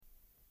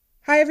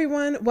Hi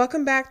everyone,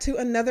 welcome back to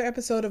another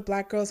episode of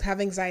Black Girls Have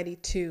Anxiety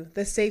Too,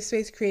 the safe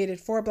space created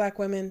for Black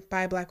women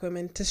by Black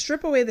women to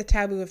strip away the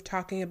taboo of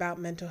talking about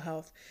mental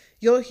health.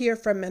 You'll hear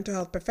from mental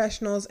health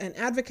professionals and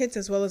advocates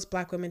as well as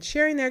Black women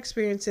sharing their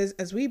experiences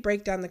as we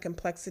break down the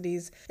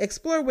complexities,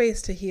 explore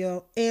ways to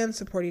heal, and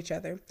support each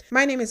other.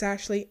 My name is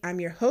Ashley, I'm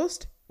your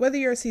host. Whether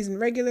you're a seasoned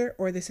regular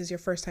or this is your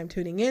first time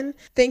tuning in,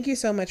 thank you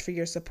so much for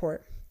your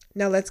support.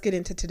 Now let's get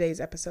into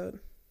today's episode.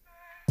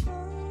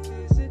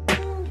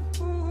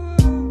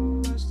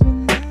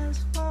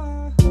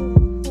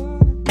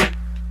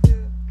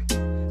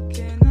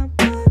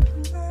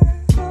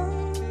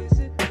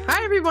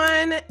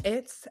 Everyone,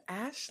 it's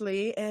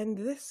Ashley, and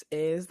this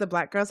is the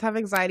Black Girls Have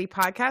Anxiety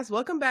podcast.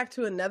 Welcome back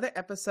to another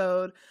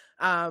episode.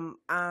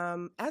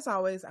 As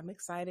always, I'm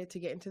excited to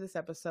get into this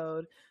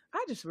episode.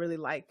 I just really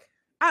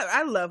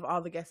I love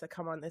all the guests that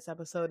come on this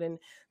episode, and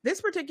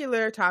this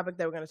particular topic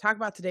that we're going to talk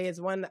about today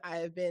is one that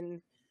I've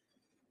been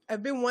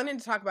wanting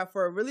to talk about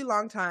for a really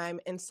long time,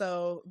 and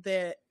so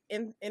the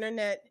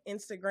internet,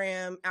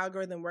 Instagram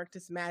algorithm worked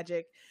its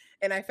magic,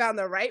 and I found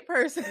the right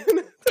person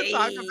to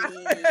talk about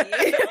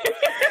it.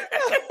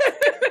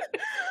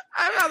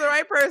 I found the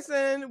right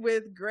person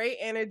with great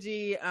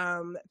energy.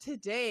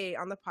 Today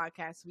on the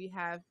podcast, we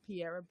have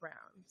Piera Brown.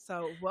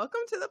 So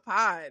welcome to the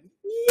pod.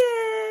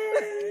 Yay!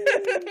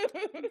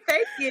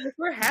 Thank you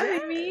for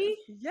having me.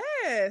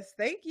 Yes,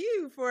 thank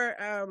you for,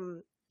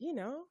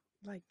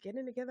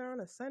 getting together on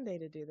a Sunday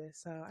to do this.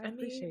 So I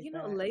appreciate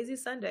that. Lazy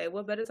Sunday.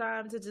 What better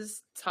time to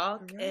just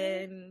talk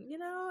and,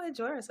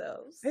 enjoy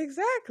ourselves.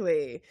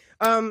 Exactly.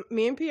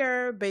 Me and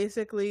Pierre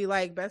basically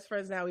like best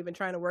friends now. We've been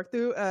trying to work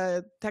through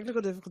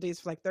technical difficulties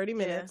for like 30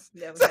 minutes.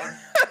 Yeah,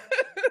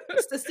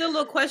 it's still a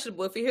little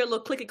questionable. If you hear a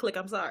little clicky click,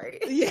 I'm sorry.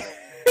 Yeah.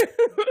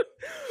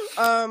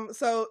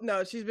 So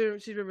no, she's been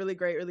really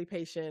great, really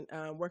patient,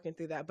 working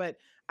through that. But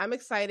I'm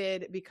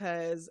excited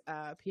because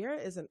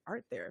Piera is an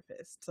art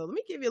therapist. So let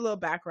me give you a little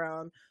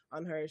background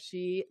on her.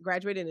 She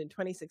graduated in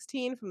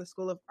 2016 from the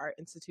School of Art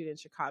Institute in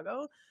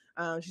Chicago.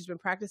 She's been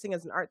practicing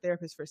as an art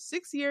therapist for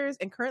 6 years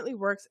and currently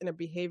works in a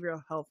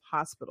behavioral health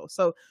hospital.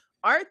 So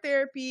art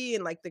therapy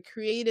and like the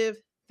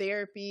creative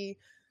therapy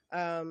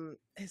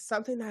is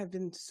something that I've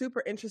been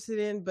super interested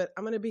in, but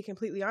I'm going to be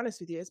completely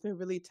honest with you. It's been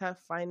really tough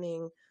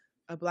finding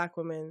a Black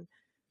woman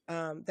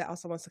that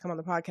also wants to come on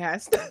the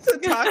podcast to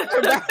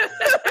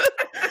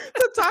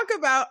talk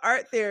about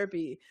art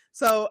therapy.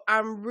 So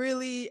I'm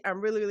really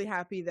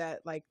happy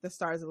that like the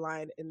stars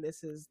aligned and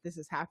this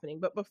is happening.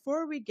 But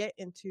before we get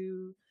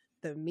into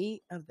the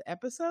meat of the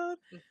episode,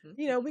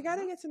 we got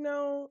to get to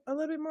know a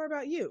little bit more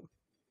about you.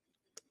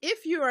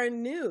 If you are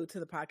new to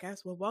the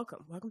podcast, well,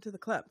 welcome to the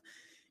club.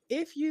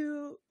 If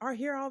you are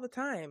here all the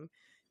time,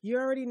 you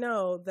already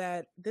know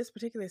that this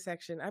particular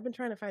section, I've been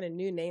trying to find a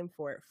new name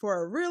for it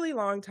for a really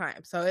long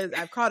time. So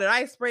I've called it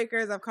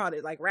icebreakers. I've called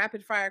it like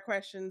rapid fire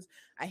questions.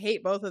 I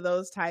hate both of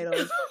those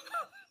titles.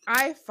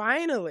 I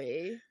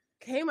finally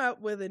came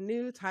up with a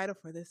new title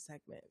for this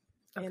segment.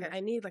 Okay. And I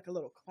need like a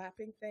little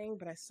clapping thing,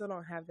 but I still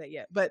don't have that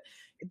yet. But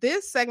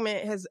this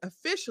segment has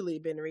officially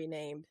been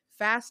renamed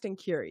Fast and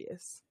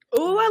Curious.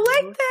 Oh,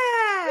 I like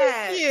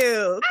that. Thank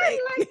you. I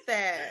like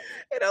that.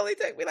 It only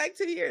took me like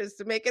 2 years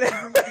to make it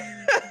out.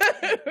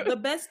 The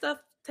best stuff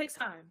takes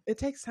time. It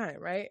takes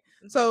time, right?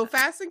 So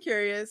Fast and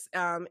Curious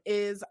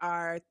is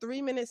our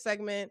 3-minute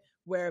segment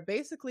where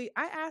basically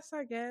I ask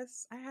our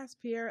guests, I ask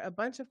Pierre a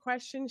bunch of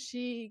questions.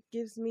 She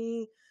gives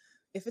me,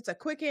 if it's a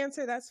quick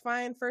answer, that's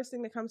fine. First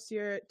thing that comes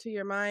to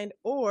your mind,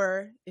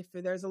 or if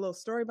there's a little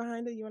story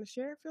behind it you want to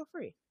share, feel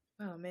free.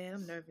 Oh man,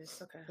 I'm nervous.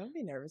 Okay. Don't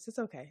be nervous. It's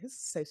okay. It's a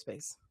safe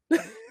space.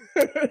 I'm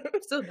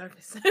still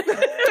nervous.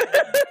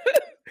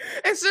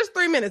 It's just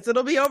 3 minutes.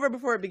 It'll be over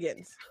before it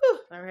begins.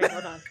 All right,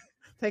 hold on.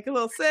 Take a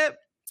little sip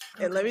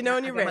and let me know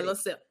when you're ready. My little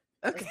sip.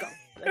 Okay.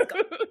 Let's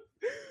go.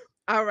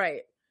 All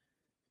right.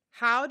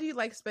 How do you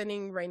like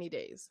spending rainy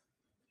days?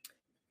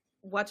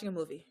 Watching a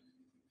movie.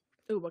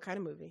 Ooh, what kind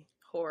of movie?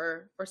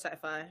 Horror or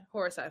sci-fi.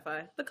 Horror,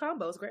 sci-fi. The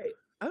combo's great.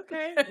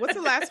 Okay. What's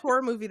the last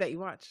horror movie that you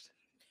watched?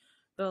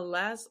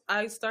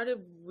 I started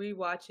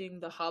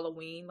rewatching the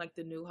Halloween, like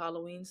the new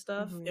Halloween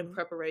stuff in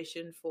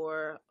preparation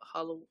for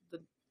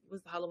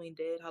was the Halloween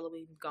Dead,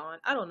 Halloween Gone?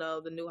 I don't know.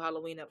 The new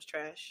Halloween that was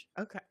trash.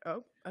 Okay.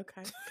 Oh,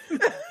 okay.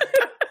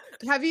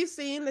 Have you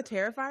seen The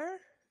Terrifier?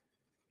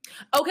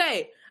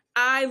 Okay.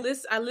 I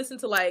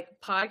listened to like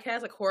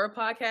podcasts, like horror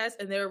podcasts,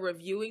 and they were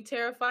reviewing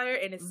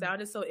Terrifier, and it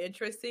sounded so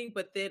interesting.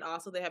 But then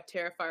also they have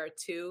Terrifier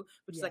 2,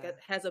 which is like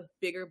has a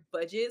bigger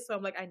budget. So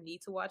I'm like, I need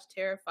to watch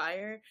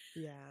Terrifier.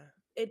 Yeah.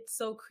 It's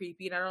so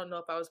creepy, and I don't know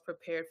if I was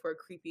prepared for a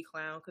creepy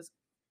clown because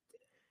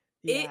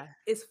it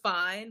is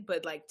fine,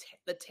 but like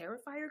the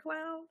Terrifier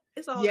clown,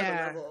 it's a whole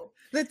other level.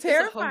 The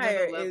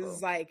Terrifier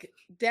is like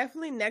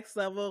definitely next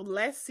level,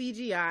 less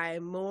CGI,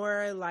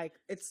 more like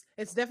it's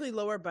definitely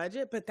lower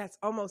budget, but that's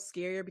almost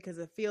scarier because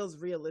it feels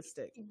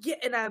realistic. Yeah,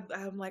 and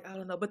I'm like, I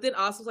don't know, but then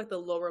also it's like the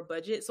lower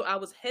budget, so I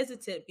was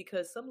hesitant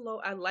because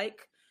I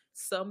like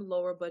some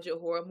lower budget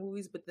horror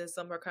movies, but then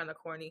some are kind of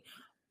corny.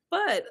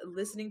 But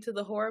listening to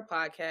the horror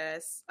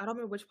podcast, I don't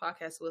remember which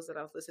podcast it was that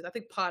I was listening. I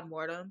think Pod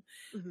Mortem.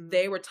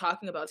 They were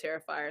talking about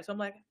Terrifier, so I'm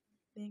like,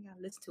 dang, I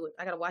gotta listen to it.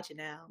 I gotta watch it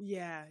now.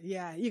 Yeah.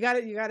 You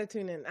gotta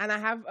tune in. And I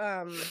have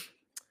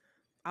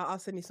I'll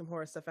send you some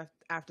horror stuff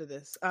after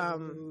this. I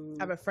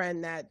have a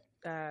friend that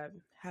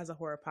has a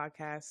horror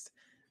podcast.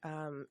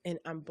 And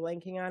I'm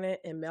blanking on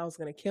it, and Mel's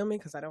gonna kill me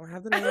because I don't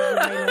have the name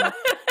right now.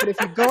 But if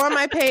you go on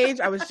my page,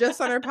 I was just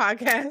on her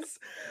podcast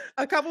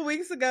a couple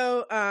weeks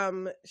ago.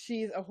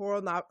 She's a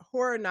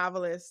horror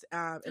novelist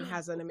and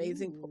has an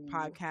amazing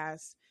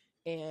podcast.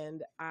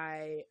 And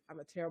I'm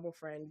a terrible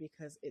friend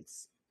because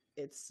it's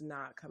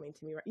not coming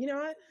to me right. You know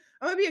what?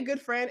 I'm gonna be a good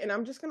friend, and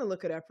I'm just gonna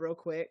look it up real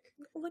quick.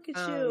 Look at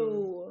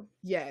you.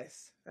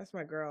 Yes, that's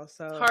my girl.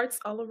 So hearts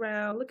all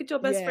around. Look at your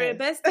best friend,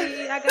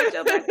 bestie. I got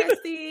your back,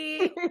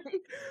 bestie.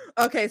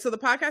 Okay, so the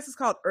podcast is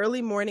called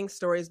Early Morning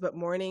Stories, but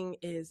morning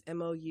is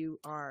MOURNING.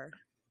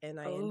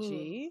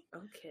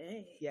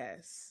 Okay.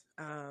 Yes.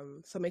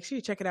 So make sure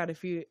you check it out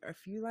if you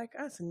like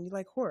us and you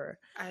like horror.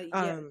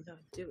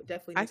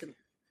 Definitely need to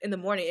in the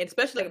morning, and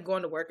especially like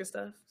going to work and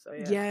stuff. So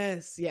yeah.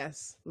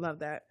 Yes, love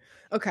that.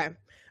 Okay,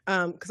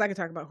 because I could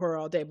talk about horror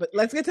all day, but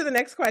let's get to the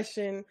next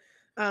question.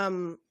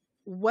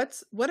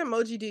 What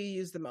emoji do you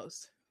use the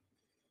most?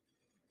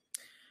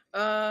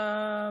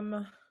 Let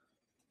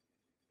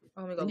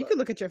me go. You could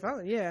look at your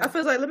phone. Yeah, I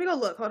feel like let me go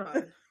look. Hold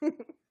on.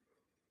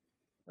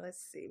 Let's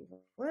see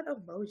what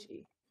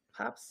emoji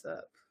pops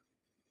up.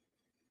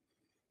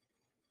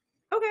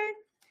 Okay,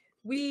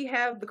 we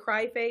have the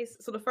cry face.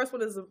 So the first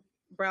one is a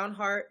brown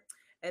heart.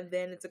 And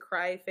then it's a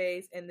cry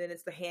face, and then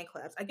it's the hand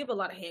claps. I give a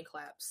lot of hand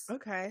claps.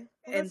 Okay.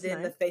 Well, and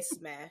then nice. The face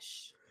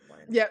smash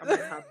one. Yeah. My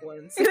top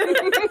ones.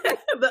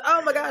 The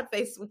oh my God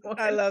face one.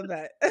 I love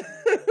that.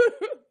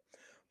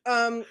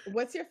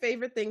 What's your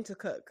favorite thing to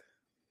cook?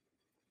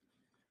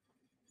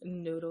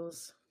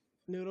 Noodles.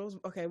 Noodles?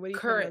 Okay, what do you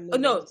current? Oh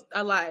no,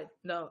 I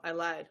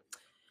lied.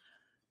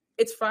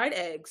 It's fried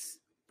eggs.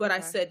 But okay. I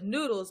said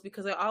noodles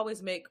because I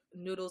always make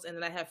noodles and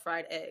then I have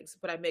fried eggs,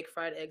 but I make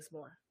fried eggs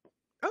more.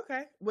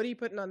 Okay. What are you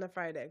putting on the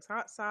fried eggs?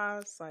 Hot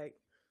sauce, like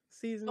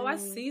seasoning? Oh, I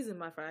season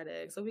my fried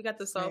eggs. So we got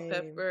the salt,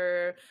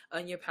 pepper,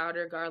 onion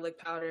powder, garlic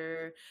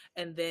powder,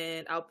 and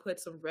then I'll put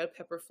some red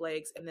pepper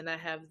flakes, and then I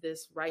have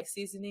this rice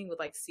seasoning with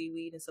like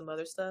seaweed and some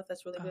other stuff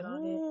that's really good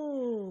on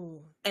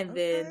it. And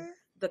then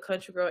the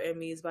country girl in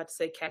me is about to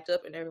say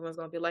ketchup, and everyone's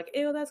gonna be like,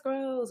 "Ew, that's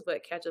gross,"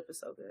 but ketchup is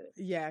so good.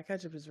 Yeah,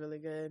 ketchup is really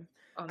good.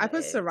 I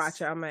put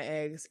sriracha on my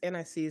eggs, and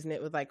I season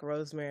it with like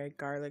rosemary,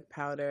 garlic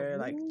powder,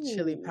 like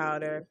chili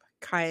powder,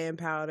 cayenne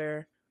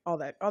powder, all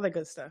that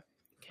good stuff.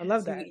 I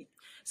love that.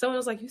 Someone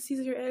was like, "You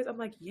season your eggs?" I'm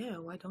like, "Yeah,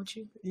 why don't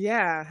you?"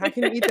 Yeah, how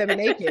can you eat them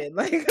naked?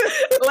 Like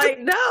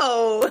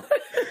no.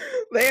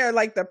 They are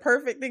like the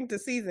perfect thing to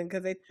season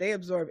because they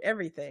absorb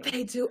everything.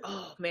 They do.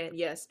 Oh man,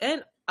 yes.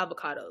 And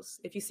avocados.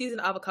 If you season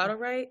avocado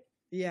right,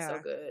 yeah, it's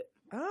so good.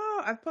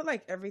 Oh, I've put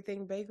like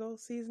everything bagel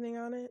seasoning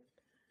on it.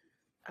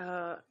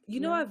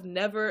 I've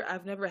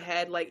never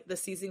had like the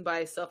seasoning by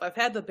itself. I've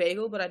had the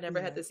bagel, but I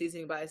never had the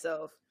seasoning by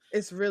itself.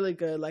 It's really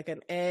good, like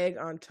an egg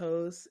on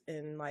toast,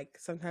 and like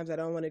sometimes I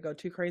don't want to go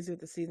too crazy with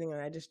the seasoning,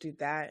 and I just do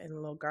that and a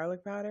little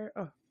garlic powder.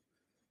 Oh,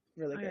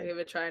 really good. I gotta give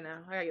it a try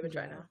now.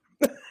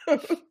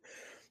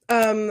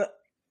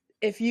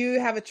 If you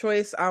have a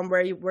choice on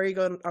where you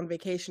go on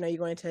vacation, are you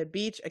going to a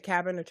beach, a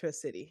cabin, or to a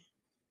city?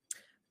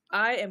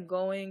 I am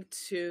going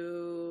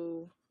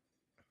to.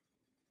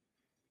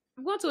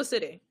 I'm going to a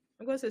city.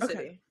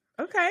 City.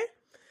 Okay.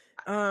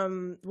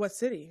 What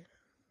city?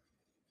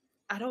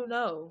 I don't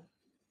know.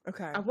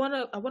 Okay. I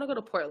wanna go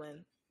to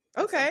Portland.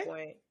 Okay. At some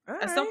point.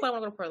 At some point I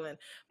wanna go to Portland.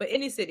 But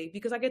any city,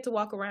 because I get to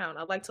walk around.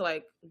 I like to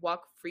like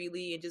walk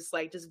freely and just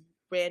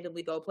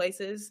randomly go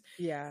places.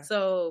 Yeah.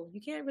 So you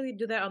can't really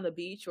do that on the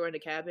beach or in the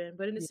cabin.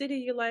 But in the city,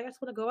 you're like, I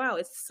just want to go out.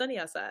 It's sunny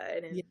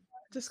outside. And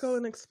just go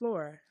and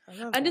explore. I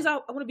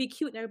want to be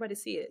cute and everybody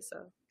see it.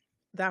 So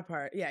that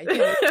part. Yeah.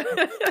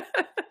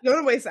 You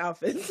don't waste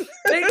outfits.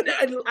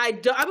 I'm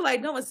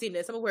like, no one's seen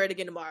this. I'm gonna wear it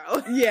again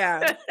tomorrow.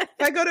 Yeah. If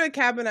I go to a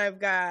cabin, I'm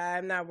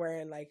not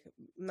wearing I'm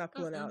not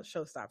pulling out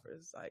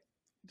showstoppers. Like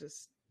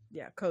just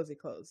cozy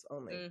clothes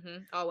only.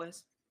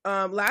 Always.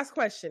 Last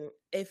question.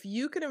 If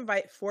you could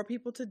invite 4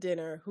 people to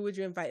dinner, who would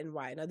you invite and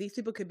why? Now these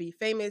people could be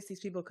famous.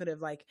 These people could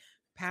have like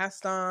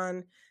passed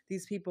on.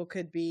 These people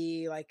could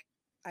be like,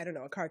 I don't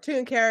know, a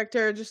cartoon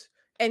character, just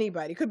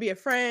anybody. Could be a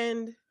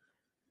friend.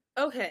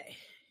 Okay.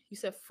 You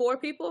said 4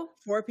 people?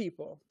 4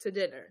 people. To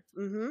dinner.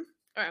 Mm-hmm. All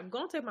right, I'm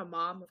going to take my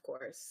mom, of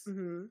course.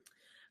 Mm-hmm.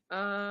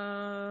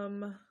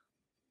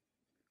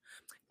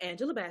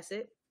 Angela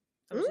Bassett.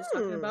 I was just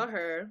talking about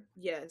her.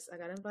 Yes, I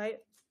got to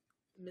invite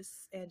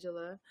Miss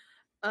Angela.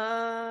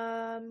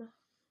 Oh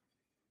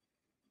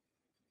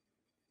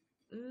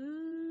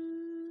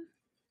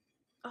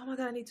my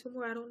God, I need 2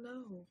 more. I don't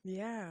know.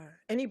 Yeah.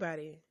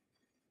 Anybody.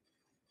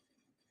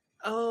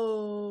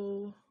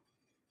 Oh.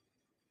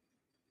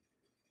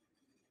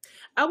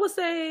 I would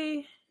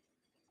say,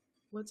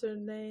 what's her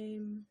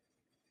name?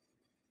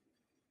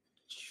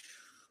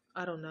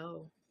 I don't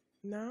know.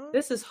 No?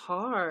 This is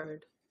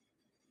hard.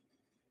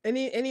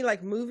 Any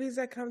like movies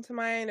that come to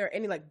mind, or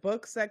any like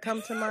books that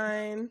come to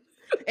mind?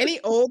 Any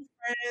old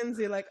friends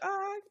you're like,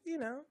 oh, you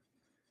know?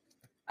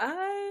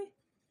 I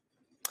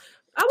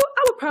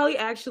would probably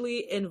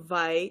actually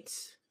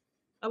invite.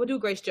 I would do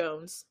Grace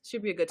Jones.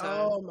 She'd be a good time.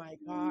 Oh my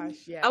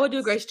gosh, yeah. I would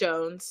do Grace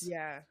Jones.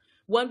 Yeah.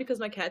 One, because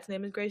my cat's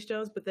name is Grace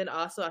Jones, but then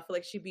also I feel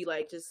like she'd be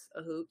like just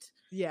a hoot.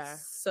 Yeah.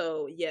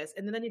 So yes,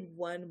 and then I need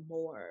one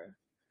more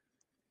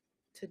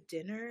to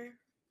dinner.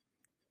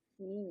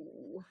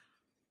 Ooh.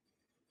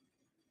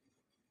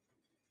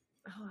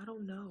 Oh, I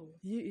don't know.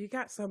 You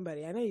got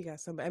somebody. I know you got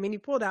somebody. I mean, you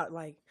pulled out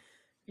like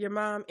your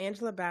mom,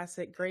 Angela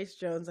Bassett, Grace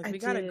Jones. Like we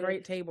got a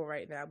great table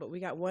right now, but we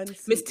got one.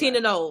 Miss Tina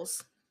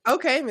Knowles.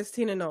 Okay, Miss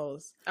Tina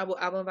Knowles. I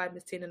will invite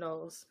Miss Tina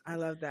Knowles. I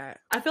love that.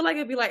 I feel like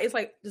it'd be like, it's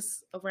like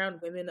just around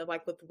women of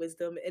like with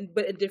wisdom,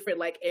 but in different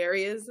like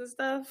areas and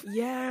stuff.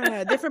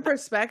 Yeah, different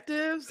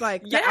perspectives.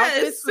 Like the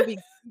outfits would be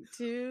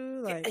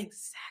too. Like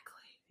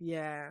exactly.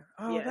 Yeah.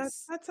 Oh,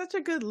 yes. That's such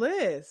a good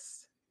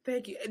list.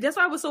 Thank you. That's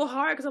why it was so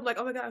hard, because I'm like,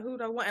 oh my God, who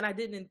do I want? And I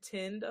didn't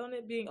intend on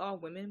it being all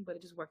women, but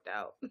it just worked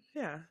out.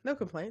 Yeah, no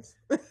complaints.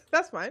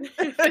 That's fine.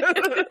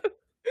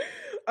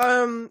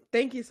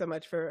 Thank you so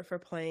much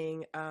for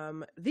playing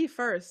the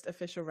first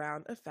official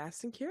round of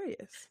Fast and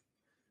Curious.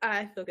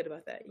 I feel good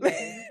about that.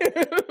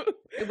 Yeah.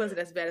 It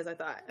wasn't as bad as I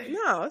thought.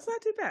 No, it's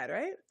not too bad,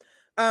 right?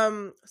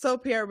 So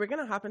Pierre, we're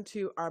gonna hop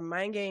into our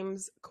Mind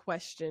Games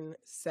question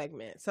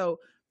segment. So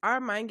our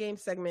Mind Game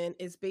segment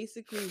is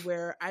basically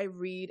where I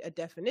read a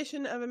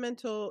definition of a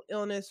mental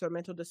illness or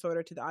mental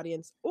disorder to the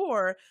audience,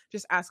 or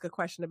just ask a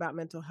question about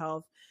mental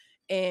health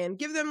and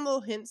give them little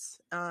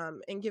hints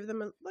and give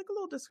them a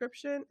little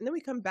description. And then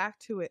we come back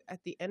to it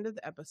at the end of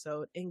the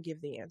episode and give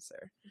the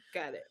answer.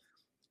 Got it.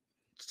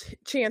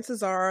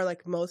 Chances are,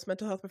 like most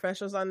mental health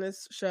professionals on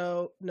this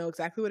show know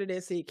exactly what it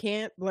is, so you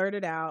can't blurt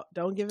it out.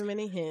 Don't give them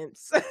any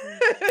hints.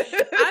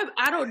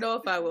 I don't know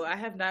if I will. I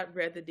have not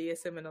read the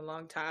DSM in a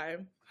long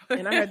time.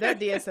 And I heard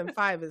that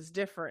DSM-5 is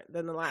different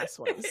than the last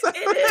one. So.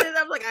 It is.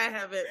 I'm like, I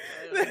haven't.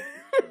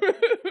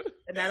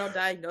 And I don't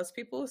diagnose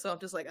people, so I'm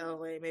just like, oh,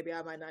 wait, maybe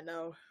I might not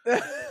know.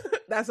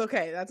 That's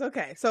okay. That's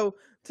okay. So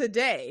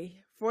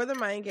today, for the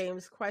Mind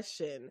Games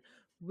question,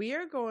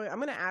 I'm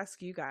going to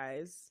ask you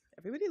guys,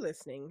 everybody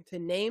listening, to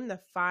name the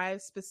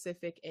 5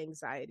 specific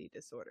anxiety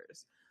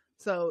disorders.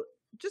 So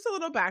just a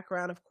little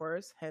background, of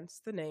course,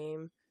 hence the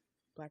name.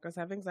 Black girls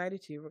have anxiety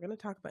too. We're going to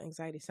talk about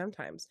anxiety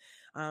sometimes.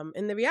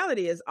 And the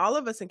reality is all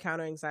of us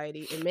encounter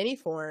anxiety in many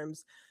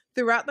forms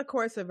throughout the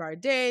course of our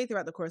day,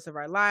 throughout the course of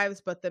our lives,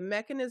 but the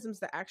mechanisms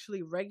that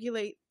actually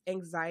regulate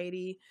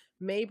anxiety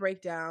may break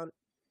down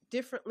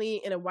differently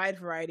in a wide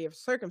variety of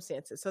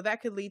circumstances. So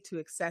that could lead to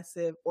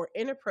excessive or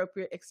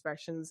inappropriate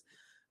expressions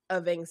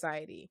of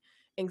anxiety.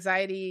 An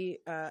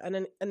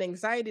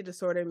anxiety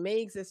disorder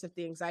may exist if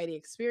the anxiety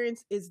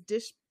experience is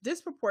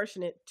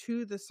disproportionate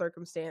to the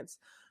circumstance,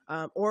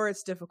 or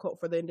it's difficult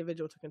for the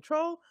individual to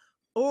control,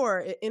 or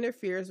it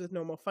interferes with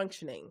normal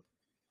functioning.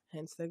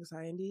 Hence the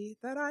anxiety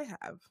that I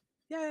have.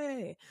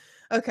 Yay.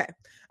 Okay.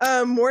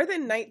 More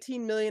than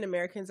 19 million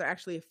Americans are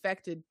actually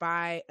affected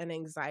by an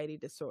anxiety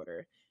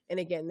disorder. And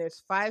again,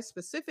 there's 5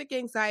 specific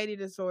anxiety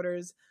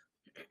disorders.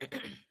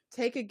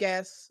 Take a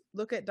guess.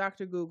 Look at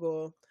Dr.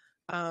 Google.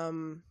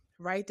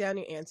 Write down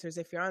your answers.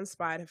 If you're on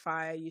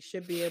Spotify, you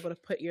should be able to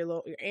put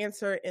your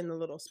answer in the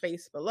little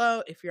space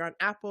below. If you're on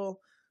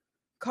Apple,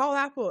 call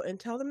Apple and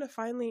tell them to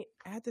finally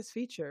add this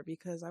feature,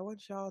 because I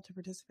want y'all to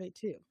participate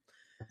too.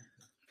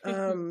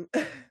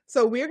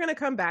 So we're going to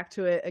come back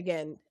to it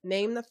again.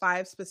 Name the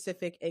 5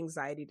 specific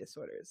anxiety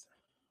disorders.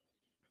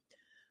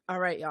 All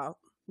right, y'all.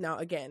 Now,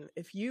 again,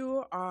 if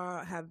you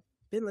have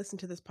been listening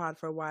to this pod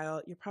for a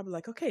while, you're probably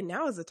like, okay,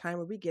 now is the time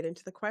where we get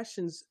into the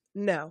questions.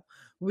 No,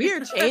 we are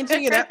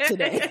changing it up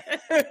today.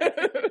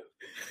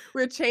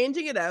 We're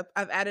changing it up.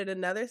 I've added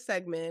another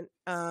segment.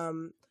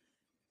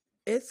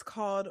 It's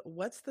called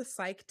What's the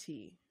Psych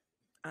Tea?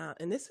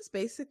 And this is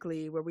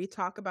basically where we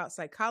talk about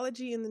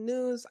psychology in the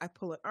news. I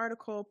pull an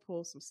article,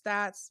 pull some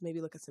stats, maybe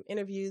look at some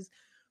interviews,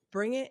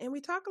 bring it, and we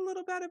talk a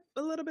little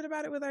bit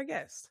about it with our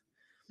guests.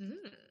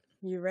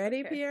 You ready,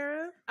 okay.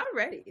 Piera? I'm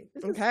ready.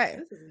 This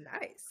is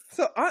nice.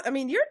 So, I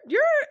mean, you're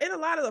in a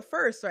lot of the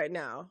firsts right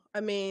now. I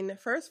mean,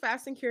 first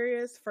Fast and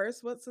Curious,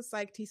 first What's the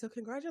Psych Tea? So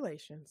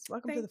congratulations.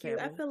 Welcome to the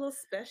family. I feel a little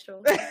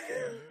special.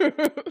 I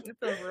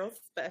feel real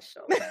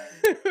special.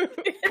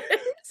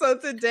 So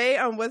today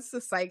on What's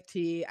the Psych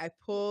Tea, I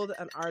pulled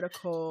an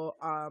article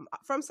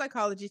from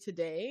Psychology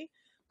Today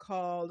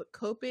called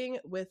Coping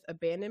with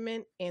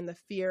Abandonment and the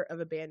Fear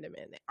of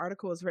Abandonment. The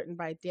article was written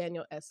by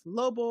Daniel S.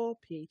 Lobel,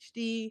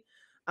 PhD.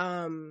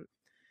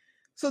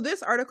 So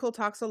this article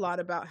talks a lot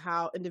about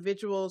how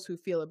individuals who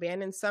feel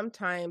abandoned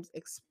sometimes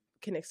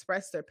can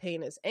express their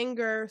pain as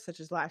anger, such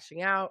as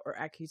lashing out or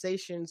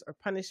accusations or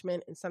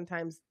punishment, and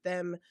sometimes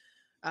the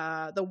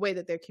way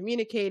that they're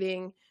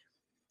communicating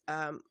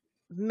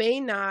may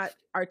not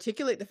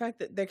articulate the fact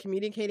that they're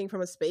communicating from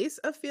a space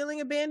of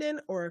feeling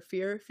abandoned or a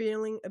fear of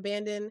feeling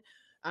abandoned,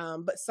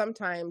 but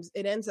sometimes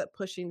it ends up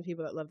pushing the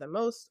people that love them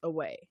most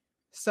away.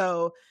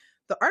 So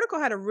the article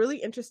had a really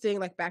interesting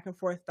like back and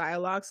forth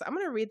dialogue. So I'm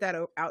going to read that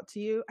out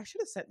to you. I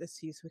should have sent this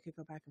to you so we could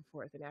go back and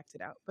forth and act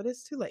it out, but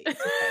it's too late. It's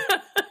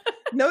okay.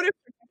 Noted.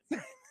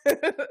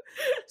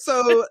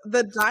 So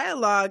the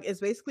dialogue is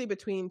basically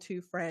between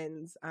two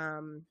friends.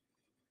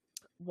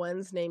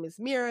 One's name is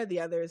Mira, the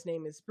other's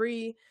name is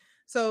Bree.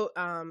 So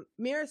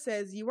Mira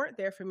says, "You weren't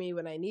there for me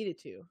when I needed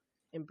to."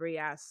 And Bree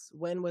asks,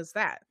 "When was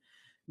that?"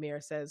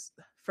 Mira says,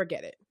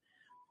 "Forget it."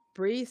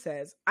 Bree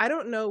says, "I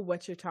don't know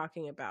what you're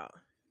talking about."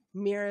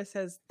 Mira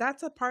says,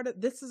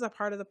 this is a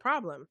part of the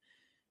problem."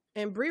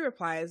 And Bree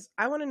replies,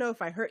 "I want to know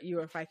if I hurt you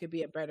or if I could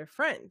be a better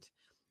friend."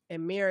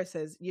 And Mira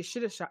says, you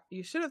should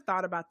have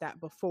thought about that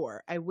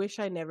before. I wish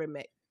I never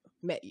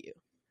met you."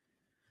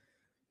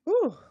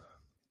 Whew.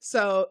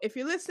 So if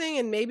you're listening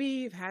and maybe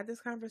you've had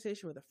this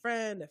conversation with a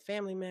friend, a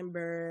family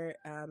member,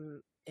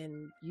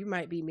 and you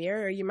might be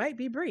Mira or you might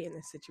be Bree in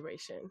this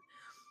situation.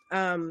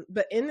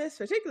 But in this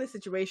particular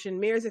situation,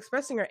 Mira is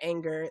expressing her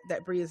anger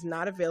that Bree is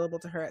not available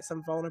to her at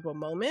some vulnerable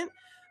moment.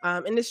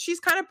 And she's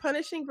kind of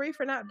punishing Bree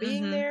for not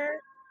being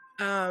there.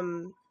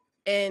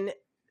 And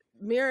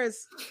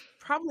Mira's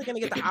probably going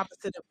to get the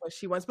opposite of what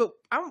she wants. But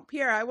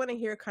Pierre, I want to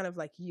hear kind of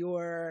like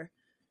your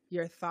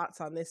thoughts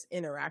on this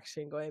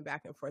interaction going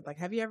back and forth. Like,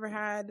 have you ever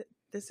had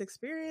this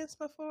experience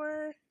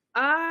before?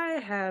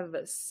 I have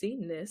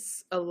seen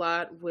this a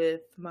lot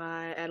with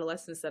my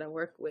adolescents that I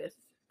work with.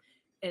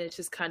 And it's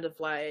just kind of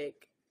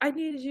like, "I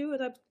needed you,"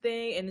 type of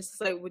thing. And it's just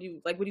like, what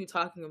are you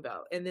talking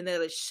about? And then they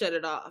like shut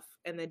it off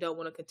and they don't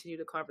want to continue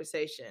the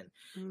conversation.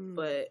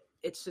 But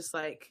it's just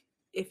like,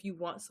 if you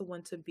want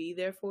someone to be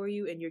there for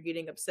you and you're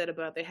getting upset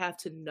about it, they have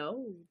to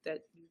know that,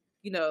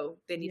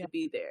 they need to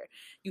be there.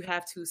 You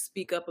have to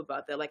speak up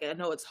about that. Like, I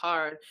know it's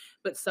hard,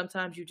 but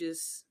sometimes you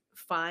just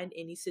find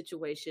any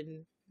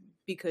situation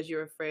because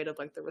you're afraid of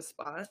like the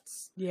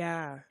response.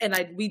 Yeah.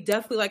 And we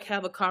definitely like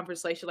have a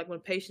conversation. Like when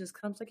Patience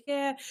comes, like,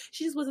 "Yeah,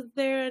 she just wasn't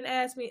there and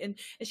asked me and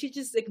she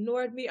just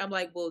ignored me." I'm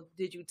like, "Well,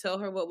 did you tell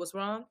her what was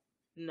wrong?"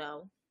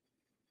 "No."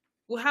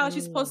 "Well, how is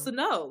she supposed to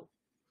know?"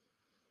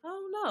 "I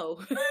don't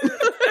know."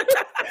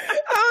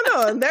 I don't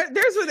know. And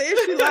there's where the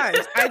issue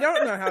lies. I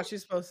don't know how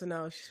she's supposed to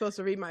know. She's supposed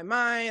to read my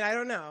mind. I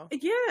don't know.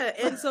 Yeah.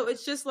 And so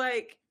it's just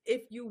like,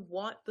 if you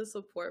want the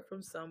support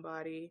from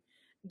somebody,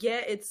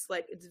 yeah, it's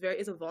like,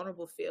 it's a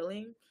vulnerable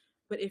feeling.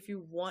 But if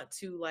you want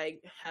to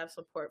like have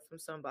support from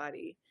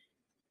somebody,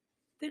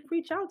 then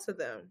reach out to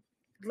them.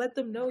 Let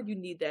them know you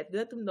need that.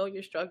 Let them know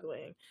you're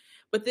struggling.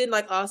 But then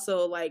like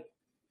also like,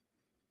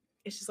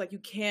 it's just like, you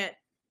can't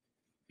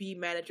be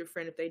mad at your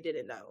friend if they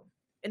didn't know.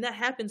 And that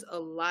happens a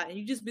lot.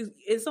 And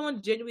if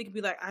someone genuinely could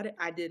be like,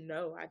 I didn't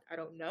know. I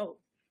don't know.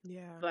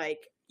 Yeah.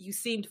 Like, you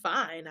seemed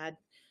fine.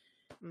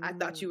 I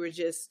thought you were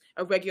just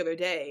a regular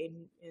day.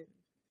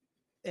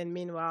 And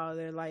meanwhile,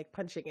 they're like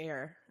punching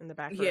air in the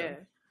background. Yeah.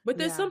 But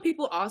there's some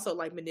people also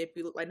like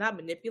not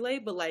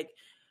manipulate, but like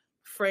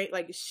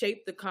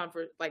shape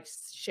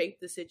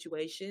the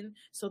situation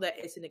so that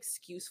it's an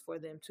excuse for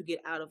them to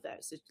get out of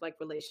that like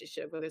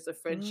relationship, whether it's a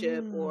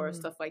friendship or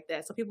stuff like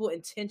that. So people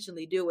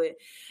intentionally do it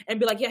and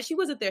be like, "Yeah, she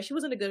wasn't there. She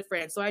wasn't a good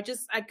friend. So I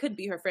couldn't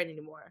be her friend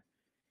anymore."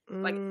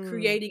 Like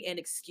creating an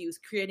excuse,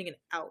 creating an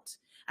out.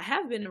 I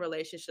have been in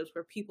relationships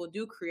where people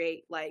do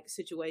create like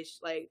situations,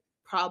 like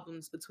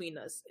problems between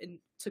us and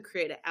to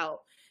create an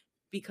out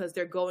because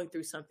they're going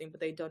through something, but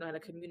they don't know how to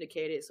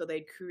communicate it. So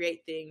they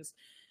create things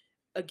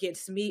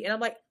against me. And I'm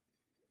like,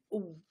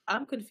 "Ooh,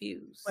 I'm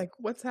confused. Like,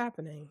 what's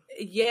happening?"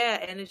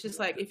 Yeah. And it's just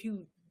like, if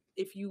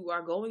you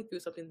are going through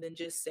something, then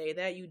just say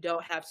that. You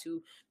don't have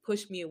to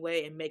push me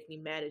away and make me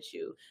mad at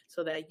you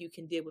so that you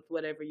can deal with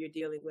whatever you're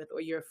dealing with,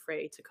 or you're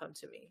afraid to come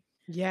to me.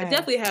 Yeah. I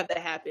definitely have that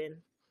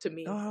happen to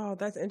me. Oh,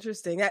 that's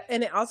interesting.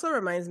 And it also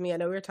reminds me, I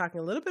know we were talking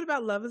a little bit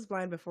about Love is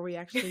Blind before we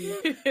actually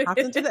hopped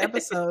into the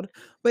episode,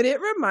 but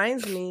it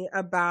reminds me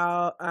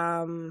about,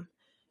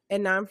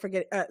 and now I'm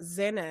forgetting,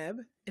 Zainab.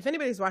 If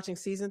anybody's watching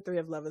season 3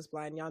 of Love is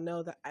Blind, y'all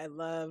know that I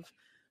love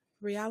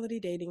reality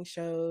dating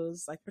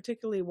shows, like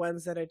particularly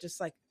ones that are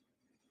just like,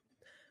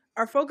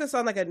 are focused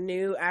on like a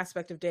new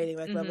aspect of dating,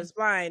 like Love is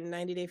Blind,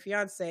 90 Day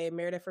Fiance,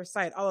 Married at First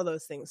Sight, all of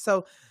those things.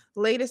 So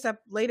latest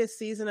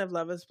season of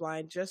Love is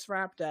Blind just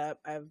wrapped up.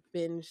 I've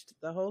binged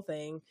the whole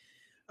thing.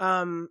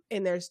 And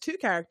there's two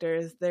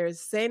characters.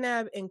 There's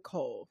Zainab and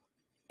Cole.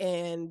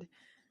 And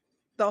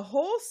the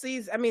whole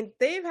season, I mean,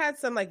 they've had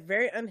some like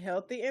very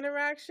unhealthy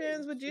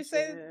interactions, would you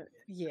say?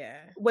 Yeah.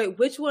 Wait,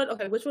 which one?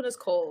 Okay, which one is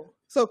Cole?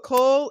 So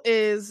Cole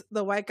is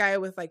the white guy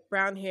with like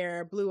brown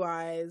hair, blue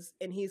eyes,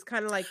 and he's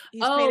kind of like,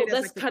 he's painted as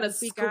that's like kind of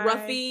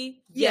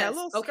scruffy. Yeah, a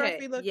little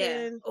scruffy looking.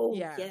 Yeah. Oh,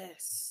 yeah.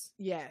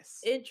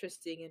 Yes.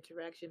 Interesting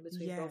interaction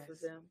between both of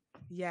them.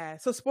 Yeah.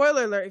 So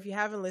spoiler alert, if you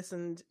haven't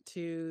listened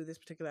to this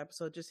particular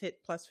episode, just hit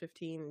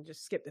 +15 and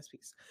just skip this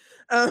piece.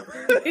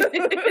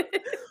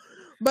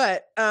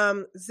 But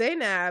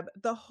Zainab,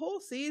 the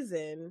whole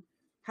season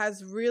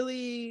has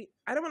really,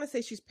 I don't want to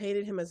say she's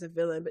painted him as a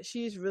villain, but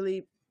she's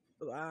really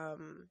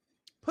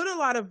put a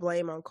lot of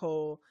blame on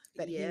Cole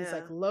that he's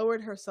like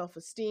lowered her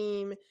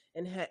self-esteem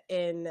and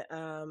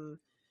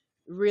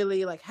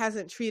really like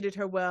hasn't treated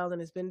her well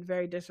and has been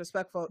very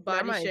disrespectful.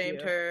 Body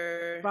shamed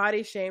her.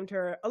 Body shamed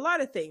her. A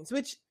lot of things,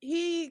 which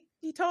he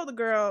told the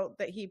girl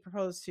that he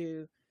proposed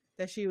to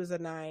that she was a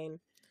 9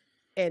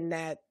 and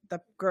that the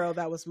girl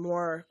that was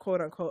more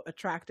quote unquote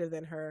attractive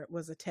than her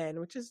was a 10,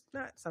 which is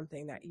not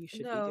something that you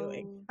should be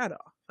doing at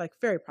all. Like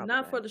very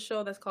problematic. Not for the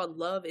show that's called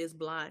Love is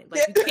Blind.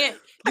 Like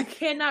you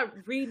cannot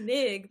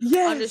renege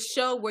on the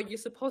show where you're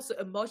supposed to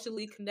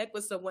emotionally connect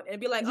with someone and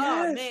be like,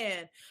 oh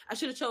man, I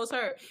should have chose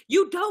her.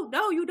 You don't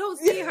know, you don't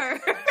see her.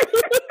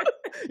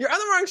 You're on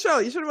the wrong show.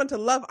 You should have went to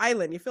Love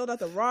Island. You filled out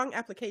the wrong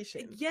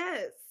application.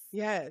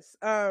 Yes.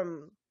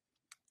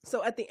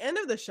 So at the end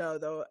of the show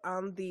though,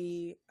 on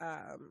the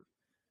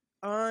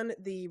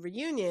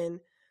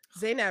reunion,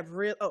 Zainab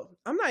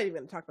I'm not even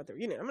going to talk about the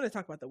reunion. I'm going to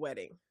talk about the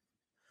wedding.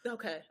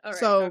 Okay. All right.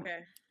 So, okay.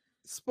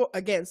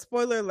 Again,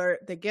 spoiler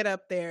alert, they get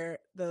up there.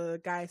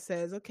 The guy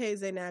says, okay,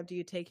 Zainab, do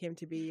you take him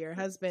to be your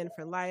husband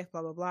for life?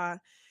 Blah, blah, blah.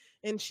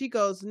 And she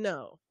goes,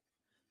 no.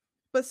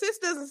 But sis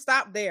doesn't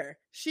stop there.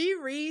 She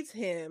reads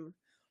him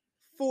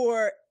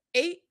for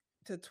 8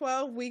 to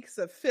 12 weeks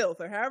of filth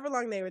or however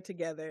long they were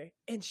together.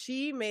 And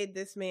she made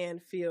this man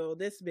feel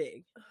this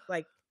big,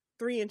 like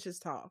 3 inches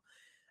tall.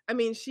 I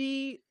mean,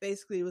 she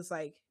basically was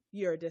like,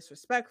 you're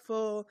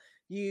disrespectful.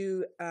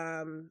 You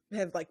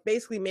have like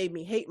basically made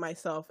me hate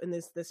myself in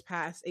this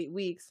past 8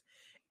 weeks.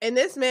 And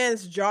this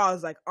man's jaw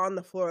is like on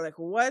the floor. Like,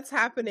 what's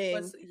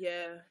happening?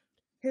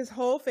 His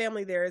whole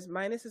family there is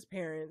minus his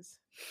parents.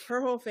 Her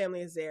whole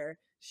family is there.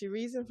 She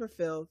reads him for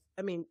filth.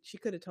 I mean, she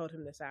could have told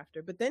him this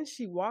after, but then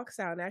she walks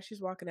out, and as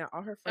she's walking out,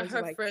 all her friends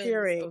are like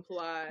cheering.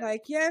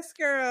 Like, yes,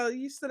 girl,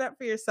 you stood up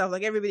for yourself.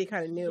 Like everybody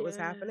kind of knew it was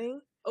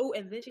happening. Oh,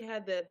 and then she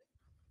had the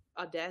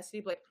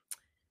audacity, like,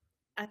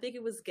 I think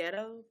it was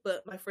ghetto,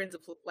 but my friends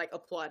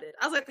applauded.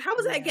 I was like, "How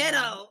was that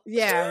ghetto?"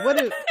 Yeah,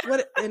 what is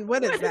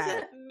what does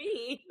that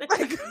mean?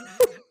 Like,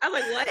 I was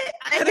like, "What?"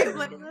 I think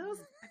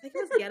it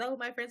was ghetto.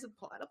 My friends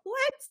applauded.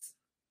 What?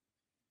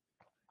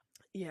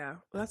 Yeah,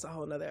 well, that's a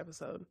whole nother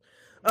episode.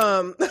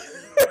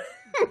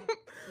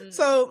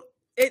 So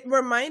it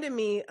reminded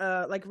me,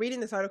 like reading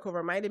this article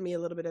reminded me a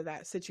little bit of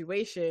that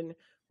situation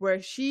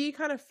where she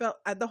kind of felt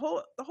the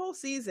whole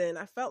season.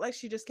 I felt like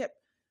she just kept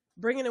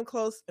bringing him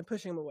close and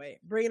pushing him away,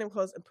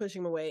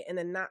 and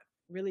then not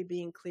really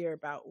being clear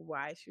about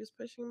why she was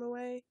pushing him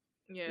away.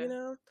 Yeah, you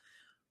know.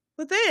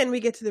 But then we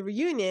get to the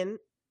reunion,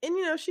 and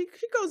you know she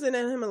goes in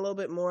at him a little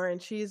bit more,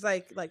 and she's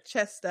like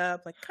chest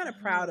up, like kind of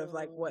proud of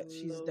like what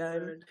she's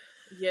done.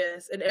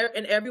 Yes, and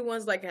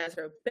everyone's like has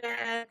her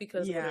back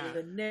because of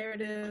the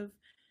narrative,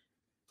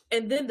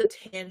 and then the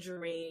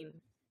tangerine.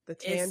 The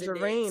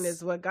tangerine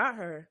is what got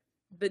her.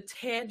 The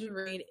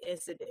tangerine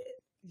incident.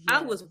 Yeah.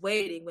 I was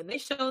waiting when they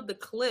showed the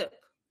clip.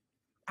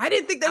 I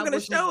didn't think they were going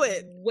to show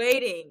it.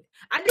 Waiting.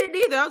 I didn't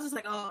either. I was just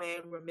like, oh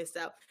man, we're missed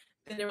out.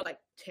 Then they were like,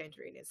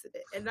 tangerine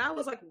incident. And I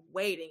was like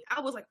waiting.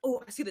 I was like,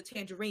 oh, I see the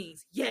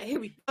tangerines. Yeah, here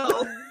we go.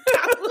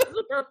 I was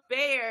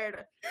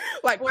prepared.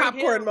 Like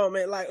popcorn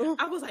moment. Like, ooh.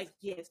 I was like,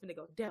 yeah, it's going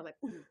to go down. Like,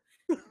 ooh,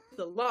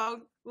 the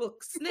long little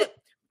snip.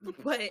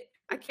 But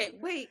I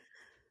can't wait.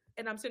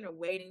 And I'm sitting there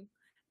waiting.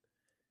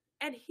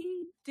 And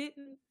he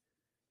didn't.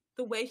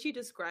 The way she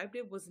described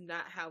it was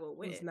not how it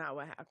went. It was not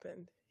what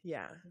happened.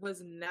 Yeah.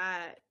 Was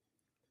not.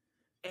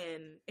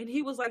 And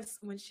he was like,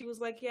 when she was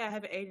like, yeah, I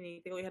haven't ate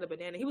anything. We had a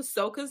banana. He was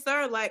so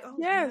concerned. Like, oh,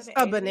 yes,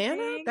 a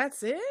banana? Anything?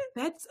 That's it?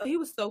 He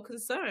was so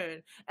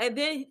concerned. And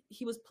then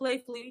he was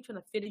playfully trying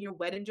to fit in your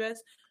wedding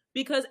dress.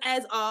 Because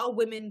as all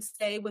women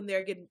say when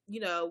they're getting,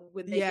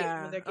 when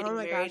they're getting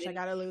married, gosh, I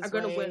gotta lose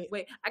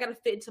weight. I gotta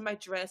fit into my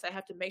dress. I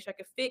have to make sure I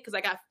can fit because I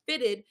got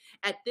fitted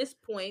at this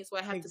point, so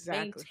I have to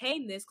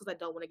maintain this because I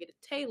don't want to get it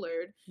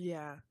tailored.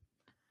 Yeah,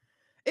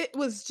 it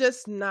was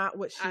just not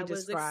what she described. I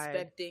was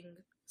expecting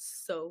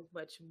so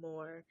much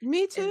more.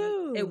 Me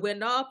too. And it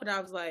went off, and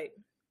I was like.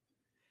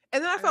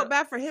 And then I felt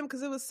bad for him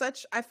because it was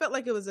I felt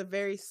like it was a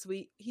very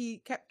sweet, he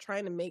kept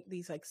trying to make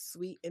these like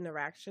sweet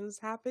interactions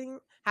happen.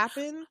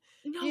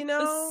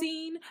 The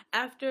scene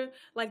after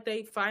like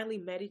they finally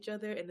met each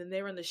other and then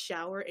they were in the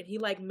shower and he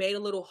like made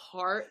a little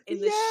heart in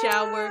the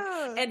shower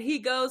and he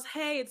goes,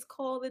 hey, it's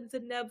Cole and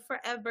Zainab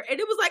forever. And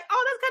it was like,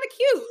 oh, that's kind of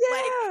cute.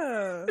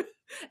 Yeah. Like,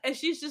 and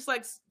she's just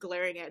like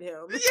glaring at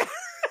him. Yeah.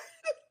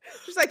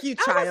 She's like, you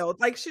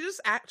child. Like, she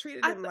just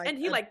treated him like. And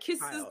he like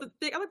kisses the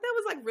thing. I'm like, that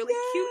was like really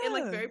cute and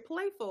like very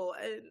playful.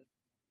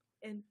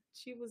 And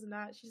she was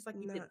not. She's like,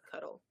 we didn't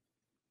cuddle.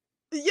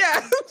 Yeah,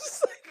 I'm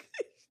just like,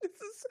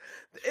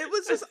 it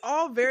was just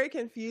all very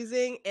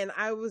confusing, and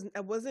I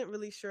wasn't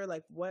really sure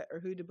like what or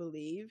who to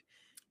believe.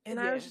 And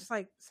I was just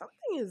like,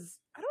 something is.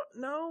 I don't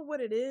know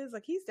what it is.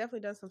 Like, he's definitely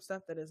done some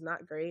stuff that is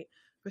not great,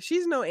 but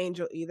she's no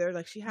angel either.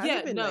 Like, she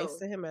hasn't been nice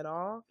to him at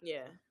all.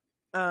 Yeah.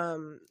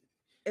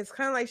 It's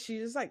kind of like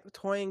she's just like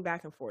toying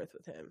back and forth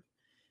with him.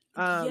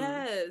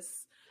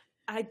 Yes.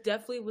 I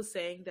definitely was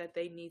saying that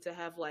they need to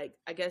have like,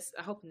 I guess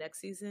I hope next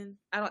season.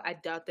 I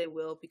doubt they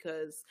will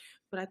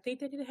but I think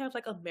they need to have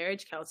like a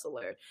marriage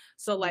counselor.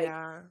 So like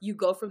Yeah. you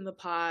go from the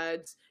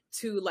pods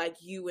to like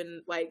you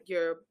and like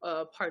your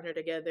partner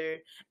together,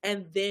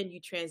 and then you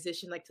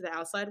transition like to the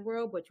outside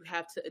world, but you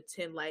have to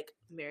attend like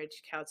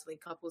marriage counseling,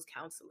 couples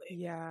counseling.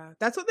 Yeah.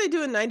 That's what they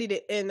do in 90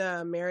 to in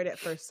Married at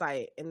First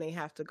Sight, and they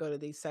have to go to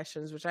these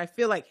sessions, which I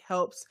feel like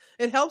helps.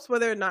 It helps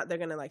whether or not they're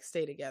gonna like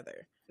stay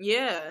together.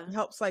 Yeah. It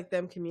helps like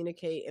them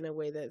communicate in a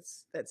way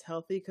that's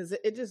healthy, because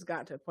it just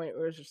got to a point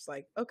where it's just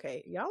like,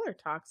 okay, y'all are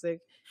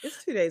toxic.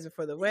 It's 2 days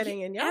before the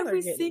wedding, and y'all are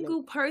Every getting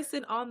single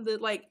person on the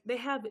like, they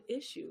have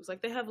issues.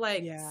 Like they have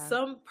like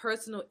some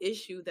personal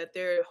issue that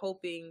they're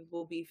hoping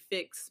will be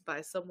fixed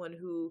by someone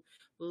who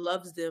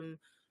loves them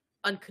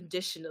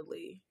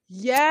unconditionally.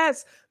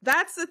 Yes,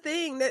 that's the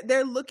thing, that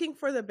they're looking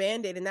for the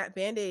band-aid, and that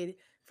band-aid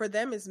for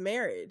them is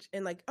marriage,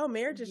 and like, oh,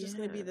 marriage is just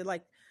going to be the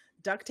like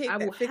duct tape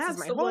that fixes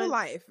my whole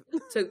life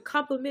to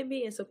compliment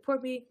me and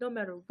support me no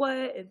matter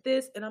what, and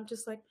this, and I'm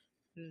just like,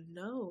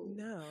 no,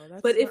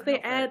 that's but if they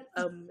add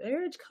a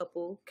marriage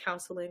couple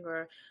counseling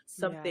or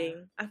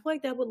something, I feel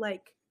like that would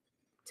like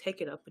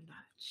take it up a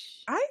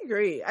notch. I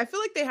agree. I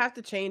feel like they have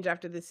to change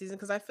after this season,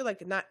 because I feel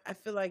like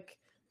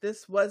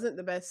this wasn't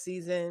the best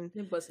season.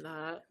 It was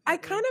not. I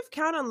kind of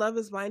count on Love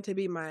is Blind to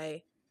be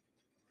my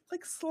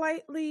like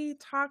slightly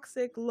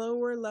toxic,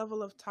 lower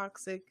level of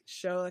toxic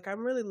show. Like I'm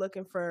really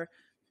looking for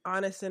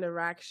honest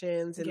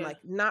interactions and like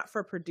not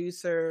for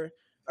producer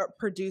or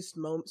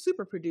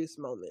super produced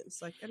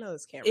moments. Like I know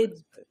it's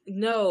cameras.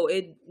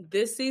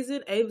 This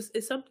season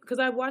it's something, because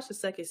I watched the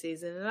second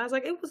season and I was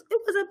like, it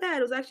wasn't bad.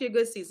 It was actually a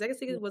good season. Second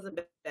season wasn't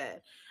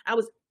bad. I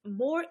was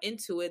more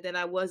into it than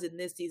I was in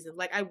this season.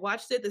 Like I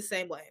watched it the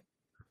same way.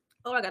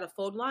 Oh, I gotta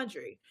fold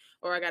laundry,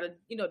 or I gotta,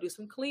 do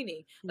some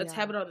cleaning. Let's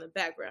have it on the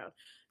background.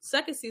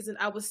 Second season,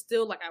 I was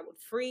still like, I would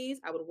freeze,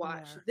 I would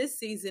watch. This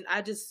season,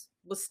 I just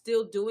was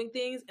still doing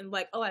things and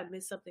like, oh, I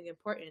missed something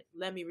important.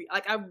 Let me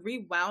I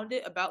rewound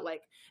it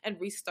and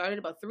restarted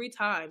about 3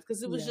 times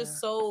because it was just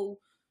so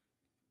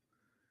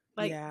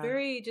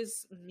very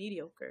just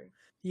mediocre.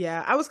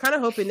 Yeah, I was kind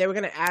of hoping they were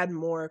gonna add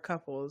more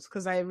couples,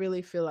 because I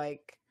really feel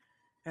like,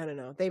 I don't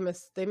know, they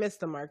missed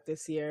the mark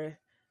this year.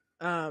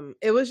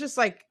 It was just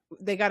like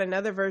they got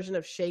another version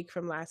of Shake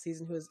from last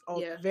season, who was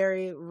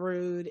very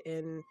rude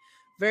and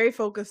very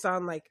focused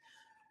on like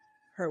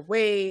her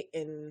weight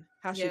and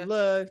how she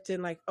looked,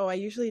 and like, oh, I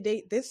usually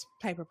date this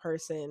type of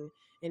person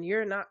and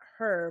you're not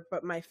her,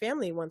 but my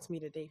family wants me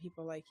to date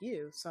people like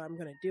you, so I'm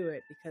gonna do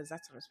it because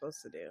that's what I'm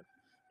supposed to do.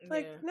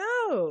 Like,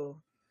 no.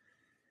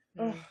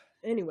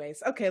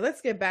 Anyways, okay, let's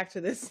get back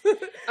to this.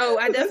 Oh,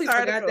 I definitely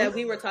forgot that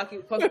we were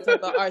talking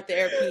about art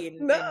therapy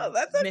and mental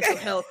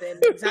health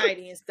and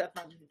anxiety and stuff.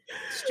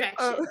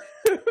 Distraction.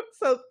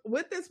 So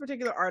with this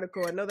particular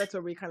article, I know that's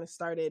where we kind of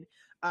started.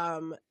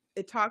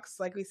 It talks,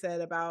 like we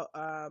said, about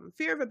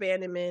fear of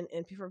abandonment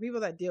and for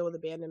people that deal with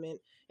abandonment.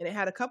 And it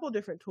had a couple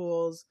different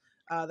tools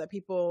that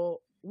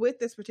people with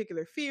this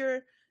particular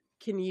fear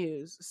can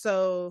use.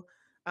 So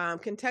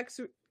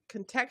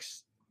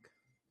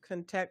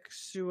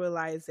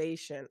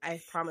contextualization.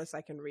 I promise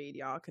I can read,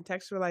 y'all.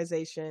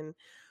 Contextualization.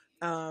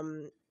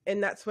 And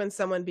that's when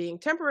someone being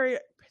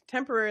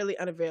temporarily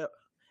unavailable.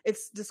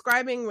 It's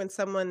describing when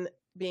someone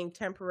being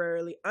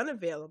temporarily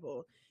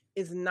unavailable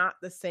is not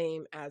the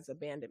same as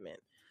abandonment.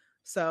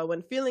 So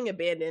when feeling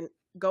abandoned,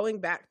 going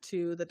back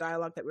to the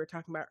dialogue that we were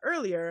talking about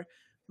earlier,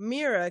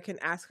 Mira can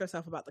ask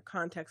herself about the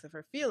context of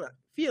her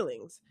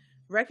feelings,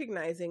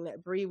 recognizing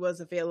that Bree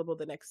was available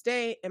the next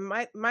day and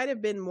might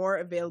have been more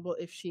available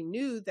if she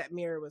knew that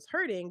Mira was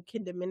hurting,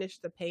 can diminish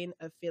the pain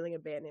of feeling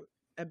abandoned.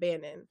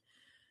 And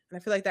I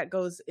feel like that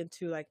goes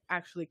into like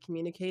actually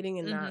communicating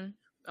and not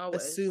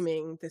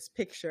assuming this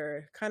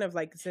picture, kind of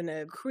like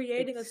Zeneb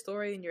creating a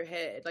story in your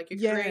head. Like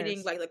you're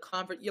creating like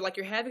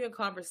you're having a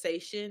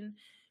conversation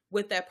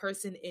with that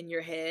person in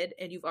your head,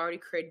 and you've already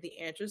created the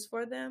answers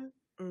for them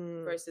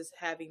versus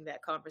having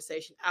that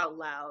conversation out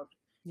loud.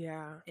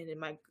 Yeah. And it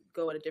might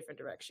go in a different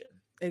direction.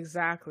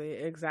 Exactly.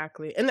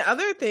 And the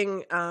other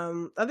thing,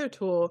 other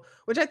tool,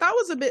 which I thought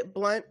was a bit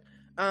blunt,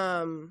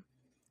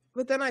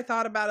 but then I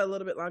thought about it a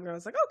little bit longer. I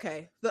was like,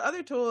 okay, the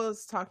other tool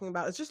is talking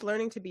about is just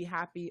learning to be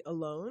happy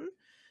alone.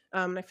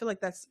 And I feel like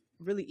that's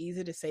really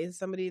easy to say to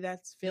somebody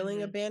that's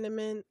feeling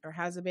abandonment or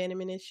has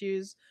abandonment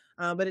issues.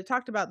 But it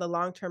talked about the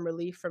long-term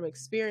relief from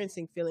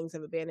experiencing feelings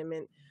of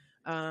abandonment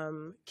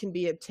can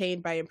be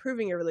obtained by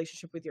improving your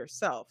relationship with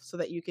yourself so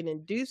that you can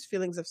induce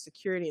feelings of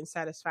security and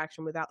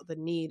satisfaction without the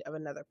need of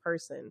another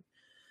person.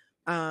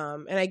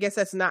 And I guess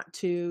that's not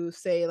to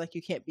say like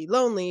you can't be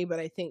lonely, but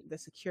I think the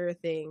secure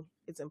thing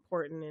is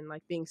important, and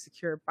like being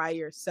secure by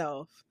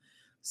yourself.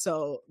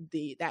 So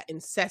that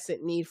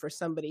incessant need for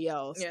somebody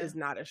else is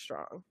not as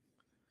strong.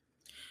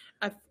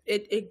 I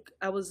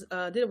was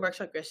did a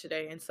workshop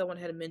yesterday, and someone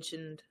had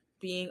mentioned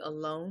being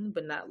alone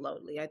but not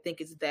lonely. I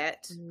think it's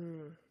that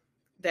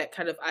that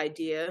kind of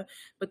idea,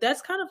 but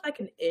that's kind of like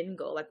an end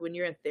goal. Like when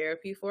you're in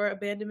therapy for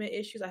abandonment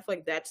issues, I feel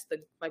like that's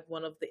the like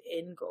one of the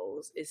end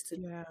goals is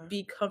to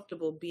be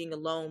comfortable being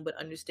alone, but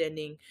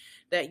understanding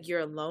that you're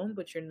alone,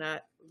 but you're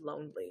not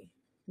lonely.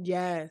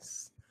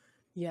 Yes.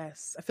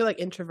 I feel like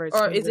introverts,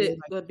 or is it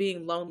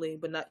being lonely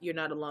but you're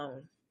not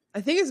alone?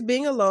 I think it's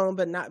being alone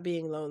but not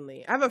being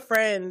lonely. I have a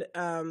friend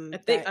I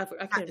think I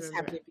can't just remember.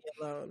 happy to be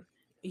alone.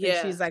 Yeah,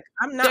 and she's like,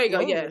 I'm not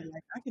lonely. Yeah,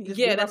 like, I can just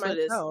be by that's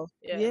myself.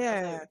 What it is.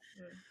 Yeah.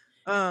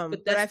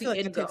 But I feel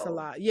like it takes a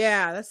lot.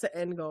 Yeah, that's the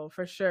end goal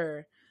for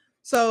sure.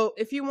 So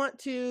if you want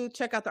to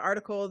check out the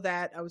article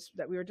that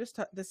we were just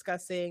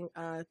discussing,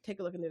 take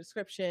a look in the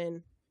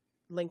description.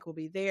 Link will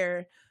be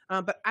there.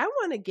 But I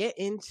want to get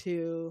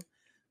into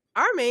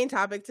our main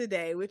topic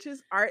today, which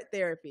is art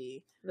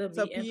therapy. The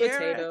meat and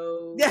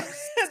potatoes.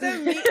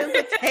 The meat and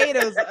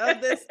potatoes of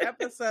this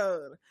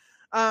episode.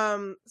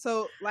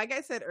 So like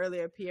I said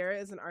earlier, Pierre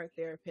is an art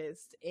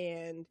therapist,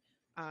 and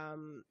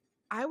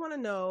I want to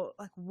know,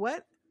 like,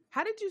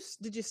 how did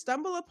you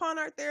stumble upon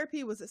art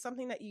therapy? Was it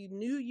something that you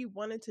knew you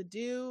wanted to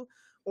do,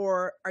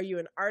 or are you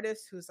an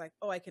artist who's like,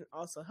 oh, I can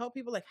also help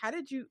people? Like, how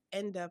did you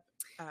end up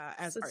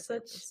as art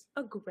therapist?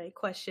 A great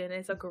question.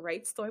 It's a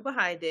great story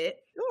behind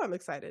it. Oh, I'm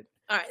excited.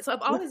 All right, so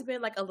I've always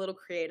been like a little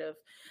creative,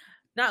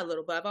 not a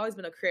little, but I've always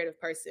been a creative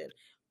person.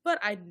 But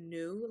I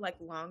knew, like,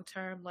 long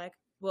term, like,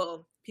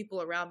 well,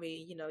 people around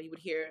me, you know, you would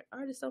hear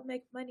artists don't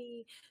make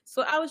money.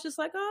 So I was just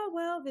like, oh,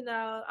 well, then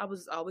I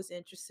was always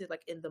interested,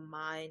 like, in the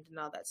mind and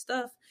all that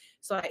stuff.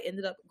 So I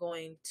ended up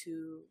going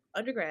to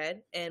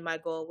undergrad, and my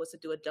goal was to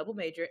do a double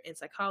major in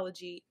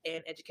psychology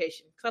and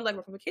education because I like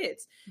working with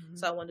kids. Mm-hmm.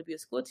 So I wanted to be a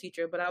school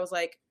teacher, but I was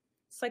like,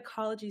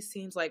 psychology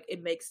seems like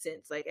it makes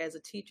sense. Like, as a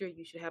teacher,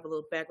 you should have a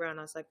little background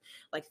on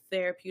like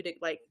therapeutic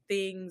like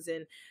things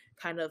and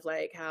kind of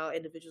like how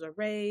individuals are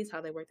raised, how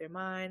they work their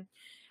mind.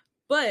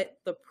 But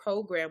the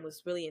program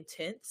was really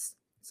intense,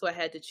 so I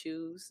had to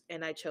choose,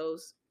 and I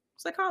chose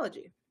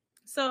psychology.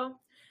 So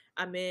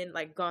I'm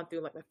gone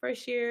through like my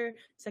first year,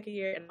 second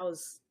year, and I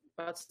was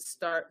about to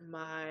start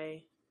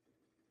I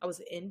was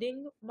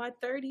ending my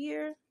third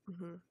year.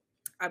 Mm-hmm.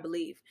 I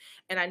believe.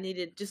 And I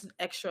needed just an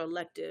extra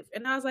elective.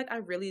 And I was like, I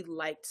really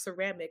liked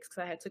ceramics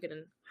because I had took it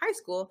in high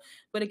school.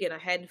 But again, I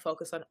hadn't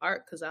focused on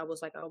art because I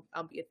was like,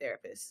 I'll be a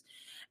therapist.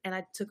 And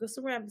I took a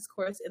ceramics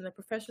course, and the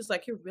professor was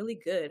like, you're really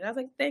good. And I was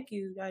like, thank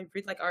you. I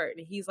really like art.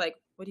 And he's like,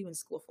 what are you in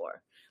school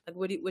for? Like,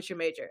 what's your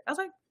major? I was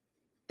like,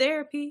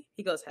 therapy.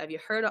 He goes, have you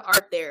heard of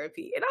art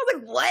therapy? And I was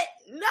like, what?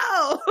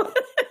 No.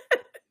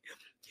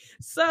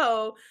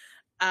 So,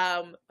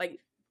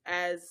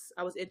 as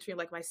I was entering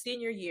like my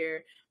senior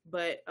year,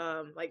 but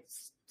like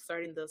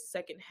starting the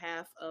second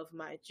half of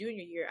my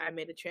junior year, I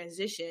made a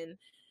transition,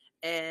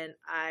 and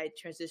I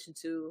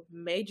transitioned to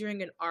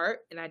majoring in art,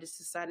 and I just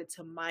decided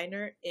to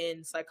minor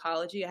in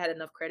psychology. I had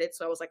enough credits,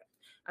 so I was like,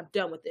 I'm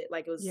done with it.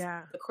 Like,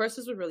 the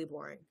courses were really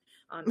boring,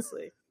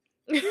 honestly.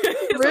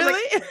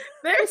 Really? Like,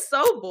 they're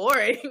so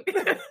boring.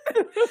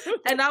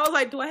 And I was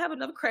like, do I have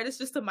enough credits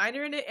just to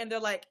minor in it? And they're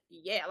like,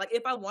 yeah. Like,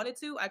 if I wanted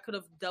to, I could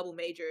have double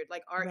majored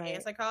like art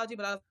and psychology,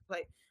 but I was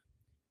like,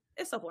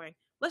 it's so boring.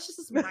 Let's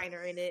just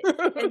minor in it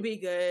and be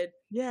good.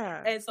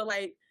 Yeah. And so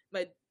like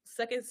my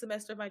second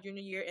semester of my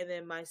junior year and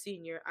then my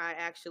senior, I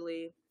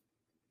actually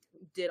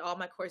did all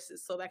my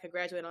courses so that I could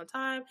graduate on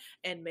time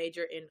and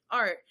major in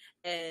art.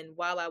 And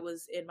while I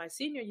was in my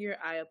senior year,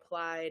 I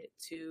applied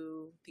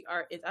to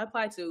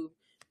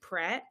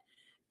Pratt,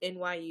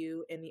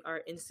 NYU, and the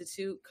Art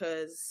Institute,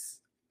 because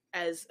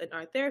as an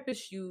art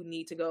therapist, you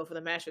need to go for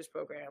the master's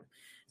program.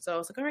 So I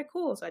was like, all right,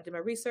 cool. So I did my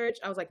research.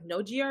 I was like,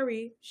 no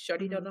GRE.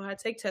 Shorty don't know how to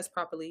take tests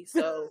properly.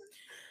 So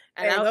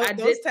and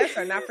those tests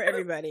are not for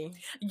everybody.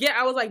 Yeah,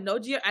 I was like, no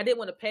GRE. I didn't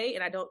want to pay,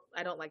 and I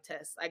don't like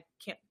tests. I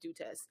can't do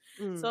tests.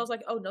 So I was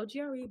like, oh, no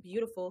GRE,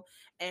 beautiful.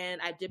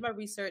 And I did my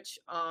research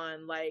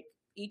on like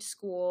each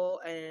school,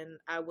 and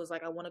I was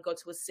like, I want to go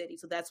to a city.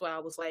 So that's why I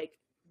was like,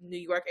 New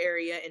York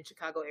area and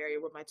Chicago area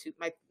were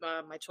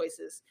my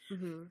choices.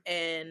 Mm-hmm.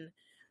 And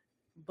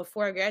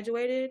before I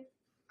graduated,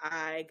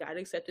 I got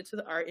accepted to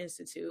the Art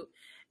Institute,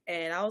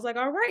 and I was like,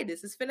 all right,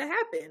 this is finna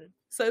happen.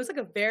 So it was like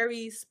a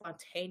very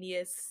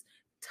spontaneous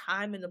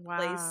time in the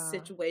place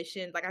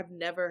situation. Like, I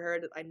never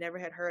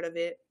had heard of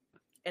it.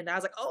 And I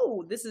was like,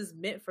 oh, this is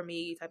meant for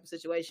me type of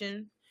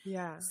situation.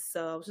 Yeah.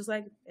 So I was just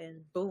like,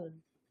 and boom.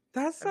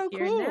 That's so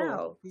cool.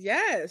 Now.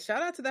 Yes.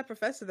 Shout out to that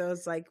professor that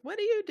was like, what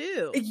do you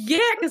do? Yeah,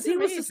 because he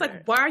was just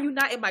like, why are you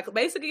not in my class?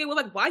 Basically, it was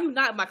like, why are you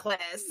not in my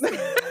class?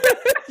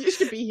 You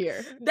should be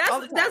here. That's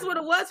what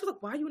it was. He was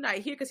like, why are you not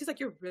here? Because he's like,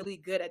 you're really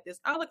good at this.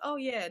 I was like, oh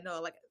yeah,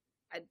 no, like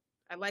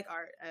I like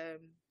art.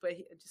 But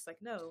he just like,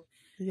 no.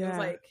 Yeah. It was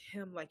like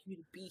him, like, you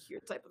need to be here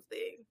type of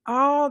thing.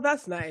 Oh,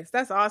 that's nice.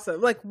 That's awesome.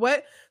 Like,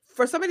 what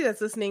for somebody that's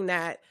listening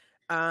that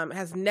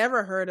has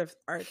never heard of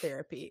art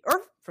therapy,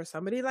 or for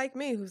somebody like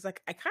me who's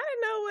like, I kind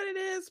of know what it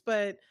is,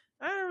 but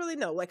I don't really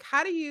know. Like,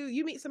 how do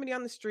you meet somebody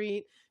on the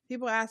street?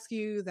 People ask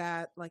you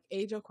that like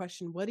age-old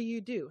question, what do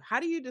you do? How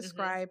do you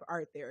describe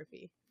art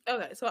therapy?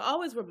 Okay, so I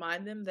always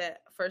remind them that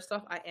first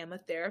off, I am a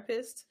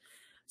therapist.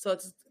 So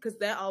it's because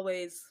that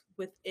always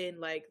within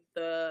like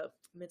the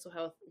mental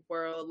health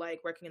world, like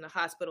working in a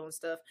hospital and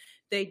stuff,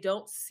 they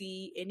don't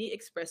see any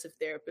expressive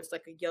therapists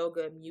like a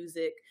yoga,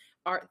 music,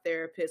 art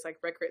therapist, like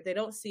record. They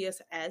don't see us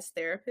as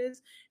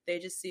therapists. They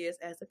just see us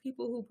as the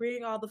people who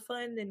bring all the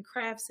fun and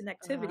crafts and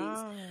activities.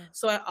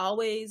 So I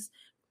always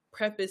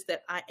preface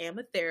that I am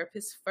a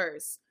therapist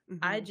first.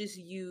 I just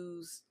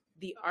use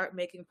the art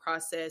making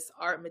process,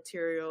 art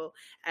material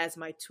as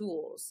my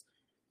tools,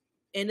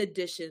 in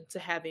addition to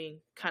having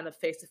kind of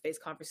face-to-face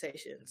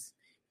conversations.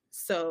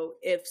 So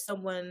if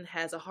someone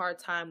has a hard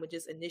time with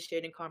just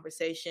initiating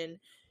conversation,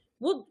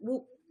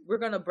 we're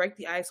going to break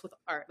the ice with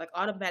art, like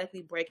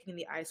automatically breaking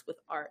the ice with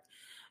art.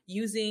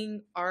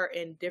 Using art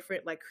in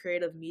different like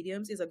creative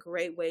mediums is a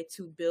great way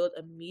to build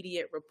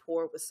immediate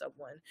rapport with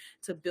someone,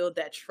 to build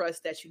that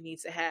trust that you need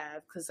to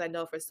have. Because I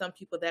know for some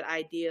people that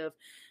idea of,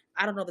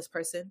 I don't know this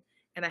person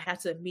and I have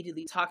to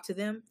immediately talk to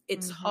them,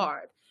 it's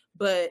hard.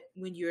 But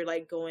when you're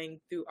like going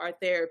through art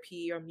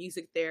therapy or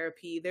music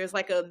therapy, there's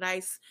like a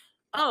nice,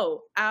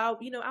 I'll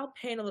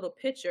paint a little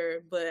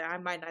picture, but I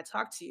might not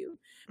talk to you.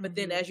 But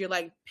then as you're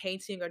like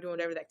painting or doing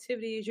whatever the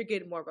activities, you're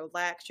getting more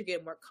relaxed, you're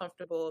getting more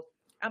comfortable.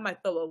 I might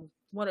throw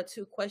one or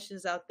two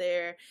questions out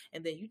there,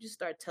 and then you just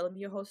start telling me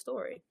your whole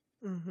story.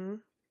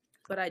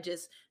 But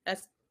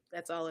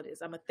that's all it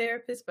is. I'm a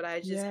therapist, but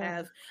I just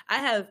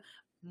have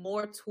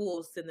more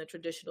tools than the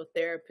traditional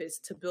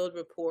therapist to build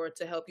rapport,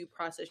 to help you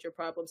process your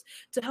problems,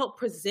 to help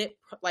present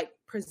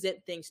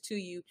things to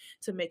you,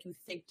 to make you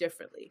think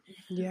differently.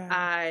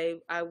 I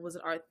was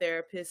an art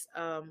therapist.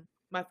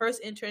 My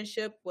first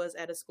internship was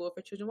at a school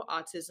for children with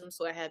autism,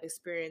 so I have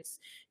experience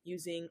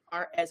using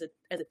art as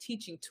a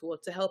teaching tool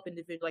to help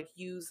individuals like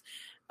use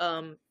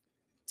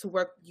to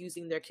work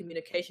using their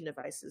communication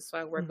devices. So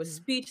I work with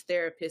speech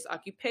therapists,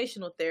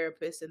 occupational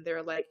therapists, and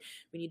they're like,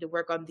 we need to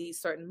work on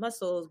these certain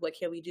muscles. What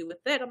can we do with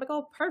that? I'm like,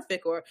 oh,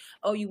 perfect. Or,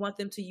 oh, you want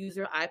them to use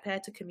their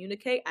iPad to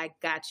communicate? I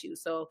got you.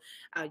 So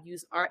I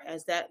use art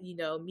as that,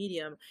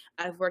 medium.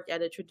 I've worked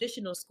at a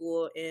traditional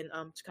school in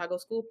Chicago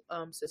school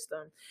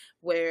system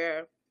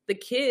where the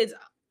kids,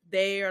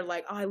 they are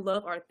like, oh, I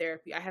love art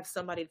therapy. I have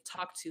somebody to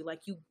talk to.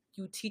 Like, you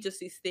teach us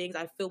these things.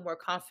 I feel more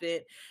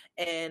confident.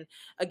 And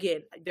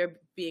again, they're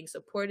being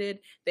supported.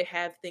 They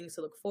have things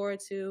to look forward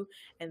to.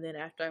 And then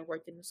after I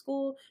worked in the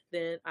school,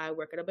 then I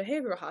work at a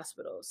behavioral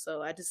hospital.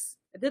 So I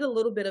did a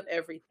little bit of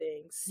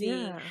everything,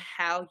 seeing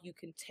how you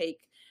can take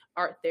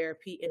art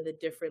therapy in the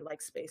different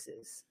like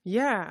spaces.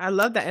 Yeah, I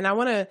love that. And I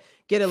want to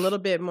get a little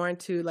bit more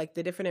into like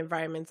the different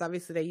environments,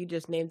 obviously, that you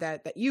just named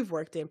that you've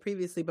worked in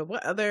previously, but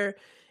what other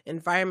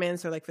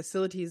environments or like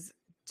facilities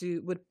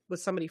would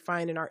somebody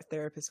find an art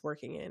therapist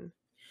working in?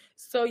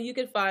 So you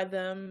can find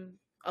them,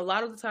 a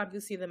lot of the time you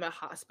see them at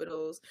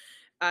hospitals.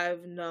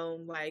 I've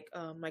known like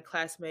my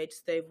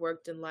classmates, they've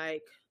worked in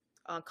like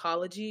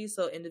oncology,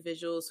 so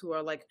individuals who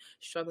are like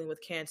struggling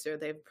with cancer,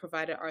 they've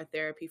provided art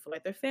therapy for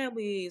like their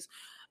families.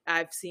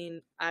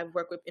 I've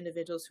worked with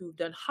individuals who've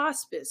done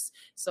hospice.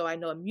 So I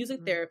know a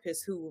music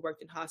therapist who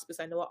worked in hospice.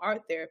 I know an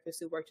art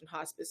therapist who worked in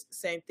hospice.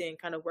 Same thing,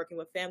 kind of working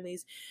with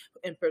families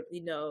and,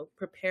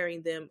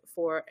 preparing them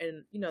for,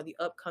 the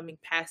upcoming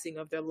passing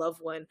of their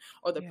loved one,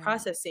 or the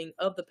processing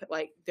of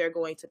they're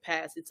going to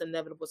pass. It's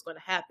inevitable. What's going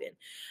to happen.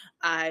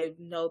 I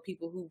know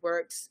people who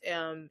worked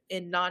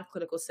in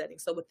non-clinical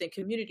settings. So within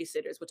community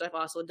centers, which I've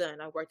also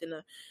done. I worked in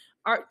a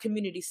art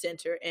community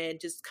center and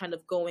just kind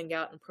of going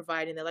out and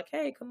providing, they're like,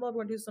 hey, come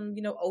over and do some,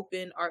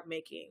 open art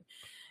making.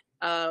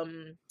 I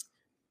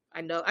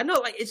know,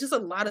 like it's just a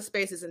lot of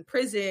spaces in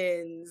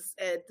prisons,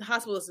 at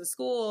hospitals and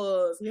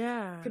schools,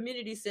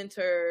 community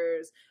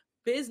centers,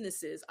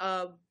 businesses.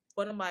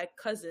 One of my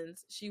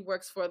cousins, she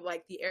works for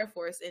like the Air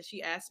Force, and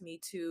she asked me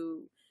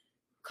to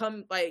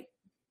come like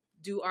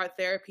do art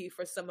therapy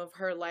for some of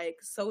her like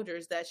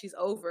soldiers that she's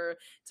over,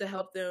 to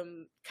help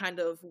them kind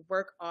of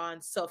work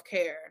on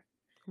self-care.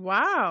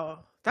 Wow,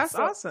 that's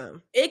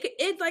awesome.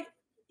 It like,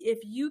 if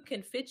you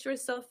can fit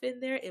yourself in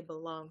there, it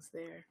belongs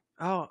there.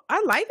 Oh,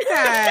 I like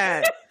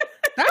that.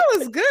 That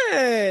was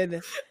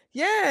good.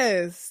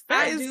 Yes,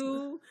 I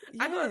do.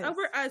 Yes. I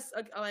work as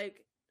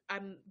like,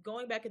 I'm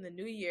going back in the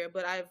new year,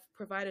 but I've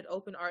provided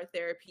open art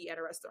therapy at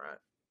a restaurant.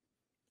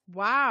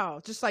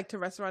 Wow, just like to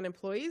restaurant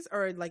employees,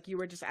 or like you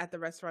were just at the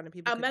restaurant and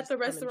people? I'm at the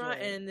restaurant,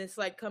 and it's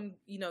like, come,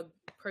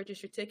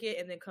 purchase your ticket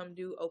and then come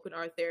do open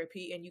art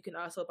therapy, and you can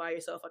also buy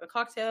yourself like a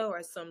cocktail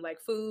or some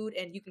like food,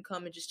 and you can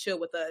come and just chill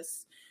with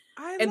us.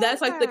 And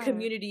that's like the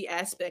community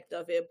aspect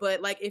of it.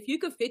 But like, if you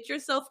could fit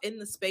yourself in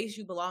the space,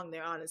 you belong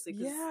there, honestly.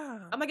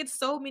 I'm like, it's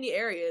so many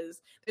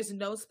areas. There's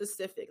no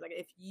specific. Like,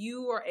 if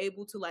you are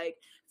able to like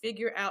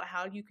figure out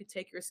how you could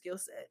take your skill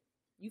set,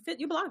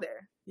 you belong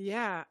there.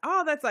 Yeah.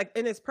 Oh, that's like,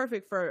 and it's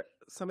perfect for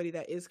somebody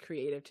that is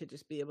creative to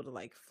just be able to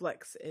like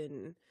flex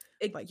and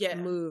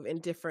move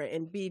and different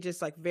and be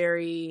just like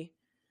very,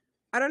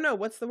 I don't know,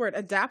 what's the word?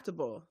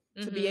 Adaptable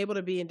to be able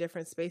to be in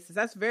different spaces.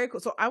 That's very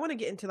cool. So I want to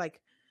get into like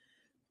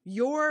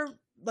your,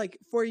 like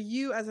for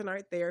you as an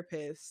art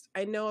therapist,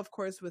 I know of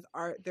course with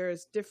art,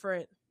 there's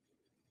different,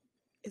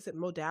 is it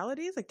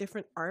modalities? Like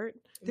different art,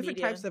 different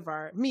types of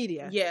art,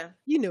 media. Yeah.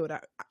 You know what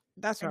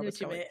That's I where I knew was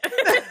what you going.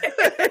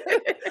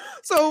 meant.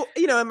 So,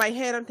 you know, in my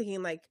head, I'm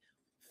thinking like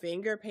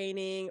finger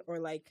painting or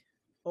like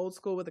old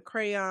school with a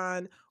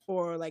crayon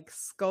or like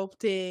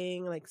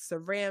sculpting, like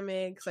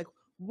ceramics. Like,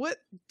 what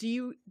do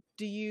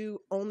you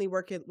only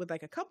work it with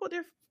like a couple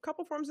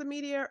forms of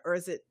media, or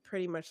is it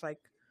pretty much like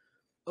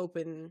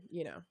open?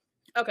 You know.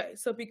 Okay,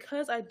 so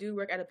because I do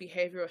work at a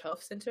behavioral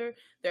health center,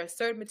 there are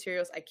certain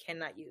materials I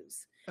cannot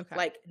use, Okay.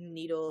 like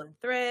needle and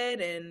thread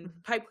and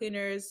Mhm. pipe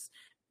cleaners,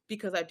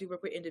 because I do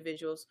work with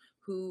individuals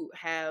who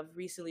have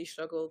recently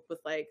struggled with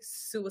like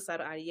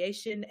suicidal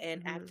ideation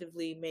and Mhm.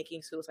 actively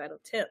making suicidal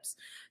attempts.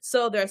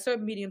 So there are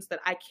certain mediums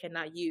that I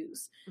cannot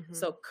use. Mhm.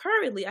 So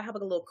currently, I have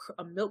like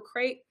a milk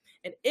crate,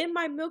 and in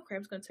my milk crate,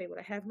 I'm just going to tell you what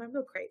I have in my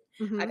milk crate.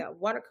 I Mhm. got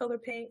watercolor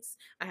paints,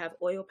 I have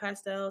oil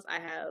pastels, I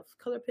have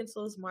color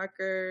pencils,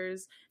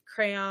 markers,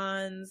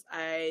 crayons.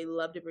 I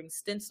love to bring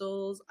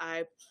stencils.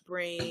 I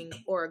bring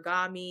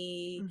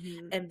origami,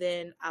 Mhm. and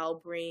then I'll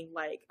bring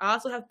like I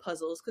also have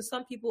puzzles because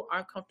some people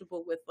aren't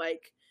comfortable with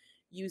like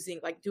using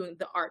like doing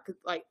the art,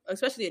 like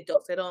especially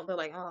adults. They're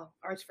like, oh,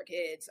 art's for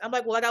kids. I'm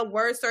like, well, I got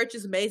word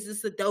searches,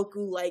 mazes,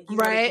 Sudoku. Like, you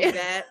know how to do Right.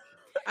 that.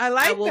 I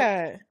I like will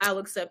that. I'll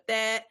accept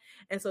that.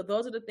 And so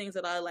those are the things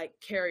that I like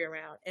carry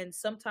around. And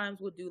sometimes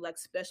we'll do like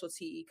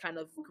specialty kind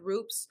of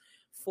groups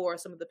for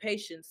some of the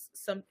patients.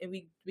 And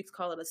we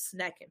call it a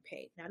snack and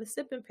paint, not a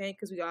sip and paint,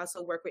 because we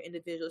also work with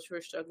individuals who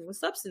are struggling with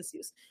substance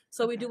use.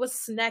 So we Okay. do a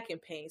snack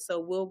and paint. So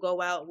we'll go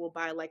out, we'll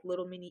buy like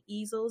little mini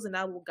easels, and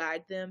I will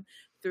guide them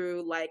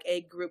through like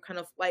a group kind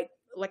of like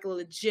a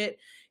legit,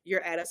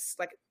 you're at a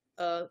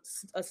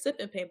sip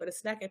and paint, but a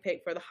snack and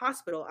paint for the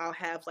hospital. I'll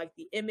have like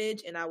the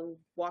image and I will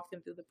walk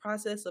them through the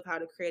process of how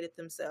to create it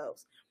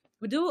themselves.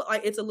 We do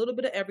like it's a little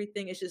bit of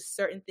everything. It's just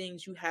certain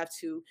things you have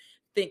to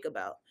think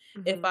about.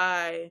 If Mhm.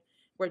 I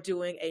were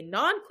doing a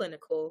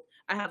non-clinical,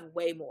 I have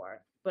way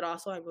more, but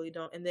also I really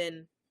don't. And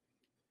then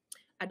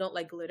I don't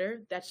like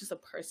glitter. That's just a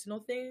personal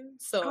thing.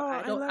 So Oh, I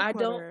I don't love I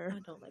don't glitter. I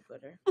don't like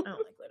glitter. I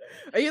don't like glitter.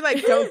 Are you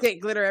like don't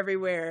get glitter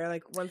everywhere?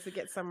 Like once it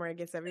gets somewhere, it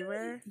gets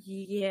everywhere.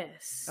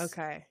 Yes.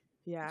 Okay.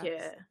 Yeah.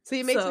 Yeah. See,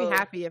 it makes me So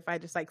happy if I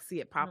just like see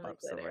it I pop don't up like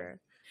glitter.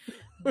 somewhere.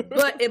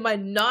 But in my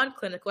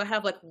non-clinical, I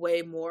have like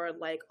way more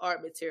like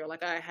art material.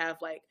 Like I have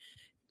like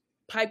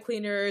pipe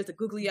cleaners, the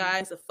googly Mhm.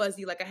 eyes, the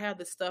fuzzy. Like I have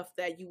the stuff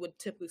that you would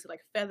typically see,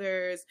 like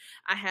feathers.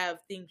 I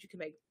have things you can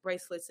make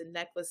bracelets and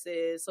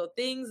necklaces. So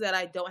things that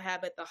I don't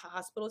have at the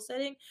hospital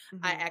setting,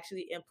 I Mhm.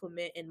 actually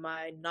implement in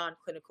my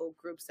non-clinical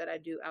groups that I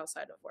do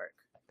outside of work.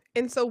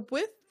 And so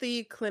with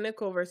the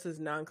clinical versus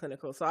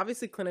non-clinical, so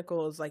obviously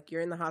clinical is like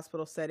you're in the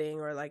hospital setting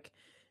or like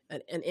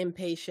an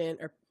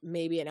inpatient or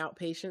maybe an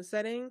outpatient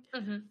setting.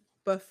 Mm-hmm.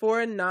 But for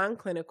a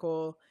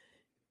non-clinical,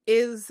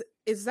 is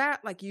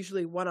that like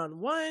usually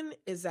one-on-one?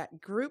 Is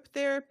that group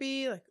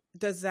therapy? Like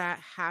does that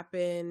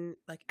happen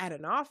like at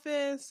an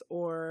office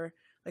or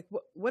like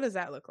what does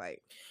that look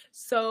like?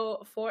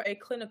 So for a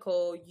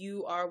clinical,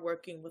 you are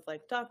working with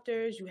like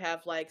doctors, you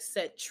have like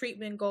set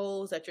treatment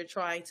goals that you're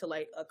trying to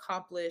like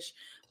accomplish.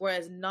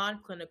 Whereas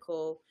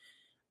non-clinical,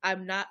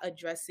 I'm not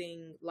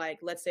addressing like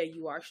let's say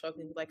you are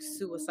struggling with like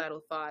suicidal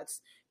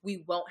thoughts.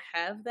 We won't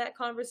have that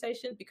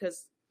conversation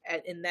because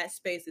in that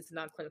space it's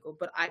non-clinical,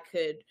 but I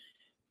could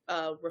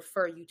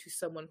refer you to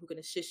someone who can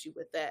assist you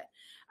with that.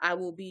 I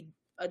will be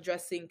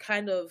addressing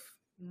kind of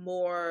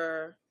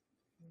more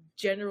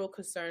general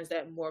concerns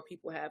that more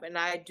people have, and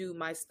I do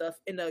my stuff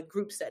in a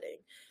group setting.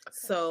 Okay.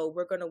 So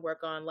we're going to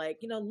work on like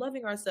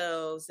loving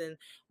ourselves and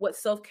what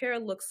self-care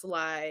looks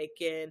like,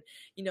 and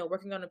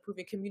working on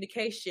improving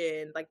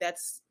communication. Like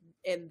that's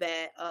in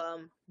that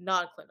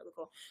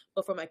non-clinical.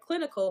 But for my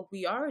clinical,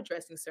 we are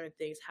addressing certain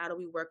things. How do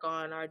we work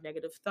on our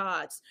negative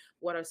thoughts?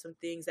 What are some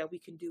things that we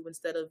can do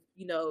instead of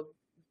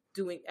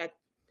doing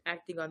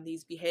acting on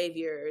these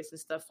behaviors and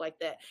stuff like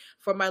that?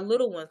 For my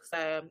little ones, because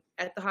I am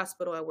at the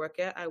hospital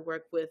I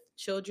work with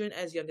children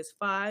as young as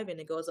 5, and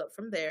it goes up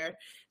from there.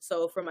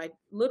 So for my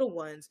little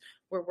ones,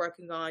 we're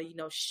working on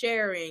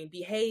sharing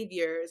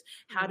behaviors.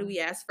 How do Mm. we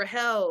ask for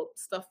help,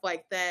 stuff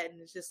like that?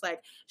 And it's just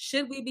like,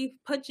 should we be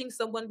punching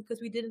someone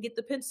because we didn't get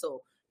the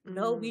pencil?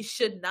 No, we Mm.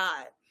 should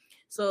not.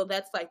 So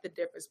that's like the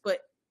difference.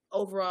 But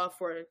overall,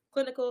 for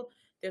clinical,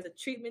 there's a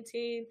treatment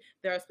team.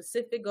 There are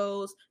specific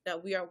goals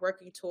that we are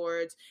working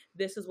towards.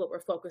 This is what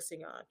we're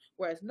focusing on.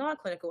 Whereas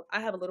non-clinical, I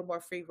have a little more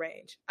free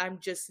range. I'm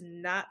just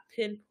not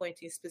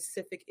pinpointing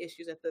specific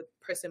issues that the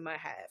person might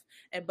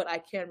have, but I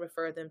can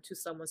refer them to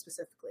someone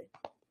specifically.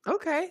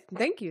 Okay,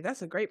 thank you.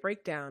 That's a great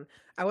breakdown.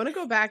 I want to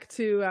go back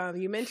to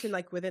you mentioned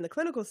like within the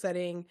clinical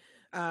setting,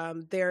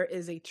 there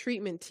is a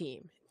treatment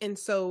team, and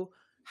so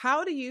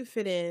how do you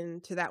fit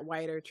into that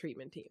wider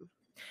treatment team?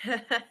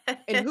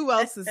 And who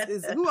else is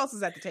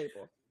at the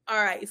table?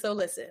 All right, so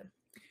listen,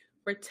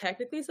 we're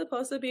technically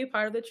supposed to be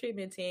part of the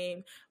treatment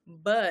team,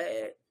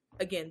 but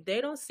again,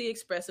 they don't see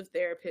expressive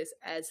therapists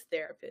as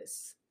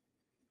therapists.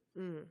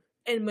 Mm.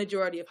 In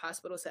majority of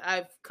hospitals,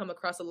 I've come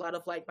across a lot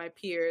of like my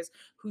peers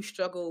who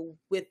struggle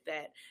with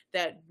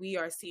that we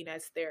are seen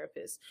as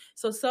therapists.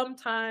 So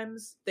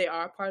sometimes they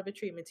are part of a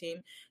treatment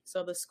team.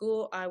 So the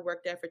school I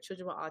worked at for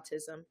children with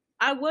autism,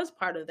 I was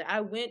part of that. I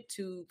went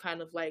to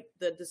kind of like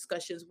the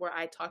discussions where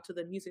I talked to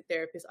the music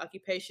therapists,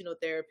 occupational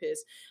therapists,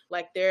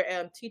 like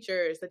their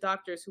teachers, the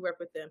doctors who work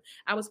with them.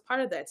 I was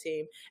part of that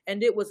team,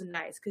 and it was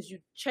nice because you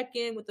check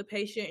in with the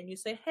patient and you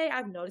say, "Hey,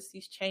 I've noticed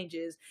these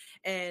changes,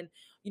 and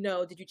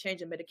did you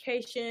change a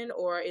medication,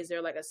 or is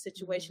there like a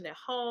situation at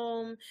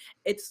home?"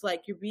 It's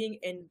like you're being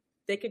in.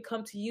 They can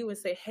come to you and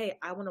say, "Hey,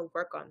 I want to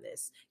work on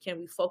this. Can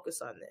we focus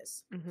on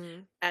this?"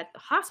 At the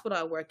hospital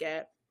I work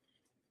at,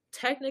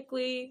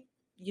 technically,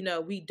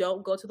 we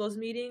don't go to those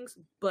meetings,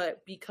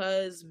 but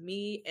because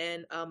me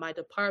and my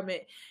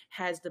department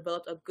has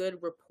developed a good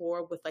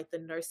rapport with like the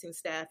nursing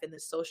staff and the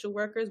social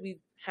workers, we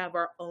have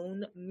our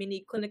own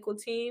mini clinical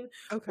team.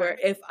 Where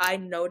if I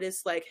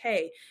notice like,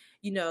 hey,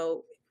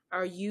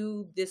 are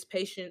you this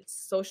patient's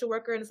social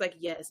worker? And it's like,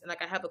 yes. And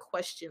like, I have a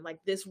question, like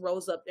this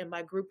rose up in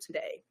my group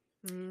today.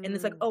 And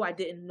it's like, oh, I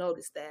didn't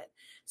notice that.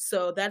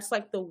 So that's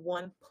like the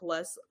one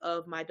plus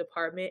of my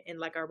department and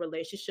like our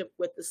relationship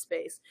with the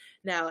space.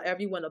 Now,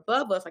 everyone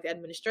above us, like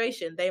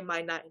administration, they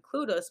might not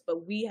include us,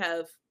 but we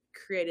have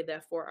created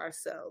that for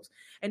ourselves.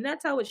 And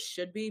that's how it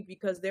should be,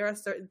 because there are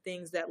certain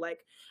things that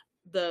like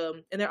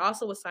and they're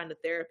also assigned a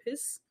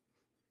therapist.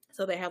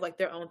 So they have like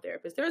their own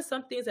therapist. There are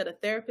some things that a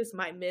therapist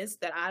might miss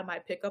that I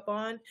might pick up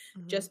on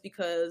just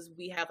because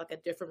we have like a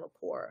different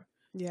rapport.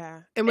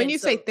 Yeah. And when you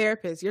say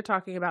therapist, you're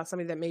talking about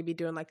somebody that may be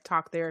doing like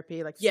talk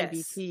therapy, like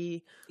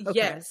CBT.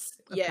 Okay.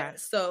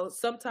 Yes. So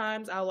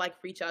sometimes I'll like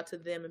reach out to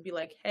them and be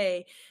like,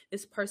 hey,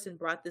 this person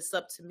brought this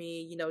up to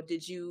me.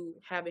 Did you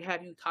have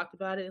you talked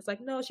about it? It's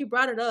like, no, she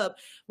brought it up.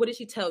 What did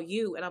she tell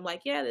you? And I'm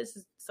like, yeah, this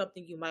is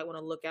something you might want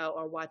to look out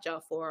or watch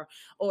out for.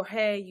 Or,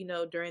 hey,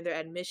 during their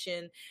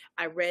admission,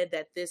 I read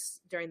that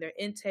during their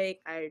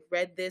intake, I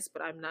read this,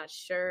 but I'm not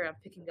sure. I'm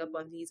picking up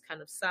on these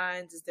kind of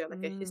signs. Is there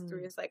like a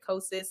history of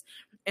psychosis?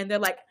 And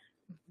they're like,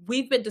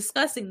 we've been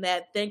discussing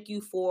that. Thank you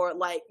for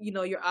like,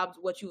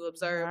 what you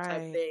observed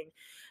type thing.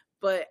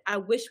 But I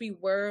wish we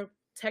were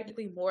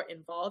technically more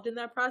involved in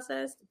that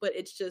process, but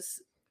it's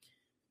just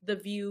the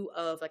view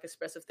of like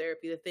expressive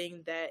therapy. The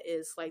thing that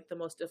is like the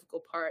most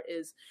difficult part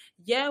is,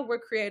 we're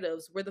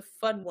creatives, we're the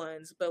fun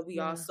ones, but we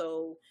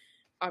also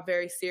are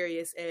very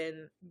serious,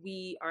 and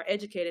we are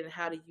educated in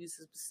how to use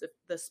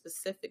the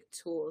specific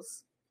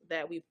tools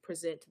that we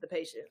present to the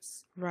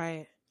patients.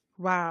 Right.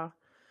 Wow.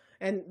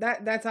 And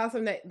that's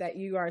awesome that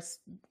you are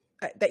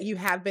that you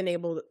have been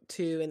able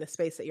to, in the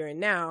space that you're in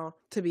now,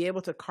 to be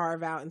able to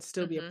carve out and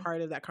still be a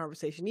part of that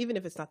conversation, even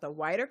if it's not the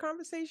wider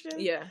conversation.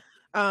 Yeah.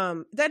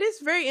 That is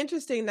very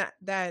interesting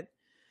that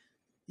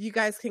you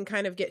guys can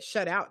kind of get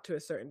shut out to a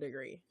certain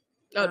degree.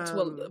 To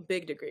a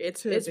big degree.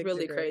 It's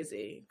really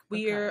crazy.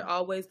 We're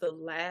always the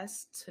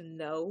last to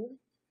know,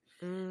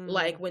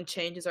 like when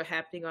changes are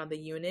happening on the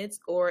units,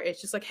 or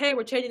it's just like, hey,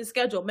 we're changing the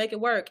schedule, make it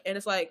work. And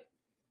it's like,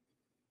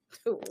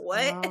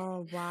 what?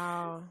 Oh,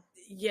 wow.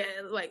 Yeah,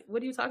 like,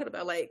 what are you talking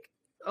about? Like,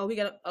 oh, we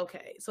gotta,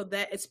 okay. So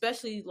that,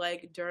 especially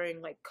like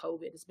during like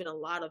COVID, it's been a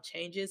lot of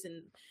changes,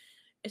 and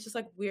it's just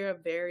like, we're a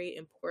very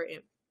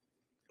important,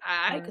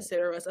 I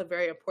consider us a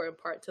very important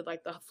part to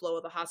like the flow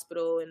of the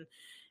hospital and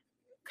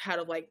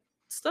kind of like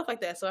stuff like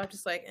that. So I'm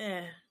just like,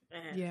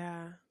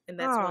 yeah. And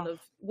that's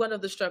one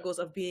of the struggles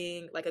of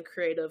being like a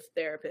creative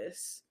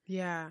therapist.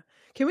 Yeah.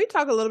 Can we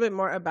talk a little bit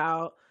more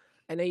about,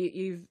 I know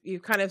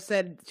you've kind of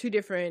said two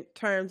different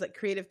terms, like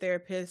creative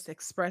therapist,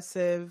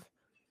 expressive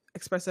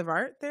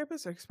art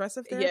therapist, or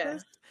expressive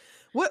therapist.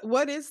 Yeah.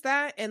 What is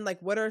that? And like,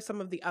 what are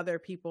some of the other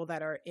people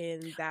that are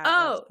in that?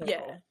 Oh,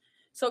 yeah.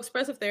 So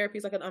expressive therapy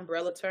is like an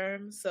umbrella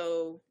term.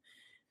 So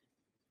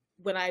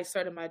when I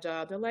started my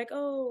job, they're like,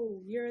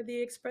 oh, you're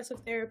the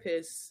expressive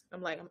therapist.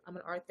 I'm like, I'm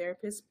an art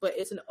therapist, but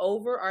it's an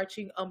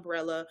overarching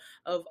umbrella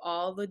of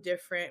all the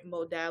different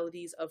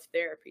modalities of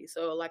therapy.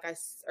 So like I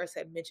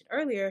mentioned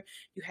earlier,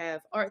 you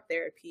have art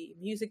therapy,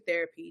 music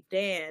therapy,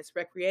 dance,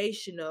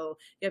 recreational,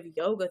 you have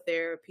yoga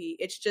therapy.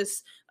 It's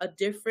just a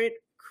different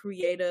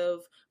creative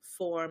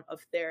form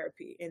of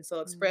therapy. And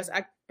so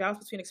I bounce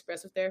between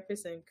expressive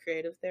therapists and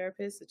creative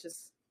therapists.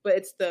 But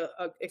it's the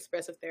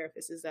expressive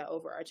therapist is that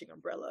overarching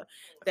umbrella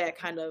that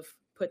kind of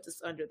puts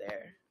us under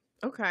there.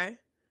 Okay.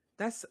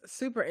 That's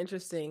super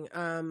interesting.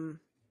 And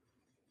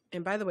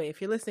by the way, if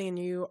you're listening and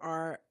you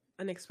are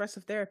an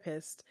expressive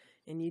therapist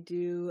and you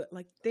do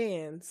like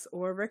dance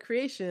or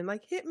recreation,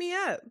 like hit me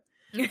up.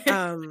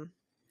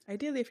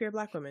 Ideally if you're a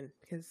Black woman,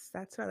 because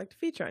that's what I like to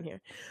feature on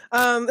here.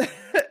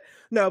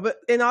 No, but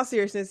in all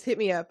seriousness, hit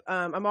me up.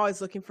 I'm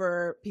always looking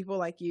for people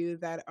like you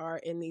that are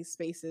in these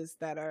spaces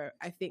that are,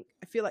 I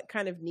feel like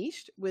kind of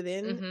niched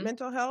within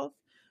mental health,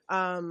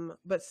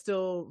 but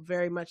still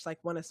very much like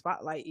want to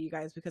spotlight you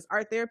guys, because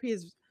art therapy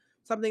is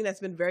something that's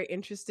been very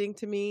interesting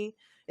to me.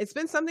 It's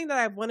been something that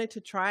I've wanted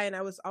to try, and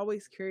I was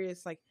always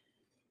curious, like,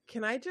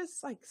 can I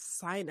just like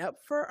sign up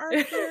for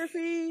art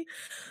therapy?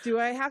 Do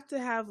I have to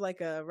have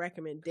like a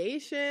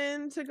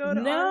recommendation to go to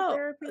art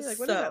therapy? Like,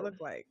 what does that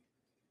look like?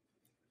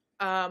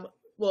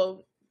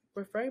 Well,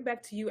 referring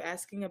back to you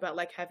asking about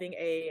like having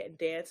a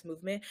dance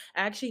movement,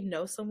 I actually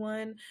know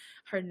someone.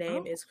 Her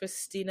name is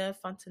Christina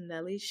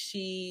Fontanelli.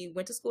 She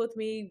went to school with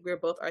me. We're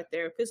both art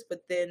therapists,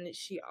 but then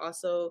she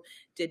also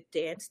did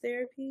dance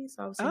therapy.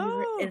 So I'll send you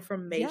her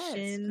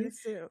information.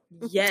 Yes, please do.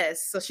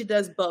 Yes. So she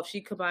does both.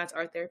 She combines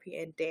art therapy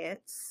and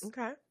dance.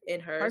 Okay. In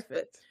hers.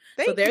 Perfect.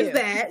 So there's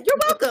that. You're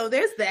welcome.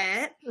 There's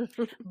that.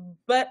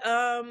 But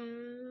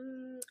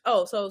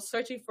so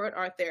searching for an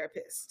art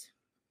therapist.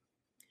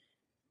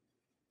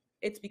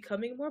 It's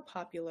becoming more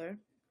popular,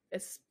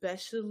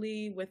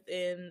 especially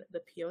within the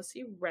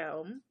POC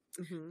realm,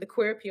 the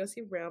queer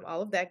POC realm,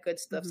 all of that good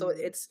stuff. So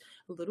it's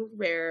a little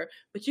rare,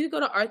 but you can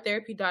go to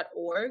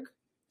arttherapy.org,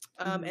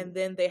 and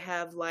then they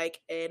have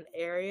like an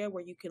area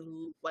where you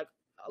can like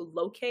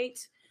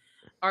locate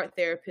art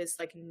therapists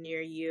like near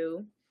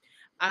you.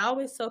 I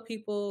always tell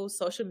people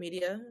social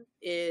media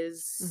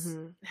is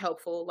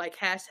helpful, like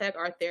hashtag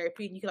art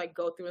therapy, and you can like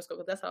go through and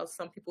scroll. That's how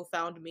some people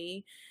found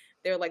me.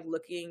 They're like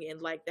looking in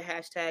like the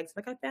hashtags,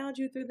 like I found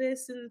you through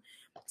this. And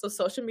so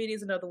social media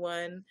is another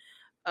one.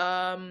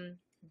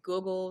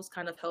 Google's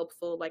kind of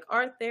helpful, like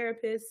art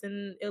therapists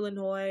in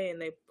Illinois,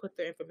 and they put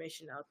their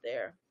information out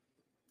there.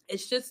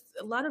 It's just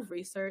a lot of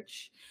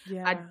research.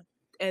 Yeah.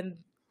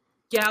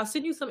 I'll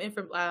send you some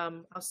info.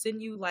 I'll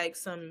send you like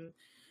some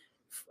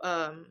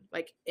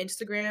like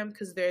Instagram,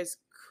 because there's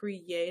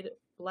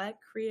Black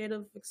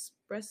Creative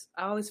Express.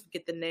 I always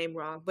forget the name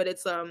wrong, but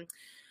it's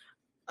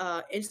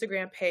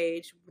Instagram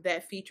page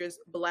that features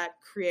Black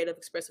creative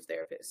expressive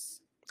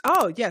therapists.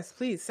 Oh yes,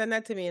 please send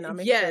that to me, and I'll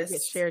make sure it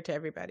gets shared to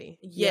everybody.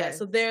 Yeah,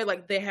 so they're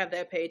like, they have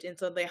that page, and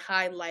so they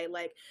highlight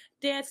like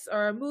dance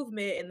or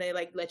movement, and they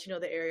like let you know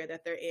the area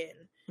that they're in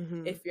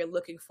if you're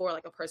looking for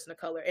like a person of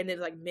color, and there's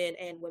like men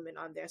and women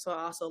on there. So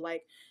I also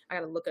like, I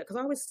gotta look at, because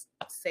I always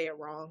say it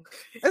wrong.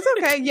 It's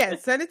okay. Yeah,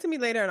 send it to me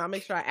later, and I'll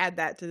make sure I add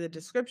that to the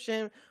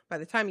description. By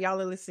the time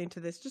y'all are listening to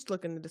this, just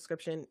look in the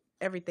description.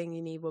 Everything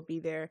you need will be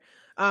there.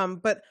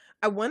 But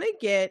I want to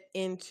get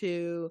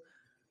into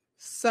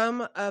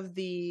some of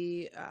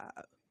the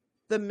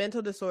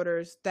mental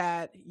disorders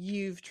that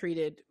you've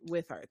treated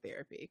with art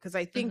therapy, because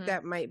I think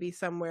that might be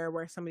somewhere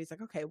where somebody's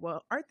like, okay,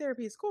 well, art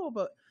therapy is cool,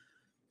 but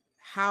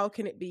how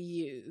can it be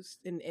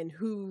used, and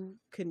who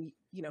can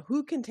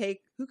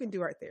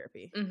do art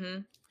therapy?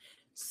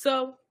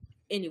 So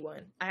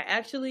anyone.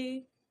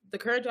 The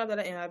current job that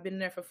I am, I've been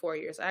there for 4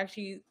 years. I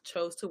actually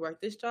chose to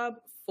work this job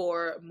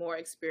for more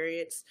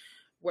experience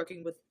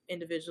working with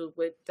individuals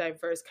with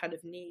diverse kind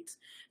of needs.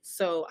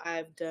 So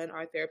I've done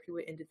art therapy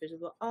with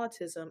individuals with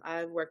autism.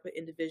 I've worked with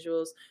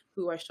individuals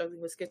who are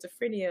struggling with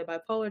schizophrenia,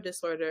 bipolar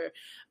disorder,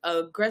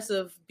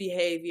 aggressive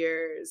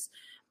behaviors.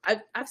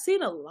 I've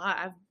seen a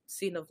lot.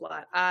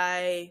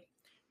 I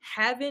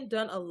haven't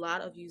done a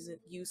lot of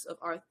use of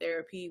art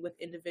therapy with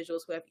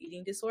individuals who have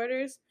eating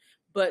disorders,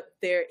 but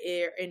there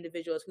are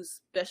individuals who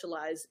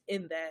specialize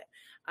in that.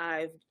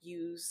 I've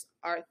used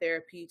art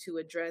therapy to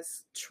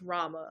address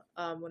trauma.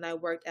 When I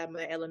worked at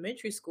my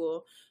elementary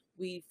school,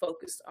 we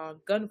focused on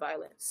gun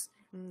violence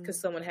because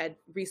someone had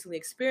recently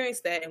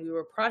experienced that, and we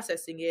were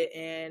processing it.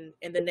 And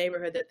in the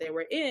neighborhood that they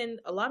were in,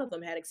 a lot of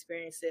them had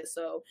experienced it.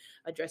 So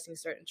addressing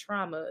certain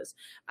traumas.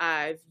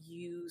 I've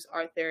used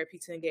art therapy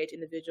to engage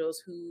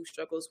individuals who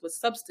struggles with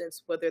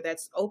substance, whether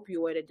that's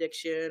opioid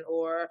addiction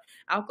or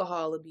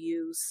alcohol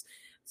abuse.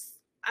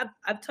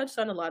 I've touched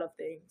on a lot of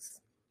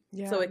things.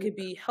 Yeah. So it could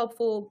be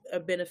helpful or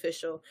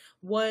beneficial.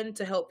 One,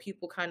 to help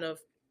people kind of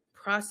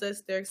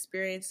process their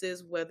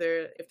experiences,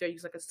 whether if they're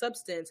using like a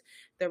substance,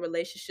 their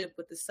relationship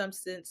with the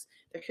substance,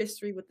 their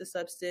history with the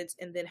substance,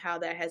 and then how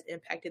that has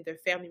impacted their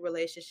family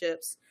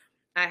relationships.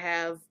 I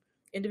have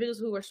individuals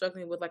who are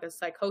struggling with like a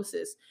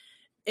psychosis.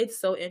 It's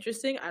so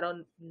interesting. I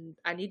don't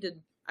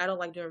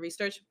like doing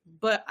research,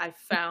 but I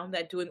found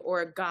that doing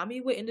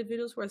origami with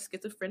individuals who are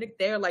schizophrenic,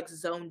 they're like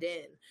zoned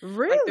in.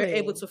 Really? Like they're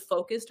able to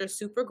focus. They're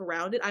super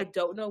grounded. I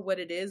don't know what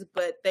it is,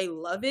 but they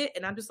love it.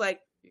 And I'm just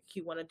like,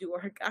 you want to do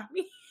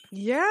origami?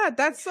 Yeah,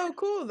 that's so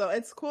cool though.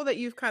 It's cool that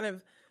you've kind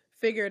of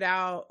figured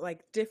out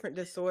like different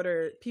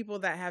people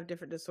that have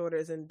different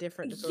disorders and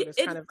different disorders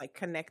kind of like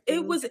connecting.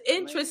 It was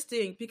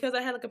interesting because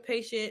I had like a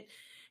patient.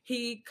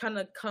 He kind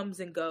of comes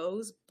and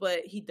goes,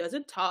 but he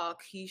doesn't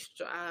talk.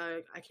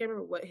 I can't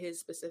remember what his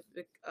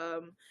specific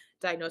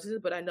diagnosis is,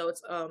 but I know it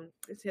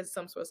has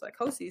some sort of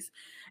psychosis.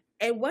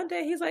 And one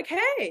day he's like,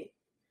 "Hey,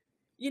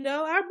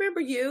 I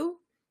remember you.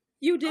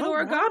 You did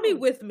origami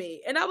with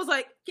me." And I was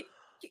like,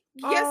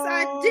 "Yes,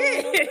 I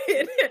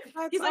did."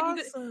 He's like,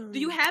 awesome. Do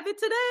you have it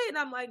today? And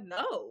I'm like,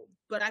 "No,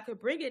 but I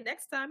could bring it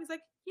next time." He's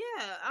like,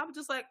 "Yeah." I'm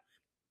just like,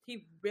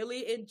 he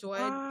really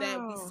enjoyed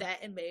that we sat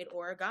and made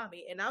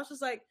origami. And I was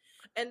just like,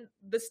 and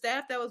the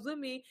staff that was with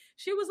me,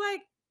 she was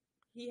like,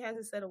 he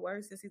hasn't said a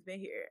word since he's been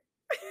here.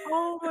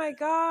 Oh my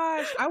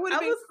gosh. I would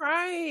have been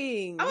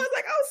crying. I was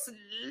like, oh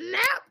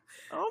snap.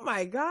 Oh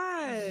my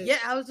God. Yeah,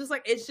 I was just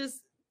like, it's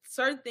just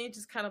certain things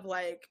just kind of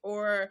like,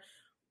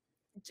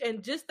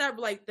 and just that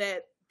like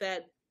that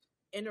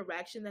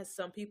interaction that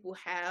some people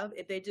have,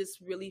 if they just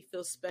really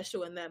feel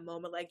special in that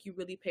moment, like you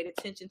really paid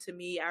attention to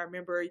me. I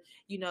remember,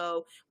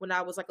 when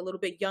I was like a little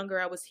bit younger,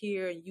 I was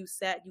here and you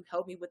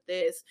helped me with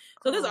this.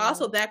 So there's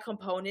also that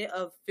component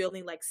of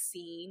feeling like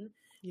seen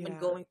when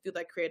going through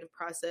that creative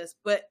process.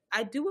 But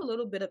I do a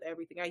little bit of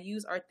everything. I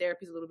use art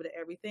therapy as a little bit of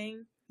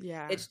everything.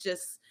 It's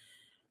just,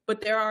 but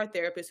there are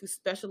therapists who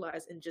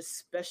specialize in just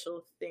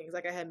special things.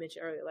 Like I had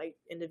mentioned earlier, like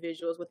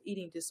individuals with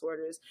eating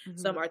disorders.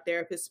 Some art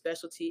therapists'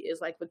 specialty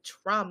is like with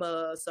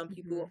trauma. Some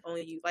people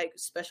only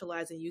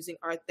specialize in using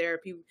art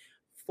therapy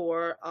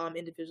for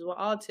individuals with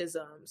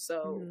autism.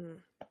 So,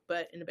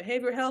 but in the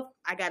behavioral health,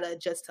 I got to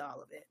adjust to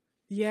all of it.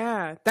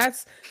 Yeah,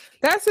 that's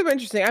super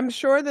interesting. I'm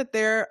sure that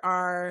there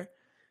are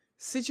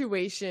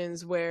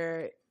situations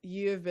where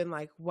you have been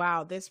like,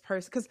 wow, this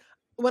person, because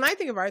when I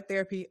think of art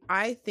therapy,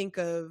 I think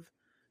of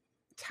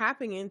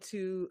tapping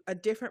into a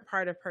different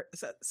part of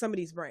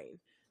somebody's brain,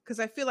 because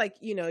I feel like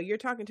you're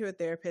talking to a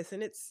therapist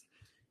and it's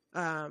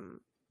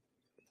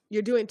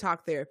you're doing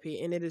talk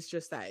therapy, and it is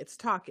just that it's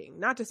talking.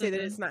 Not to say that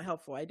it's not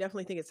helpful. I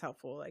definitely think it's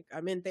helpful. Like,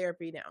 I'm in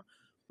therapy now,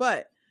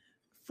 but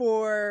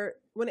for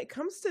when it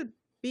comes to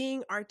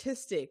being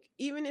artistic,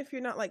 even if you're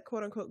not like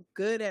quote unquote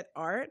good at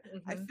art,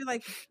 I feel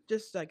like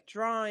just like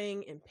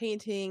drawing and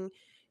painting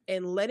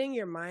and letting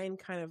your mind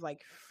kind of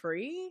like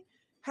free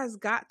has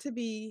got to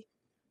be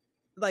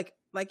like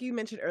you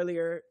mentioned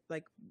earlier,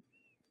 like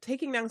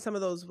taking down some of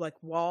those like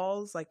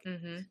walls, like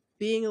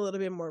being a little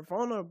bit more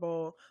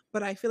vulnerable.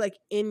 But I feel like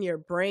in your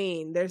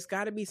brain, there's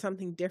got to be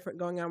something different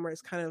going on where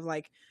it's kind of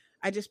like,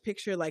 I just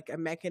picture like a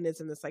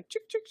mechanism that's like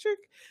chick, chick, chick,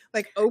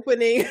 like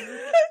opening,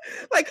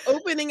 like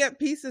opening up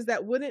pieces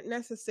that wouldn't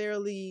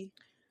necessarily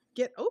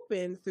get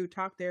open through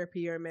talk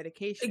therapy or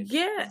medication.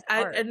 Yeah.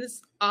 And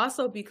it's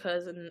also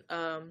because in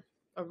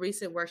a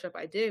recent workshop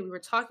I did, we were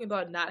talking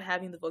about not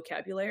having the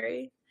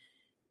vocabulary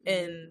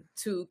and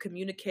to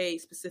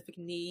communicate specific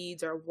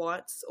needs or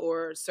wants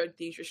or certain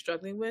things you're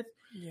struggling with.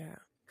 Yeah.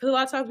 Because a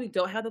lot of times we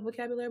don't have the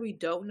vocabulary, we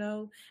don't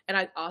know. And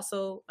I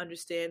also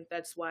understand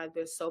that's why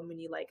there's so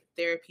many like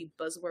therapy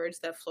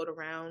buzzwords that float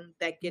around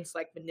that gets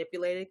like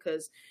manipulated,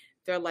 because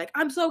they're like,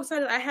 I'm so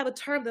excited I have a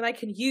term that I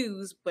can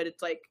use, but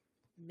it's like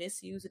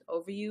misused and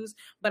overused.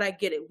 But I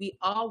get it. We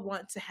all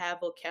want to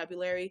have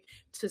vocabulary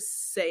to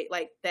say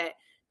like that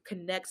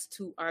connects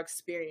to our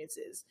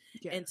experiences.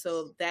 Yes. And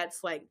so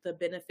that's like the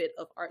benefit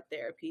of art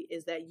therapy,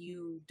 is that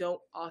you don't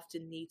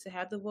often need to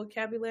have the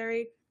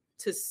vocabulary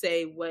to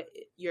say what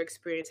your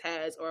experience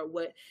has or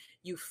what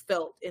you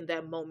felt in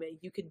that moment.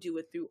 You could do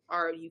it through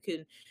art. You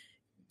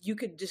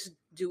could just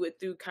do it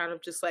through kind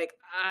of just like,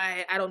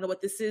 I don't know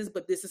what this is,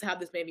 but this is how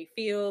this made me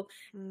feel.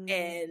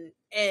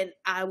 And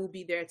I will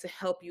be there to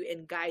help you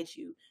and guide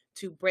you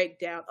to break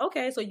down,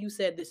 okay, so you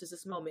said this is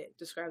this moment,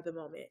 describe the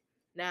moment.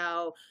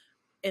 Now,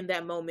 in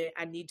that moment,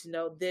 I need to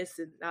know this,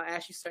 and I'll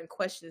ask you certain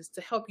questions to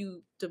help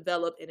you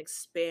develop and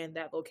expand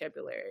that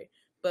vocabulary.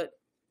 But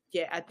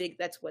yeah, I think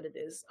that's what it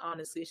is.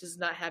 Honestly, it's just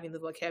not having the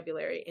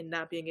vocabulary and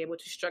not being able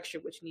to structure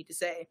what you need to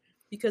say,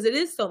 because it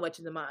is so much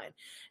in the mind,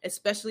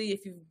 especially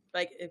if you've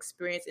like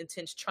experienced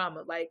intense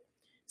trauma. Like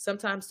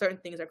sometimes certain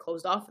things are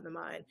closed off in the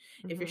mind.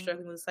 If you're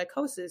struggling with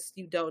psychosis,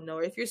 you don't know.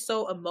 Or if you're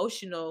so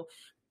emotional,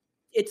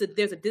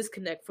 there's a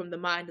disconnect from the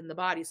mind and the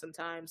body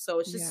sometimes. So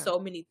it's just so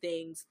many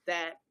things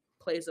that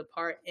plays a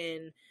part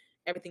in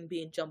everything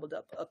being jumbled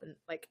up in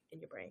like in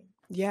your brain.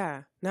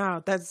 Yeah,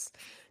 no,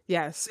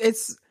 yes,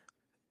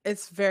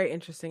 it's very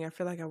interesting. I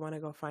feel like I want to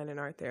go find an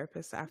art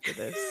therapist after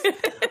this.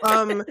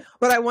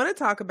 But I want to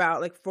talk about,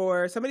 like,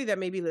 for somebody that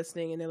may be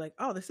listening and they're like,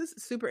 oh, this is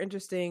super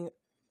interesting.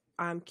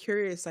 I'm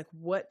curious, like,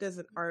 what does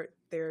an art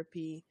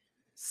therapy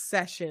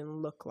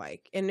session look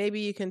like? And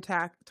maybe you can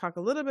talk a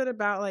little bit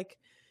about like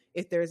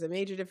if there's a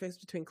major difference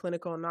between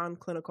clinical and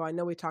non-clinical. I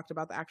know we talked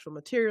about the actual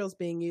materials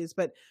being used,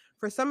 but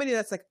for somebody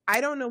that's like,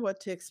 I don't know what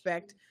to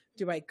expect.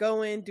 Do I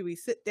go in? Do we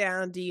sit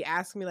down? Do you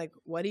ask me like,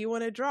 what do you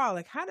want to draw?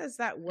 Like, how does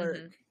that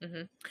work?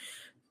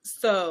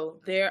 So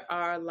there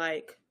are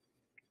like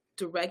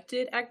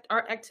directed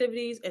art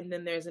activities, and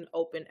then there's an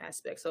open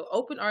aspect. So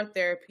open art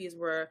therapy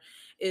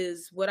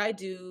is what I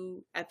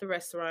do at the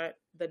restaurant,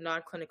 the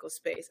non-clinical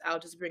space. I'll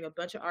just bring a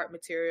bunch of art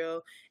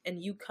material,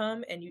 and you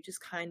come and you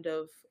just kind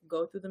of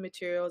go through the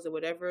materials or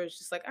whatever. It's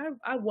just like,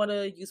 I want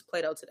to use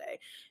Play-Doh today.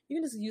 You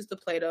can just use the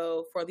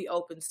Play-Doh for the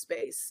open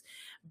space,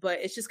 but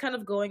it's just kind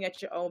of going at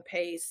your own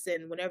pace.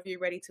 And whenever you're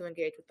ready to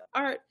engage with the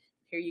art,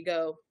 here you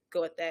go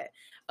at that.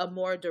 A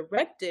more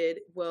directed,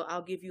 well,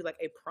 I'll give you like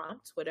a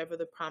prompt, whatever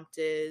the prompt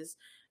is.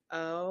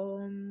 I'll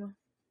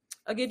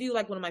give you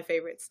like one of my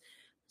favorites.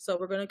 So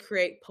we're going to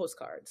create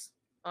postcards.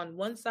 On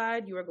one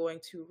side, you are going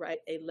to write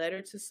a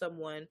letter to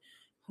someone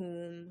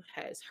whom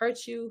has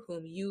hurt you,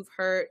 whom you've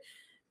hurt,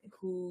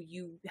 who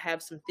you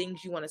have some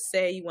things you want to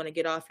say, you want to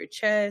get off your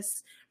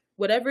chest.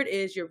 Whatever it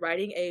is, you're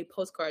writing a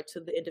postcard to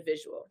the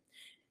individual.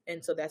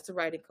 And so that's the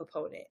writing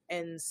component.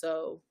 And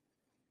so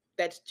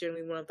that's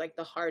generally one of like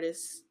the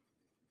hardest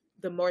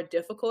the more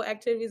difficult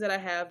activities that I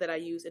have that I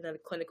use in a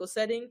clinical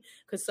setting,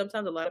 because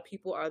sometimes a lot of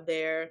people are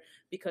there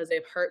because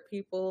they've hurt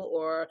people,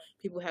 or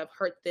people have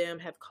hurt them,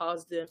 have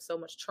caused them so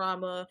much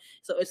trauma.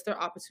 So it's their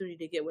opportunity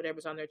to get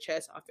whatever's on their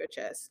chest off their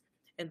chest.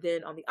 And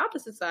then on the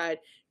opposite side,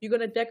 you're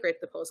going to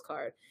decorate the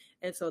postcard.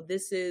 And so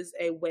this is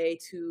a way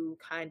to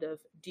kind of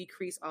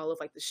decrease all of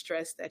like the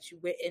stress that you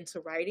went into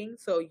writing,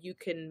 so you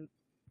can,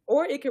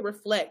 or it can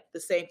reflect the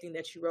same thing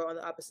that you wrote on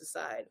the opposite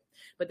side.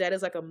 But that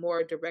is like a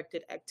more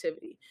directed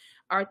activity.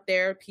 Art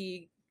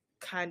therapy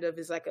kind of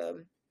is like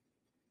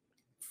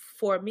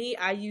for me,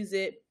 I use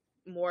it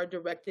more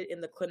directed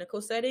in the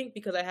clinical setting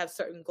because I have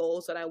certain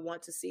goals that I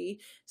want to see,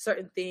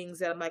 certain things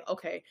that I'm like,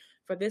 okay,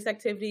 for this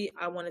activity,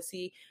 I want to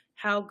see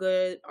how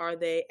good are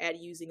they at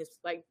using it,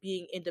 like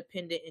being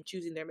independent and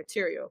choosing their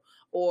material,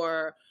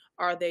 or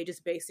are they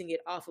just basing it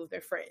off of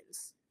their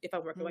friends if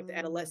I'm working like the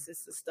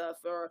adolescents and stuff,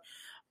 or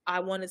I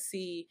want to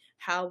see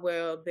how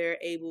well they're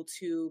able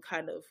to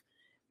kind of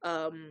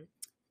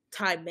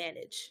time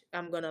manage.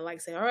 I'm going to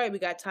like say, all right, we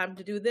got time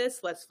to do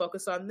this. Let's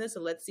focus on this,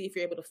 and let's see if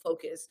you're able to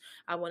focus.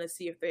 I want to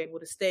see if they're able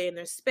to stay in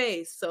their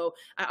space. So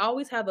I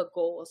always have a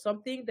goal,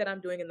 something that I'm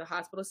doing in the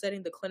hospital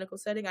setting, the clinical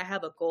setting. I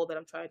have a goal that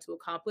I'm trying to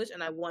accomplish,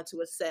 and I want to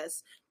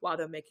assess while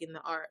they're making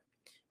the art.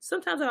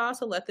 Sometimes I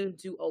also let them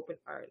do open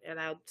art, and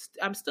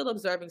I'm still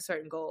observing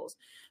certain goals.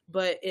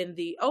 But in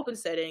the open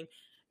setting,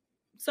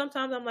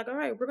 sometimes I'm like, all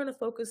right, we're going to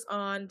focus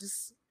on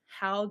just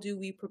how do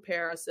we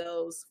prepare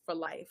ourselves for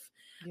life.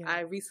 Yeah.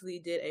 I recently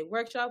did a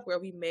workshop where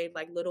we made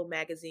like little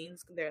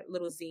magazines, they're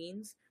little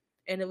zines,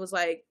 and it was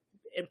like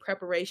in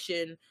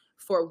preparation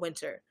for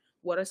winter.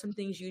 What are some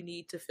things you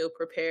need to feel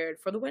prepared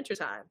for the winter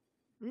time?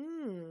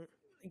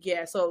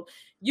 Yeah, so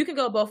you can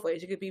go both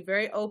ways. You could be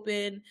very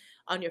open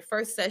on your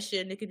first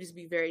session. It could just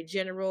be very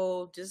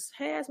general. Just,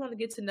 hey, I just want to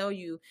get to know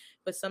you.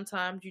 But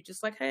sometimes you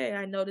just like, hey,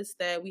 I noticed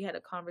that we had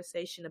a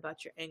conversation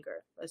about your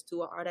anger. Let's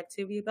do an art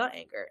activity about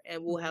anger,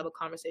 and we'll have a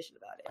conversation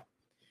about it.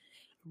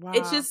 Wow.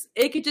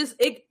 It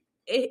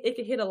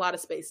could hit a lot of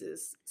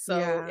spaces.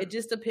 So it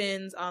just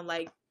depends on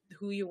like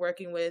who you're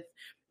working with,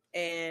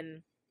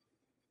 and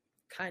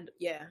kind of,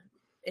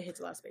 it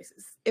hits a lot of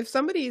spaces. If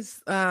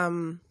somebody's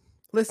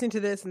listening to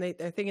this and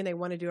they're thinking they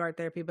want to do art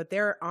therapy, but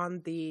they're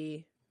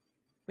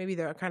maybe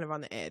they're kind of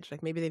on the edge.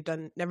 Like maybe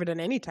they've never done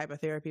any type of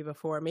therapy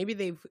before. Maybe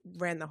they've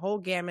ran the whole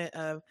gamut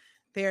of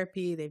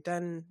therapy. They've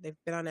been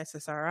on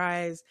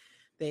SSRIs.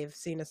 They've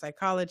seen a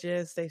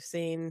psychologist. They've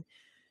seen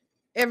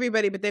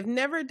everybody, but they've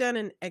never done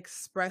an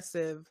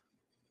expressive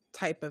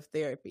type of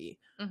therapy.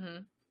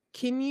 Mm-hmm.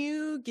 Can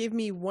you give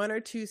me one or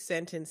two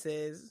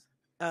sentences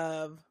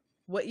of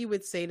what you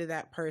would say to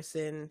that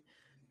person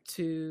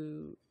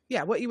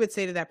what you would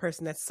say to that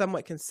person that's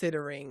somewhat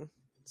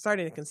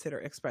starting to consider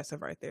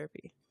expressive art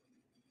therapy?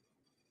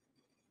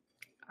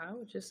 I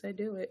would just say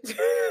do it.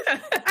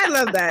 I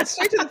love that.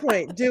 Straight to the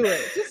point. Do it.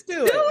 Just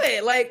do it. Do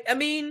it. Like, I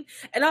mean,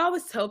 and I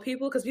always tell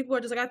people, because people are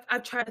just like,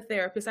 I've tried a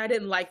therapist. I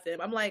didn't like them.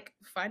 I'm like,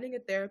 finding a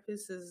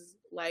therapist is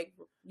like,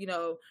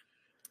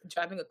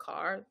 driving a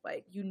car.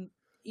 Like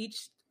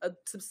a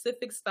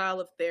specific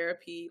style of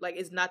therapy, like,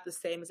 is not the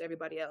same as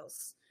everybody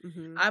else.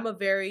 Mm-hmm. I'm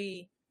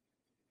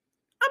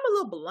a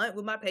little blunt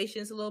with my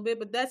patients a little bit,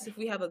 but that's if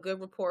we have a good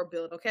rapport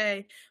build,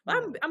 okay? But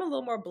I'm a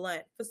little more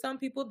blunt. For some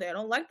people, they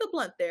don't like the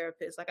blunt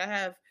therapist. Like, I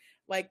have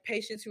like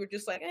patients who are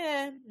just like, she's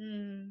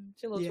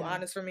a little too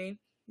honest for me.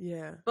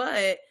 Yeah.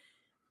 But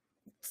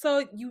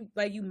so you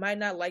might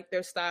not like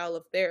their style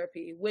of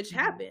therapy, which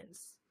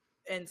happens.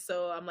 And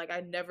so I'm like, I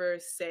never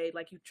say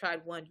like you've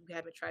tried one, you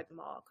haven't tried them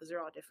all, because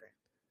they're all different.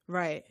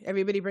 Right.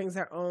 Everybody brings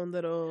their own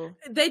little.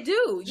 They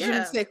do. Yeah. Je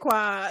ne sais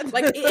quoi.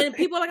 Like, and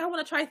people are like, I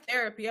want to try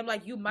therapy. I'm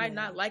like, you might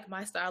not like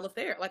my style of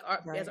therapy. Like,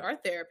 as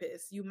art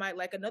therapist, you might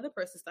like another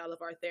person's style of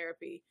art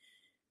therapy.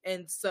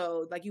 And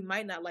so, like, you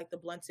might not like the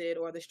blunted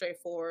or the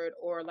straightforward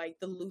or like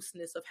the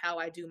looseness of how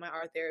I do my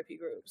art therapy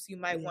groups. You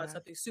might want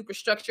something super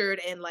structured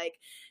and like,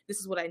 this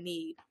is what I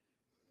need.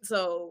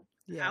 So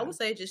I would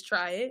say just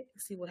try it,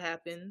 see what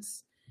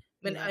happens.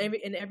 And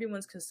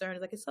everyone's concern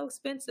is like, it's so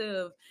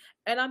expensive.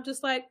 And I'm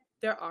just like,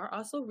 there are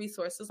also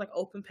resources like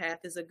OpenPath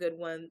is a good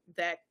one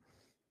that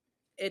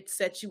it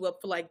sets you up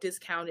for like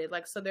discounted.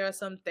 Like, so there are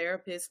some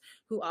therapists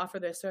who offer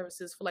their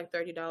services for like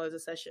 $30 a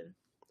session.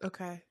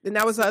 Okay. And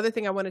that was the other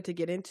thing I wanted to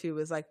get into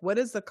is like, what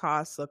does the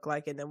cost look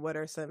like? And then what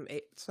are some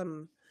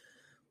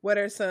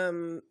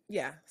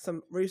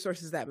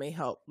resources that may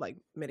help like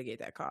mitigate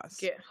that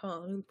cost? Yeah,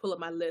 let me pull up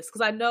my list,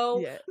 because I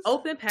know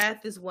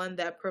OpenPath is one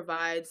that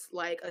provides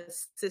like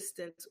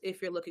assistance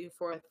if you're looking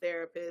for a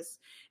therapist.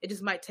 It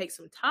just might take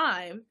some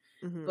time,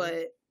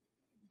 but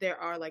there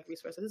are like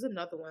resources. There's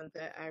another one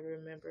that I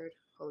remembered.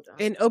 Hold on.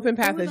 And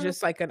OpenPath is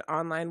just like an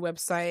online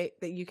website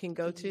that you can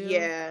go to?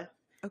 Yeah.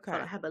 Okay.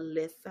 I have a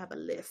list.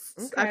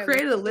 Okay, I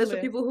created a list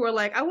of people who are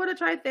like, I want to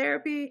try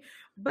therapy,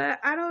 but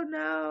I don't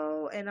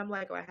know. And I'm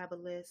like, I have a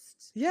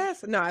list.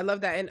 Yes. No, I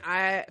love that. And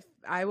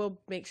I will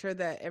make sure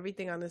that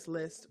everything on this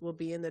list will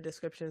be in the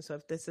description. So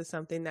if this is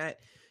something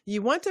that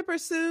you want to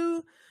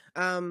pursue,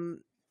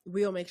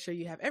 we'll make sure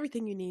you have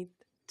everything you need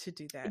to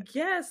do that.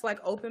 Yes,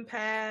 like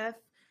OpenPath.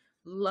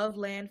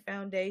 Loveland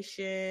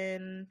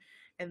Foundation.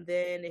 And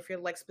then if you're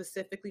like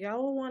specifically, I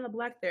don't want a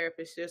Black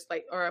therapist, just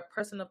like, or a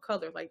person of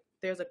color, like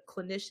there's a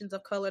clinicians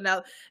of color.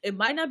 Now, it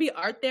might not be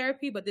art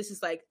therapy, but this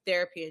is like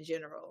therapy in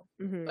general.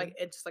 Like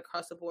it's just like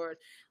across the board,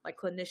 like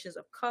clinicians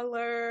of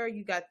color.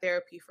 You got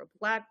therapy for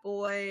Black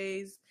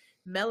boys,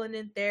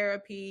 melanin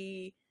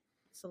therapy.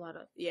 It's a lot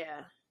of,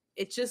 yeah.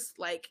 It's just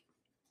like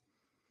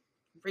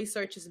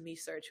research is me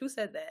search. Who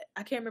said that?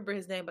 I can't remember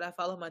his name, but I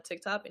follow him on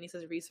TikTok and he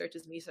says research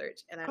is me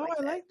search. And I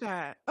like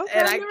that. Okay.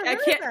 And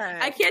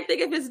I can't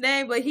think of his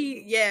name, but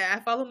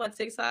I follow him on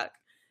TikTok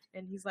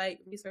and he's like,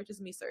 research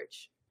is me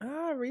search.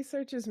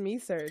 Research is me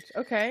search.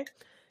 Okay.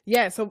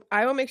 Yeah, so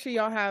I will make sure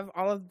y'all have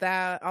all of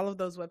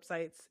those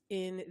websites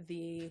in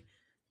the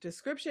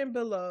description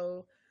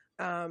below.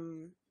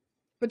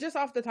 But just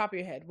off the top of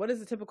your head, what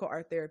does a typical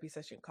art therapy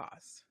session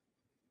cost?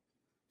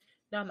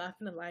 No, I'm not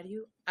gonna lie to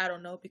you. I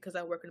don't know because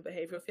I work in the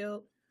behavioral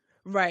field.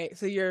 Right.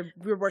 So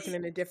we're working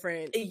in a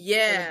different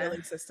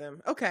billing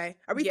system. Okay.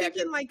 Are we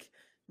thinking like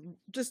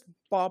just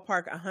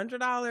ballpark $100,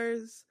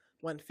 $150,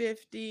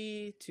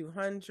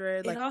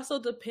 $200? It also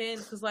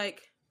depends because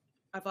like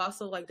I've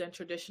also like done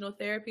traditional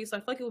therapy, so I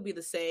feel like it would be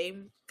the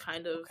same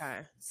kind of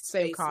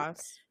same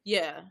cost.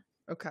 Yeah.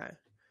 Okay.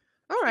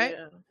 All right.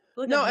 Yeah.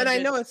 Like no, and I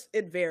know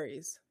it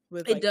varies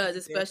with it does,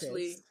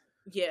 especially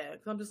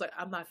because I'm just like,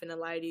 I'm not finna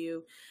lie to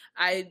you.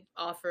 I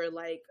offer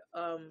like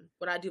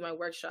when I do my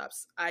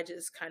workshops, I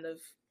just kind of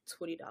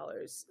 $20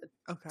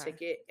 a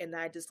ticket, and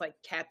I just like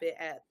cap it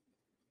at,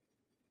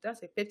 did I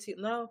say 15?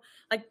 No,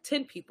 like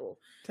 10 people.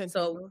 10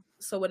 people.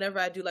 So whenever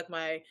I do like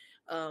my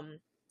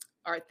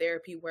art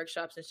therapy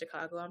workshops in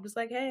Chicago, I'm just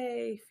like,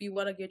 hey, if you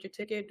want to get your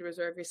ticket to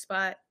reserve your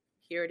spot,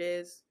 here it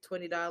is,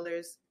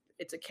 $20.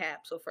 It's a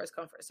cap, so first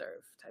come, first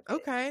serve type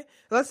of thing.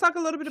 Let's talk a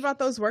little bit about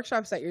those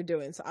workshops that you're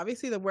doing. So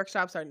obviously the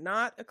workshops are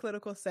not a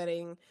clinical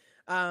setting.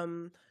 Who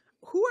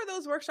are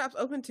those workshops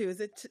open to? Is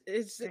it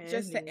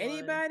just to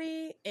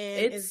anybody?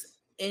 And it's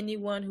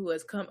anyone who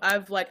has come.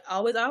 I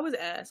always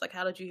ask, like,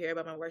 how did you hear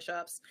about my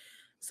workshops?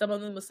 Some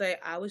of them will say,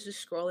 I was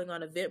just scrolling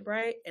on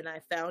Eventbrite and I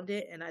found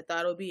it and I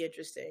thought it would be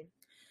interesting.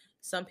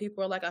 Some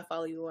people are like, I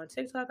follow you on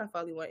TikTok, I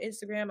follow you on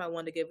Instagram, I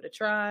wanted to give it a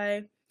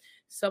try.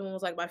 Someone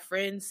was like, my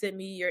friend sent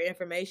me your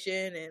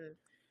information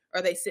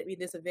or they sent me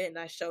this event and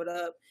I showed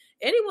up.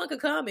 Anyone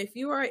could come if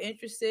you are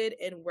interested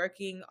in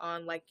working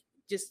on like,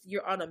 just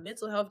you're on a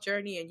mental health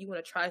journey and you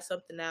want to try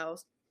something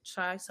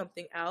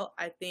out.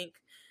 I think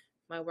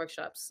my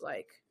workshops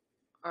like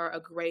are a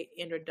great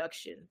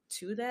introduction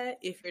to that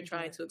if you're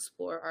trying to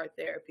explore art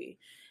therapy.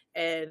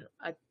 And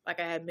I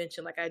had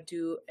mentioned, like I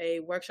do a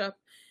workshop.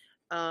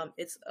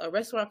 It's a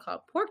restaurant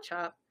called Pork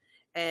Chop,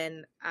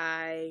 and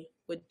I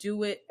would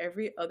do it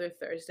every other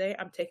Thursday.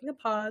 I'm taking a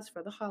pause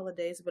for the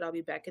holidays, but I'll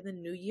be back in the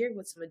new year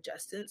with some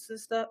adjustments.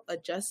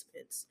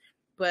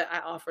 But I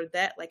offer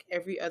that like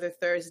every other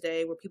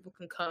Thursday where people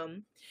can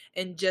come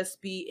and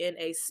just be in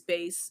a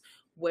space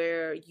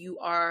where you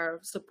are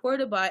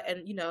supported by,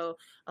 and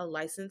a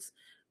licensed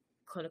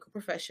clinical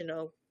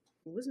professional,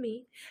 who was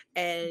me,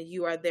 and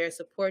you are there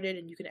supported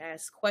and you can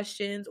ask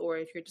questions, or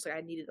if you're just like,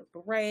 I needed a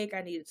break,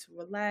 I needed to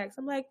relax,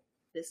 I'm like,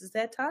 this is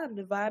that time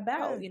to vibe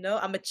out. I'm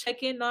gonna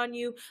check in on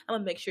you, I'm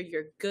gonna make sure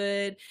you're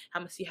good,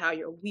 I'm gonna see how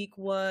your week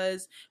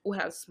was, we'll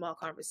have small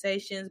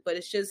conversations, but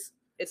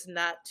it's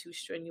not too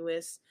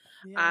strenuous.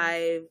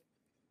 I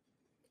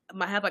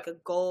have like a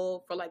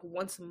goal for like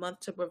once a month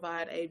to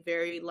provide a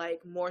very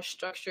like more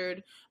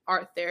structured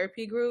art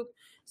therapy group.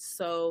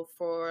 So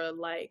for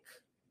like,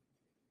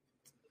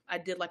 I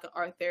did like an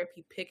art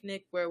therapy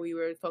picnic where we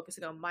were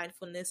focusing on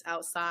mindfulness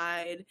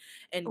outside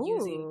and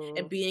using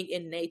and being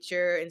in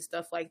nature and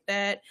stuff like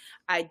that.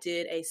 I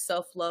did a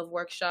self-love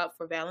workshop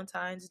for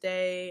Valentine's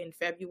Day in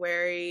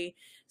February.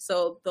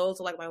 So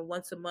those are like my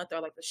once a month, are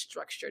like the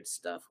structured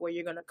stuff where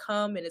you're going to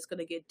come and it's going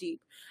to get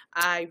deep.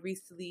 I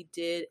recently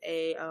did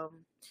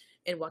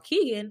in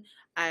Waukegan,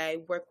 I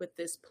work with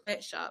this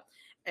plant shop,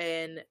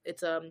 and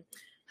it's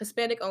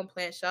Hispanic-owned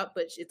plant shop,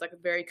 but it's like a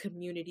very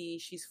community.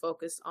 She's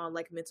focused on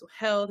like mental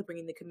health,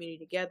 bringing the community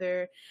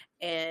together.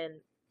 And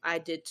I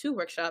did 2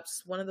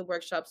 workshops. One of the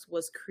workshops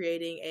was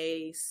creating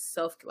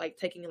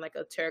taking like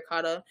a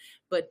terracotta,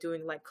 but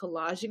doing like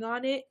collaging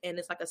on it. And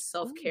it's like a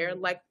self-care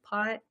like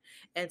pot.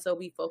 And so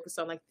we focused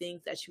on like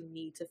things that you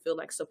need to feel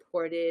like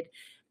supported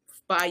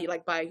by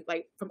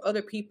from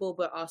other people,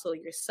 but also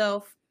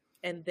yourself.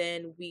 And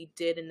then we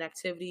did an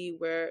activity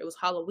where it was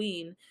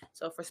Halloween.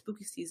 So for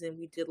spooky season,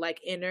 we did like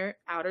inner,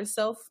 outer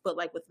self, but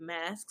like with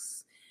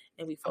masks.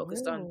 And we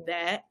focused on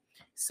that.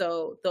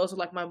 So those are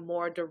like my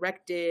more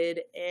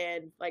directed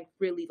and like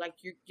really like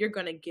you're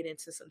going to get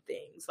into some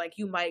things. Like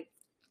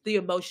the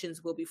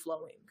emotions will be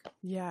flowing.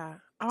 Yeah.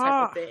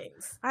 Type of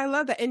things. I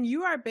love that. And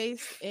you are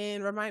based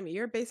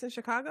you're based in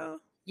Chicago?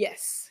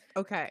 Yes.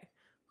 Okay,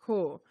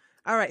 cool.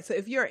 All right, so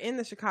if you're in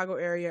the Chicago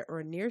area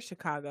or near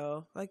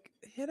Chicago, like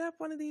hit up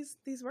one of these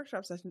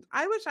workshop sessions.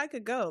 I wish I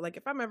could go. Like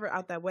if I'm ever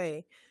out that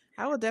way,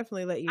 I will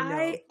definitely let you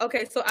know.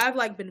 Okay, so I've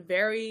like been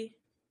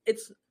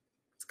it's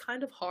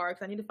kind of hard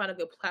because I need to find a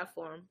good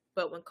platform.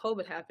 But when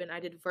COVID happened, I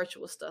did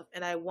virtual stuff,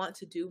 and I want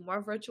to do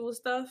more virtual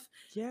stuff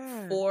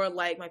for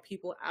like my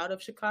people out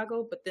of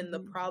Chicago. But then the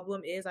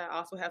problem is I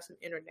also have some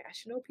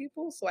international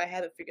people, so I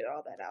haven't figured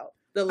all that out.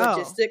 The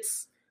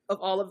logistics of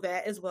all of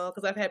that as well,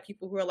 because I've had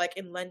people who are like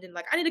in London,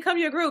 like, I need to come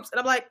to your groups, and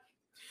I'm like,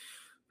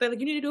 they're like,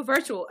 you need to do a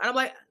virtual, and I'm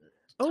like,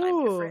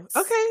 oh,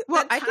 okay.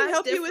 Well, I can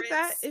help you with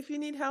that if you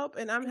need help,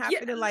 and I'm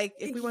happy to like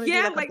if we want to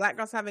do like a Black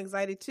Girls Have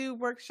Anxiety 2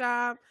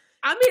 workshop.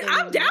 I mean,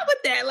 I'm down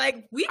with that.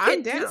 Like, we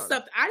can do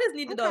stuff. I just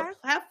need to know a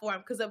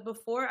platform, because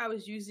before I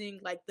was using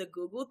like the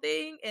Google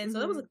thing, and so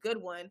that was a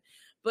good one,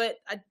 but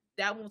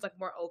that one was like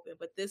more open.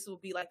 But this will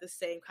be like the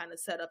same kind of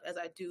setup as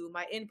I do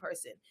my in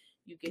person.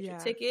 You get your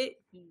ticket.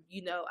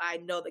 You know, I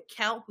know the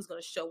count, who's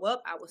going to show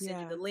up. I will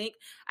send you the link.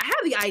 I have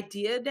the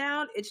idea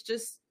down. It's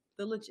just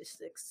the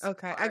logistics.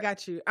 Okay, part. I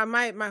got you.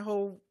 My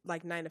whole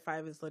like 9 to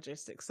 5 is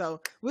logistics.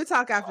 So we'll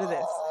talk after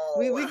this.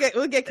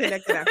 We'll get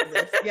connected after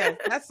this. Yeah,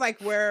 that's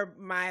like where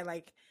my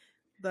like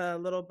the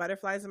little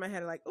butterflies in my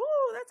head are like,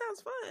 oh, that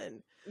sounds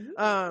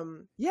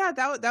fun. Yeah,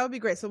 that would be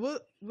great. So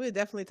we'll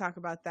definitely talk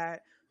about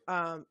that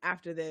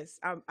after this.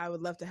 I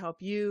would love to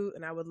help you,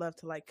 and I would love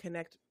to like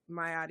connect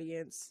my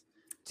audience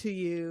to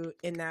you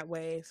in that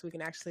way, so we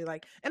can actually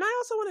like. And I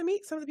also want to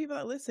meet some of the people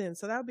that listen.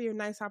 So that would be a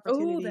nice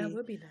opportunity. Oh, that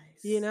would be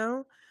nice. You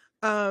know.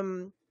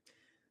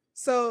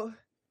 So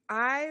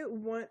I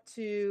want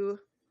to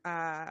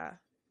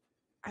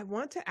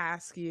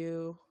ask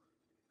you,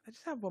 I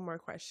just have one more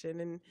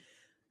question, and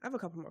I have a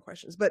couple more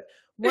questions, but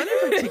one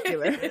in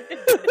particular,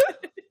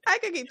 I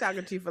can keep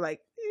talking to you for like,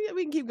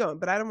 we can keep going,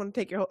 but I don't want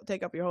to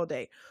take up your whole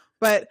day.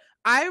 But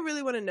I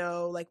really want to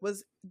know, like,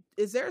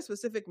 is there a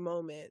specific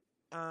moment,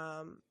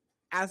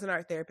 as an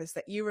art therapist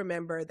that you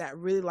remember that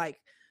really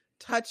like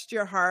touched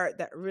your heart,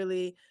 that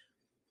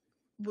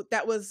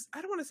was,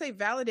 I don't want to say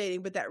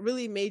validating, but that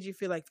really made you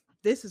feel like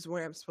this is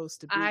where I'm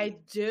supposed to be? I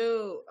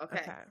do.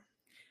 Okay.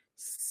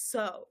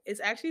 So it's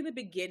actually the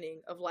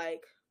beginning of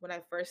like when I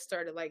first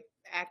started like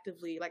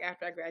actively, like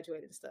after I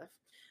graduated and stuff.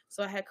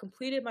 So I had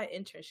completed my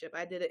internship.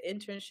 I did an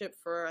internship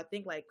for I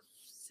think like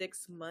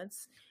 6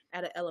 months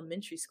at an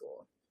elementary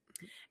school.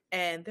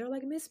 And they're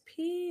like, Miss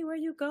P, where are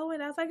you going?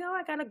 I was like, oh,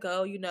 I gotta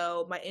go. You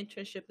know, my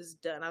internship is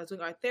done. I was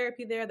doing art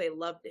therapy there. They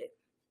loved it.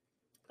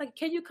 Like,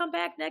 can you come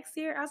back next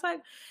year? I was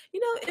like, you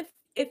know,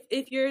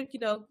 if your, you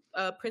know,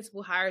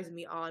 principal hires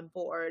me on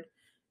board,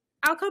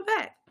 I'll come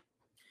back.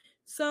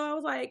 So I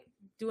was like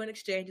doing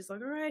exchanges,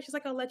 like, all right. She's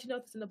like, I'll let you know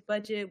if it's in the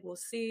budget. We'll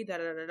see. Da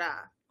da da da.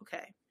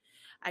 Okay.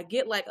 I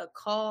get like a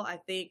call, I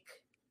think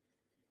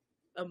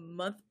a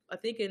month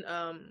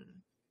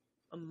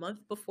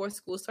before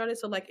school started.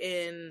 So like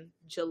in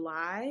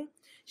July,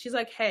 she's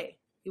like, hey,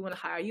 we want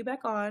to hire you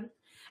back on.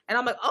 And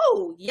I'm like,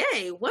 oh,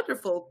 yay,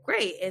 wonderful,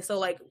 great. And so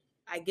like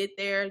I get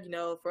there, you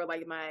know, for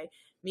like my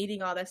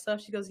meeting, all that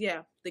stuff. She goes,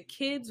 yeah, the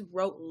kids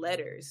wrote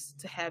letters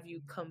to have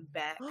you come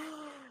back.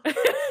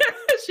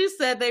 She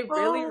said they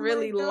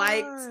really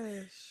liked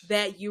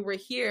that you were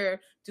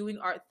here doing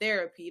art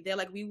therapy. They're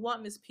like, we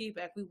want Miss P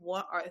back. We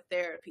want art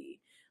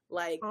therapy.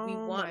 Like, we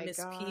want Miss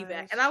P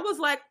back. And I was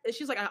like,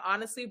 she's like, I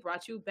honestly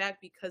brought you back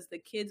because the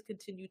kids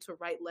continue to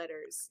write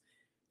letters.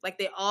 Like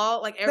they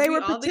all, like they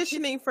were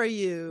petitioning for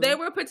you. They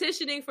were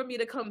petitioning for me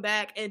to come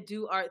back and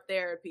do art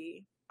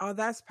therapy. Oh,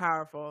 that's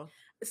powerful.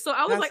 So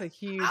I was that's like, a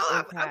huge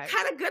I'm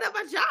kind of good at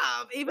my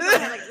job, even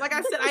though like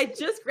I said, I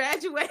just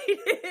graduated.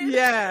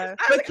 Yeah,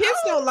 but like, kids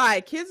don't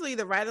lie. Kids will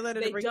either write a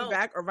letter to bring you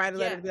back or write a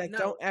letter to be like,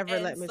 don't ever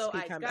let Miss P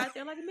come back.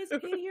 They're like, Miss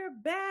P, you're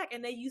back.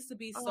 And they used to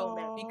be so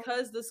mad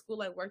because the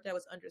school I worked at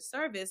was under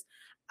service.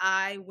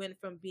 I went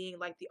from being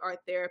like the art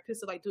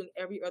therapist to like doing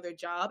every other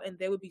job, and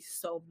they would be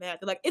so mad.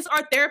 They're like, it's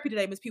art therapy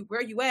today, Miss P, where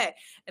are you at?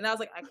 And I was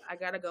like, I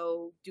gotta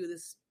go do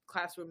this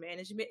classroom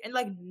management. And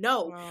like,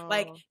 no,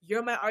 like,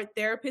 you're my art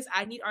therapist.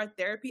 I need art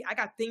therapy. I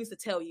got things to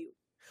tell you.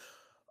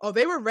 Oh,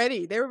 they were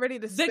ready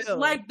to spill.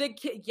 Like the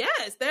kid,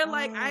 yes, they're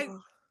like,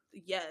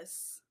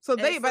 yes. So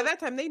by that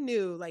time they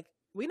knew, like,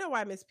 we know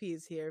why Miss P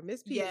is here.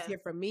 Miss P is here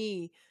for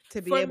me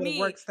to be able to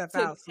work stuff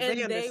out. So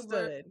they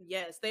understood.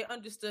 They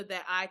understood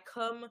that I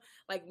come,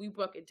 like, we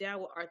broke it down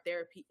what art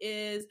therapy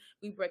is.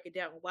 We break it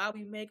down why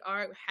we make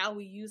art, how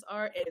we use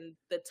art, and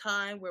the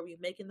time where we're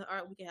making the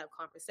art, we can have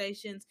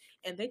conversations.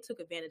 And they took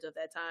advantage of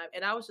that time.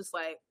 And I was just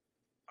like,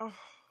 oh,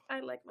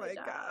 I like my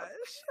job.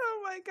 Gosh.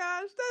 Oh my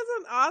gosh. That's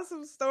an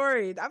awesome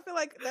story. I feel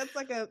like that's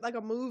like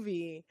a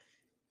movie.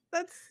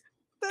 That's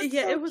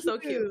yeah, so it was cute. So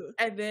cute.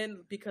 And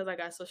then because I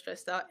got so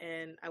stressed out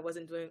and I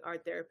wasn't doing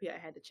art therapy, I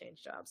had to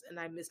change jobs, and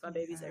I miss my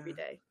babies every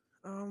day.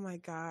 Oh my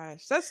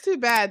gosh, that's too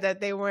bad that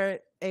they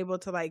weren't able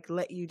to like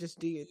let you just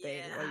do your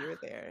thing while you were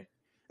there,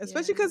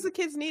 especially because the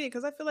kids need it.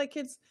 Because I feel like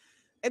kids,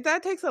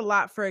 that takes a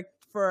lot for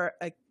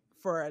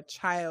a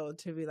child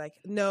to be like,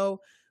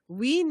 no,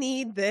 we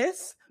need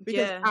this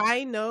because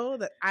I know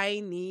that I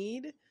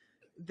need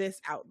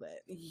this outlet.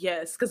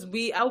 Yes, because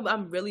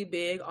I'm really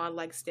big on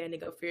like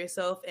standing up for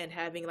yourself and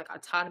having like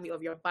autonomy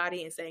of your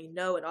body and saying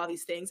no and all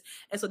these things.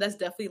 And so that's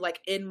definitely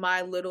like in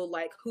my little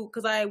like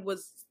because I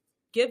was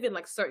given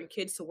like certain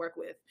kids to work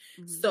with.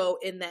 Mhm. So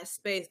in that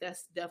space,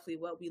 that's definitely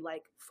what we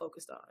like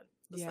focused on.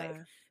 Just like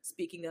Yeah.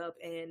 speaking up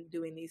and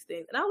doing these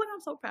things. And I was like, I'm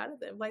so proud of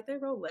them. Like they're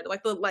role letter.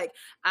 Like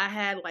I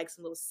had like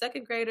some little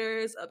second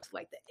graders up to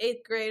like the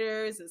 8th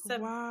graders and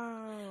 7th.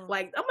 Wow.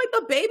 Like I'm like,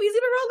 the babies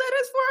even wrote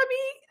letters for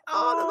me.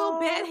 Oh, the little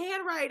bad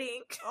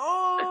handwriting.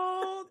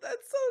 Oh,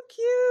 that's so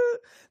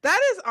cute. That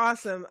is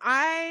awesome.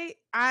 I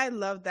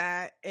love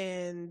that,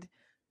 and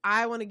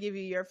I want to give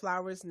you your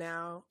flowers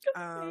now.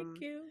 Thank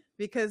you.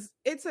 Because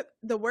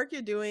the work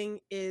you're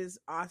doing is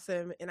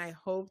awesome, and I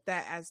hope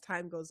that as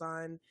time goes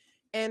on,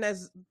 and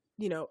as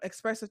you know,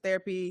 expressive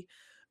therapy,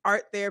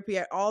 art therapy,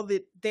 all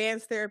the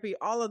dance therapy,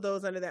 all of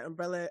those under that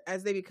umbrella,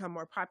 as they become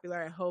more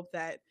popular, I hope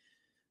that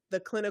the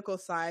clinical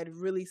side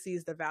really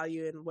sees the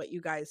value in what you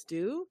guys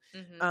do,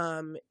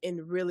 and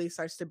really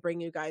starts to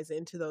bring you guys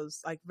into those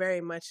like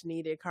very much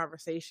needed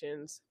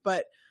conversations.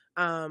 But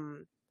I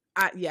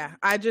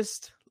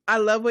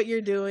love what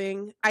you're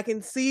doing. I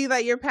can see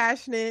that you're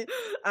passionate,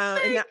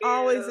 and that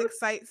always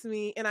excites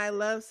me. And I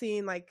love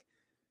seeing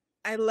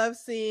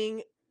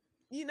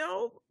you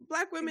know,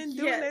 Black women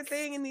doing their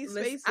thing in these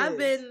spaces. I've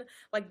been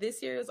like,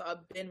 this year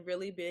I've been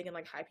really big and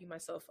like hyping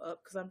myself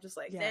up because I'm just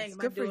like, dang, am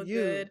I doing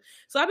good?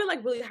 So I've been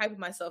like really hyping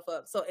myself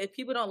up. So if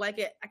people don't like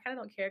it, I kind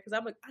of don't care because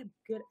I'm like, I'm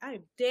good.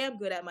 I'm damn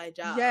good at my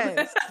job.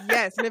 Yes.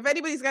 And if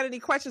anybody's got any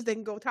questions, they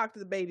can go talk to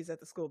the babies at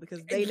the school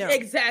because they know.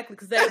 Exactly,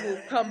 because they will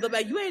come the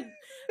back.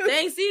 They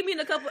ain't seen me in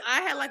a couple.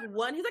 I had like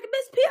one. He's like,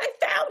 Miss P, I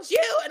found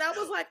you, and I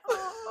was like,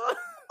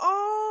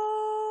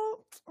 oh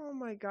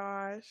my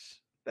gosh.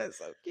 That's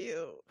so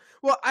cute.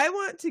 Well, I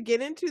want to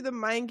get into the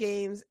mind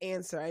games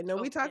answer. I know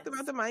we talked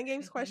about the mind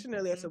games question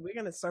earlier, so we're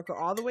going to circle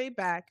all the way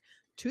back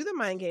to the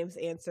mind games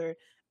answer.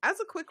 As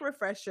a quick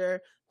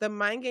refresher, the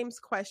mind games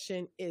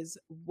question is,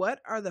 what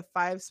are the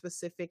 5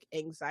 specific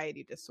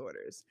anxiety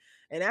disorders?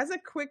 And as a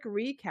quick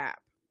recap,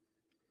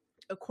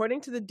 according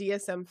to the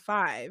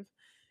DSM-5,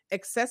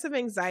 excessive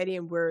anxiety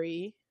and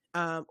worry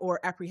or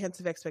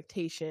apprehensive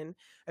expectation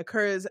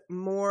occurring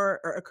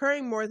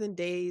more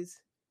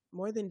days,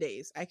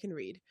 I can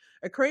read,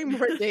 occurring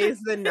more days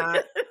than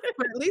not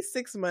for at least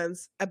 6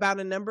 months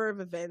about a number of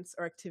events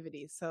or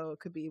activities. So it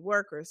could be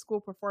work or school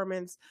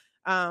performance,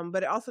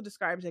 but it also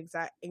describes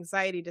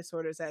anxiety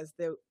disorders as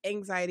the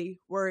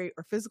anxiety, worry,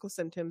 or physical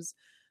symptoms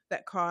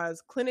that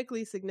cause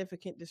clinically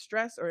significant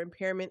distress or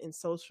impairment in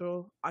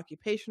social,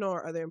 occupational,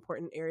 or other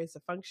important areas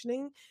of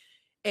functioning.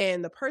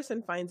 And the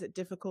person finds it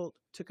difficult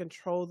to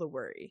control the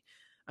worry.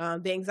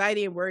 The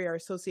anxiety and worry are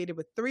associated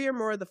with 3 or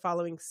more of the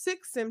following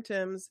 6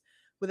 symptoms,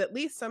 with at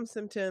least some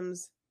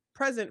symptoms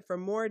present for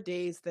more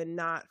days than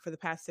not for the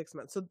past 6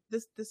 months. So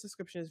this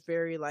description is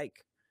very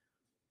like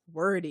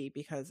wordy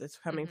because it's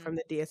coming from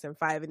the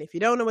DSM-5. And if you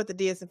don't know what the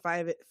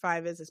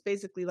DSM-5 is, it's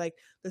basically like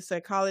the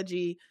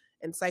psychology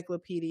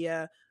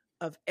encyclopedia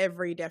of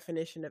every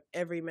definition of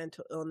every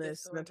mental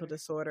illness, mental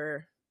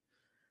disorder.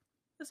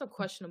 There's some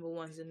questionable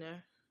ones in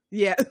there.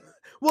 Yeah.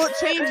 Well, it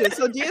changes.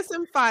 So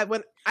DSM-5,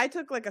 when I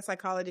took like a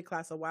psychology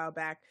class a while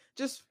back,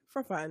 just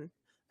for fun,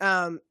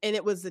 and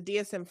it was the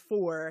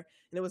DSM-4,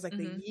 and it was like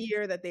the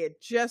year that they had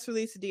just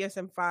released the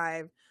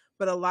DSM-5,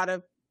 but a lot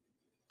of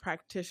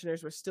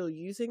practitioners were still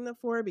using the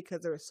 4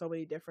 because there were so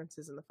many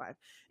differences in the 5.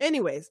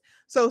 Anyways,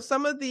 so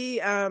some of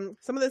the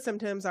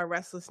symptoms are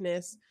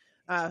restlessness,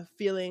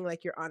 feeling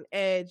like you're on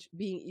edge,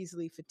 being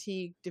easily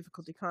fatigued,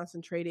 difficulty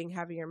concentrating,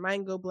 having your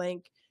mind go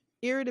blank,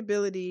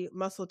 irritability,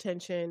 muscle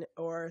tension,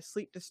 or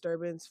sleep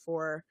disturbance,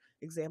 for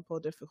example,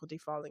 difficulty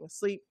falling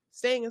asleep,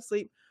 staying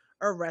asleep,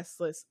 or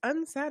restless,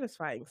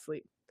 unsatisfying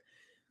sleep.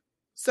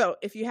 So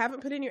if you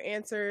haven't put in your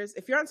answers,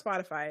 if you're on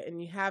Spotify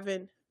and you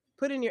haven't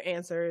put in your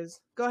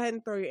answers, go ahead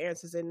and throw your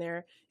answers in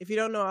there. If you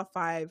don't know all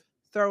 5,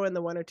 throw in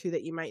the 1 or 2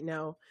 that you might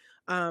know.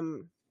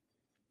 In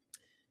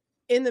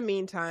the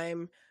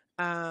meantime,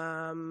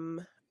 I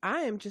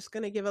am just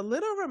going to give a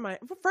little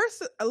reminder.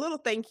 First, a little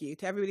thank you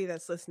to everybody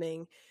that's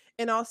listening.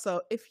 And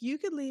also, if you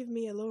could leave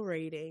me a little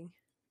rating,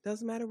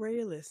 doesn't matter where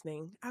you're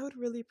listening, I would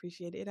really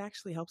appreciate it. It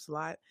actually helps a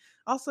lot.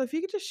 Also, if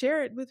you could just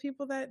share it with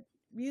people that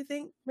you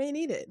think may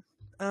need it,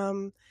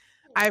 I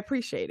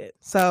appreciate it.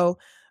 So,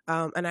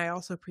 and I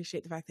also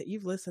appreciate the fact that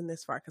you've listened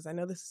this far, because I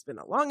know this has been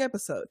a long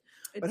episode,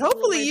 but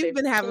hopefully you've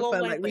been having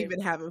fun like we've been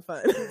having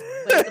fun.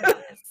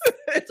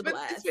 It's a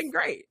blast. It's been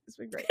great.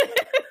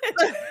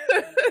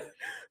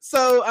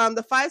 So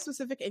the 5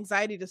 specific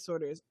anxiety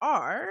disorders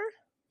are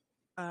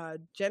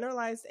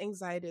generalized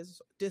anxiety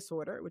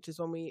disorder, which is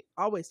one we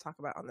always talk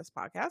about on this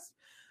podcast,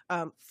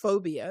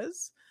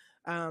 phobias.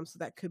 So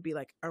that could be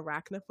like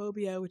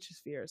arachnophobia, which is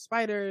fear of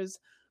spiders.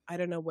 I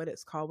don't know what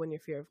it's called when you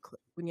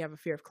have a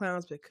fear of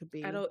clowns, but it could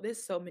be.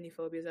 There's so many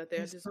phobias out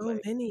there. There's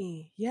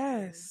many.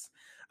 Yes.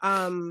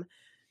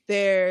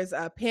 There's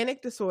a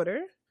panic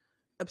disorder,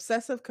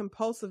 obsessive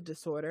compulsive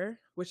disorder,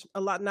 which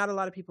not a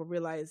lot of people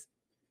realize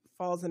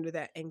falls under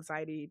that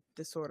anxiety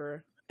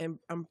disorder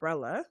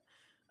umbrella.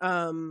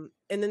 And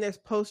then there's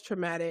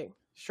post-traumatic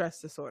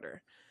stress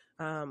disorder,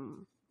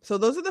 So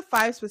those are the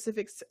 5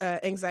 specific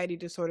anxiety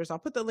disorders. I'll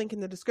put the link in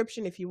the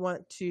description if you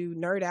want to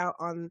nerd out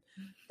on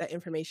that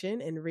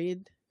information and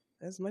read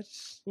as much,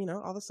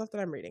 all the stuff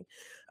that I'm reading.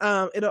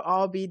 It'll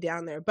all be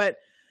down there. But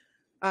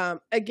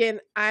again,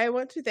 I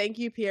want to thank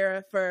you,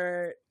 Piera,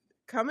 for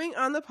coming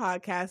on the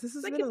podcast. This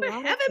has been a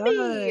lot of fun.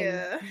 Me.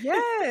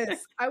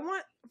 Yes. I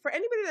want, for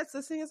anybody that's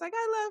listening, is like,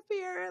 I love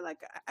Piera.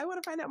 Like, I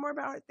want to find out more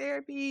about art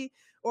therapy,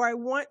 or I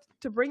want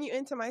to bring you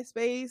into my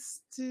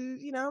space to,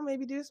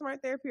 maybe do some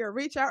art therapy, or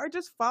reach out, or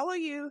just follow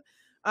you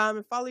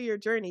and follow your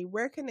journey.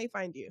 Where can they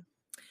find you?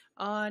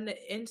 On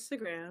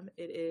Instagram,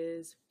 it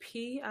is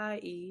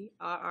PIERRAD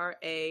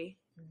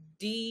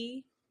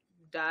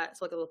dot,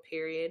 so like a little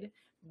period,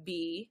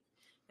 B,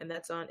 and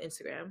that's on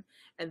Instagram.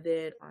 And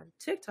then on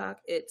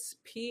TikTok, it's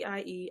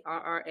PIERRADB.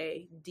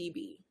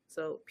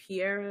 So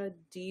Piera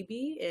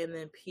DB and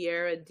then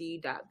Piera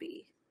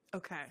D.B.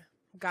 Okay,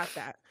 got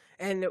that.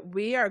 And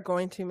we are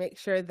going to make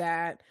sure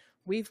that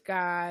we've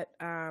got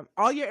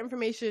all your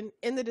information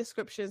in the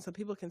description so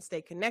people can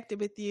stay connected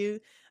with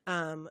you.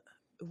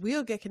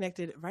 We'll get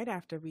connected right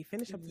after we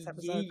finish up this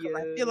episode. Yeah.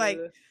 I feel like,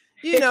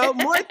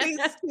 more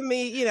things to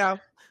me,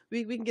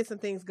 we can get some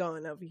things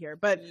going over here.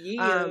 But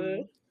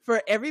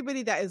for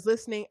everybody that is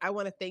listening, I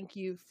want to thank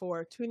you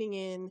for tuning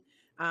in.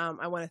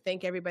 I want to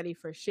thank everybody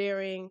for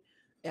sharing.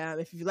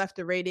 If you left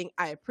a rating,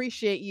 I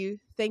appreciate you.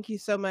 Thank you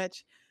so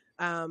much.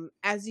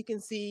 As you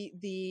can see,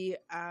 the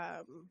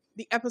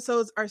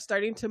episodes are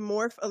starting to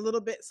morph a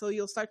little bit, so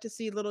you'll start to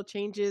see little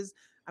changes.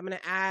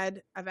 I've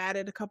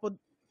added a couple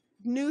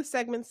new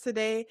segments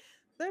today.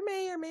 There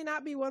may or may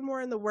not be one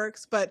more in the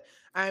works, but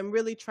I'm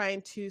really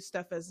trying to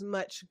stuff as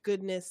much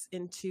goodness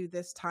into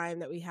this time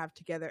that we have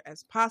together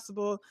as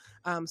possible.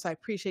 So I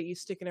appreciate you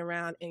sticking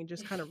around and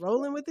just kind of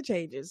rolling with the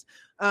changes.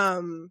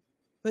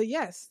 But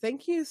yes,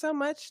 thank you so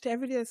much to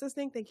everybody that's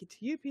listening. Thank you to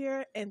you,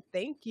 Piera, and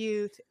thank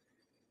you to,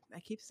 I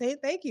keep saying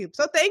thank you.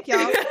 So thank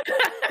y'all.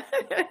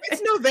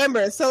 It's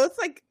November, so it's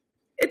like,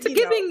 it's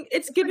giving thanks.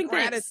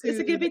 It's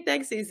a giving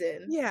thanks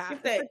season. Yeah,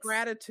 it's a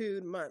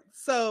gratitude month.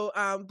 So,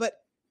 but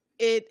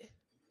it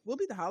will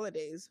be the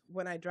holidays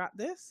when I drop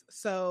this.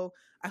 So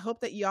I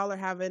hope that y'all are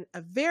having a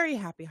very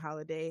happy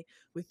holiday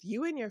with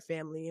you and your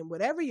family and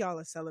whatever y'all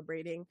are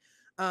celebrating.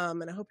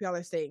 And I hope y'all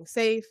are staying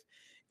safe.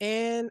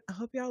 And I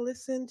hope y'all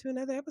listen to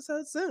another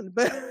episode soon.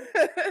 But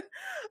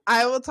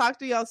I will talk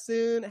to y'all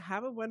soon.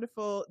 Have a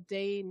wonderful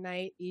day,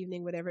 night,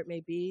 evening, whatever it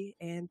may be.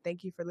 And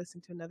thank you for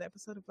listening to another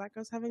episode of Black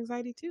Girls Have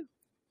Anxiety Too.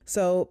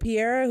 So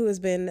Piera, who has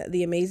been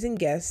the amazing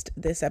guest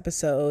this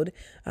episode,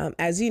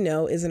 as you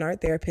know, is an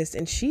art therapist,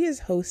 and she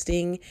is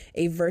hosting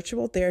a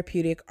virtual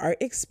therapeutic art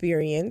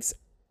experience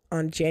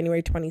on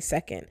January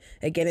 22nd.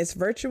 Again, it's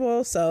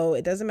virtual, so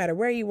it doesn't matter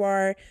where you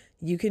are,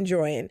 you can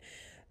join.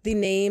 The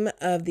name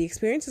of the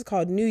experience is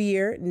called New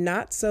Year,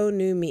 Not So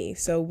New Me.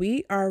 So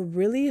we are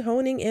really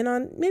honing in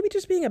on maybe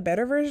just being a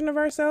better version of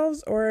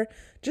ourselves, or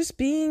just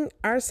being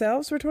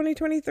ourselves for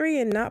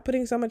 2023 and not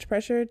putting so much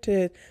pressure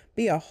to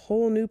be a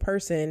whole new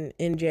person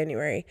in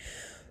January.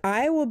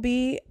 I will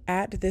be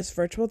at this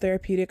virtual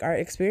therapeutic art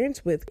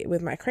experience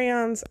with my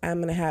crayons. I'm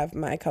going to have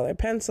my colored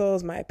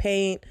pencils, my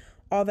paint,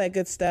 all that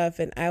good stuff.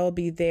 And I will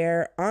be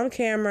there on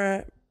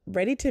camera,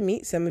 ready to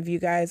meet some of you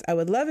guys. I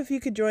would love if you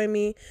could join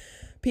me.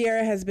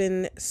 Piera has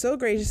been so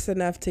gracious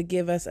enough to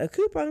give us a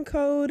coupon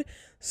code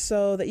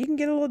so that you can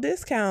get a little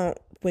discount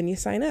when you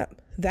sign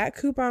up. That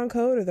coupon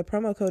code, or the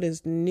promo code,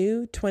 is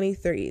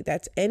NEW23.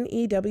 That's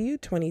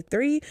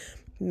NEW23.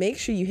 Make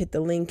sure you hit the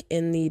link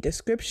in the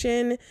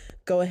description.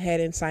 Go ahead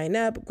and sign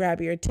up,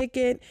 grab your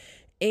ticket,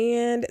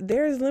 and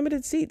there's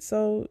limited seats.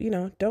 So,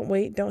 don't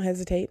wait, don't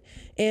hesitate.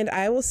 And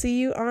I will see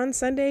you on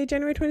Sunday,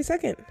 January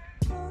 22nd.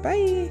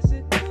 Bye.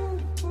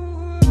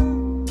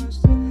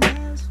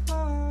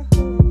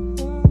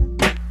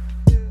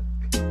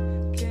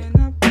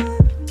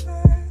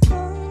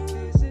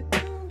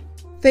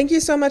 Thank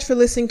you so much for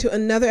listening to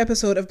another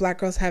episode of Black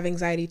Girls Have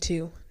Anxiety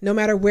Too. No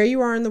matter where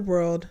you are in the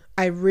world,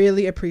 I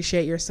really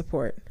appreciate your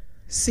support.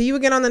 See you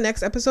again on the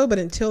next episode, but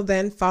until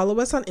then, follow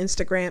us on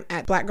Instagram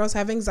at Black Girls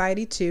Have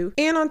Anxiety Too,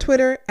 and on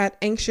Twitter at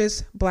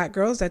Anxious Black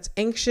Girls. That's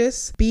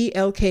Anxious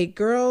BLK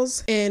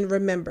Girls. And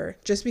remember,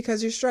 just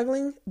because you're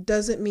struggling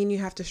doesn't mean you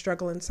have to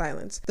struggle in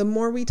silence. The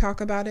more we talk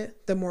about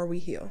it, the more we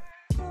heal.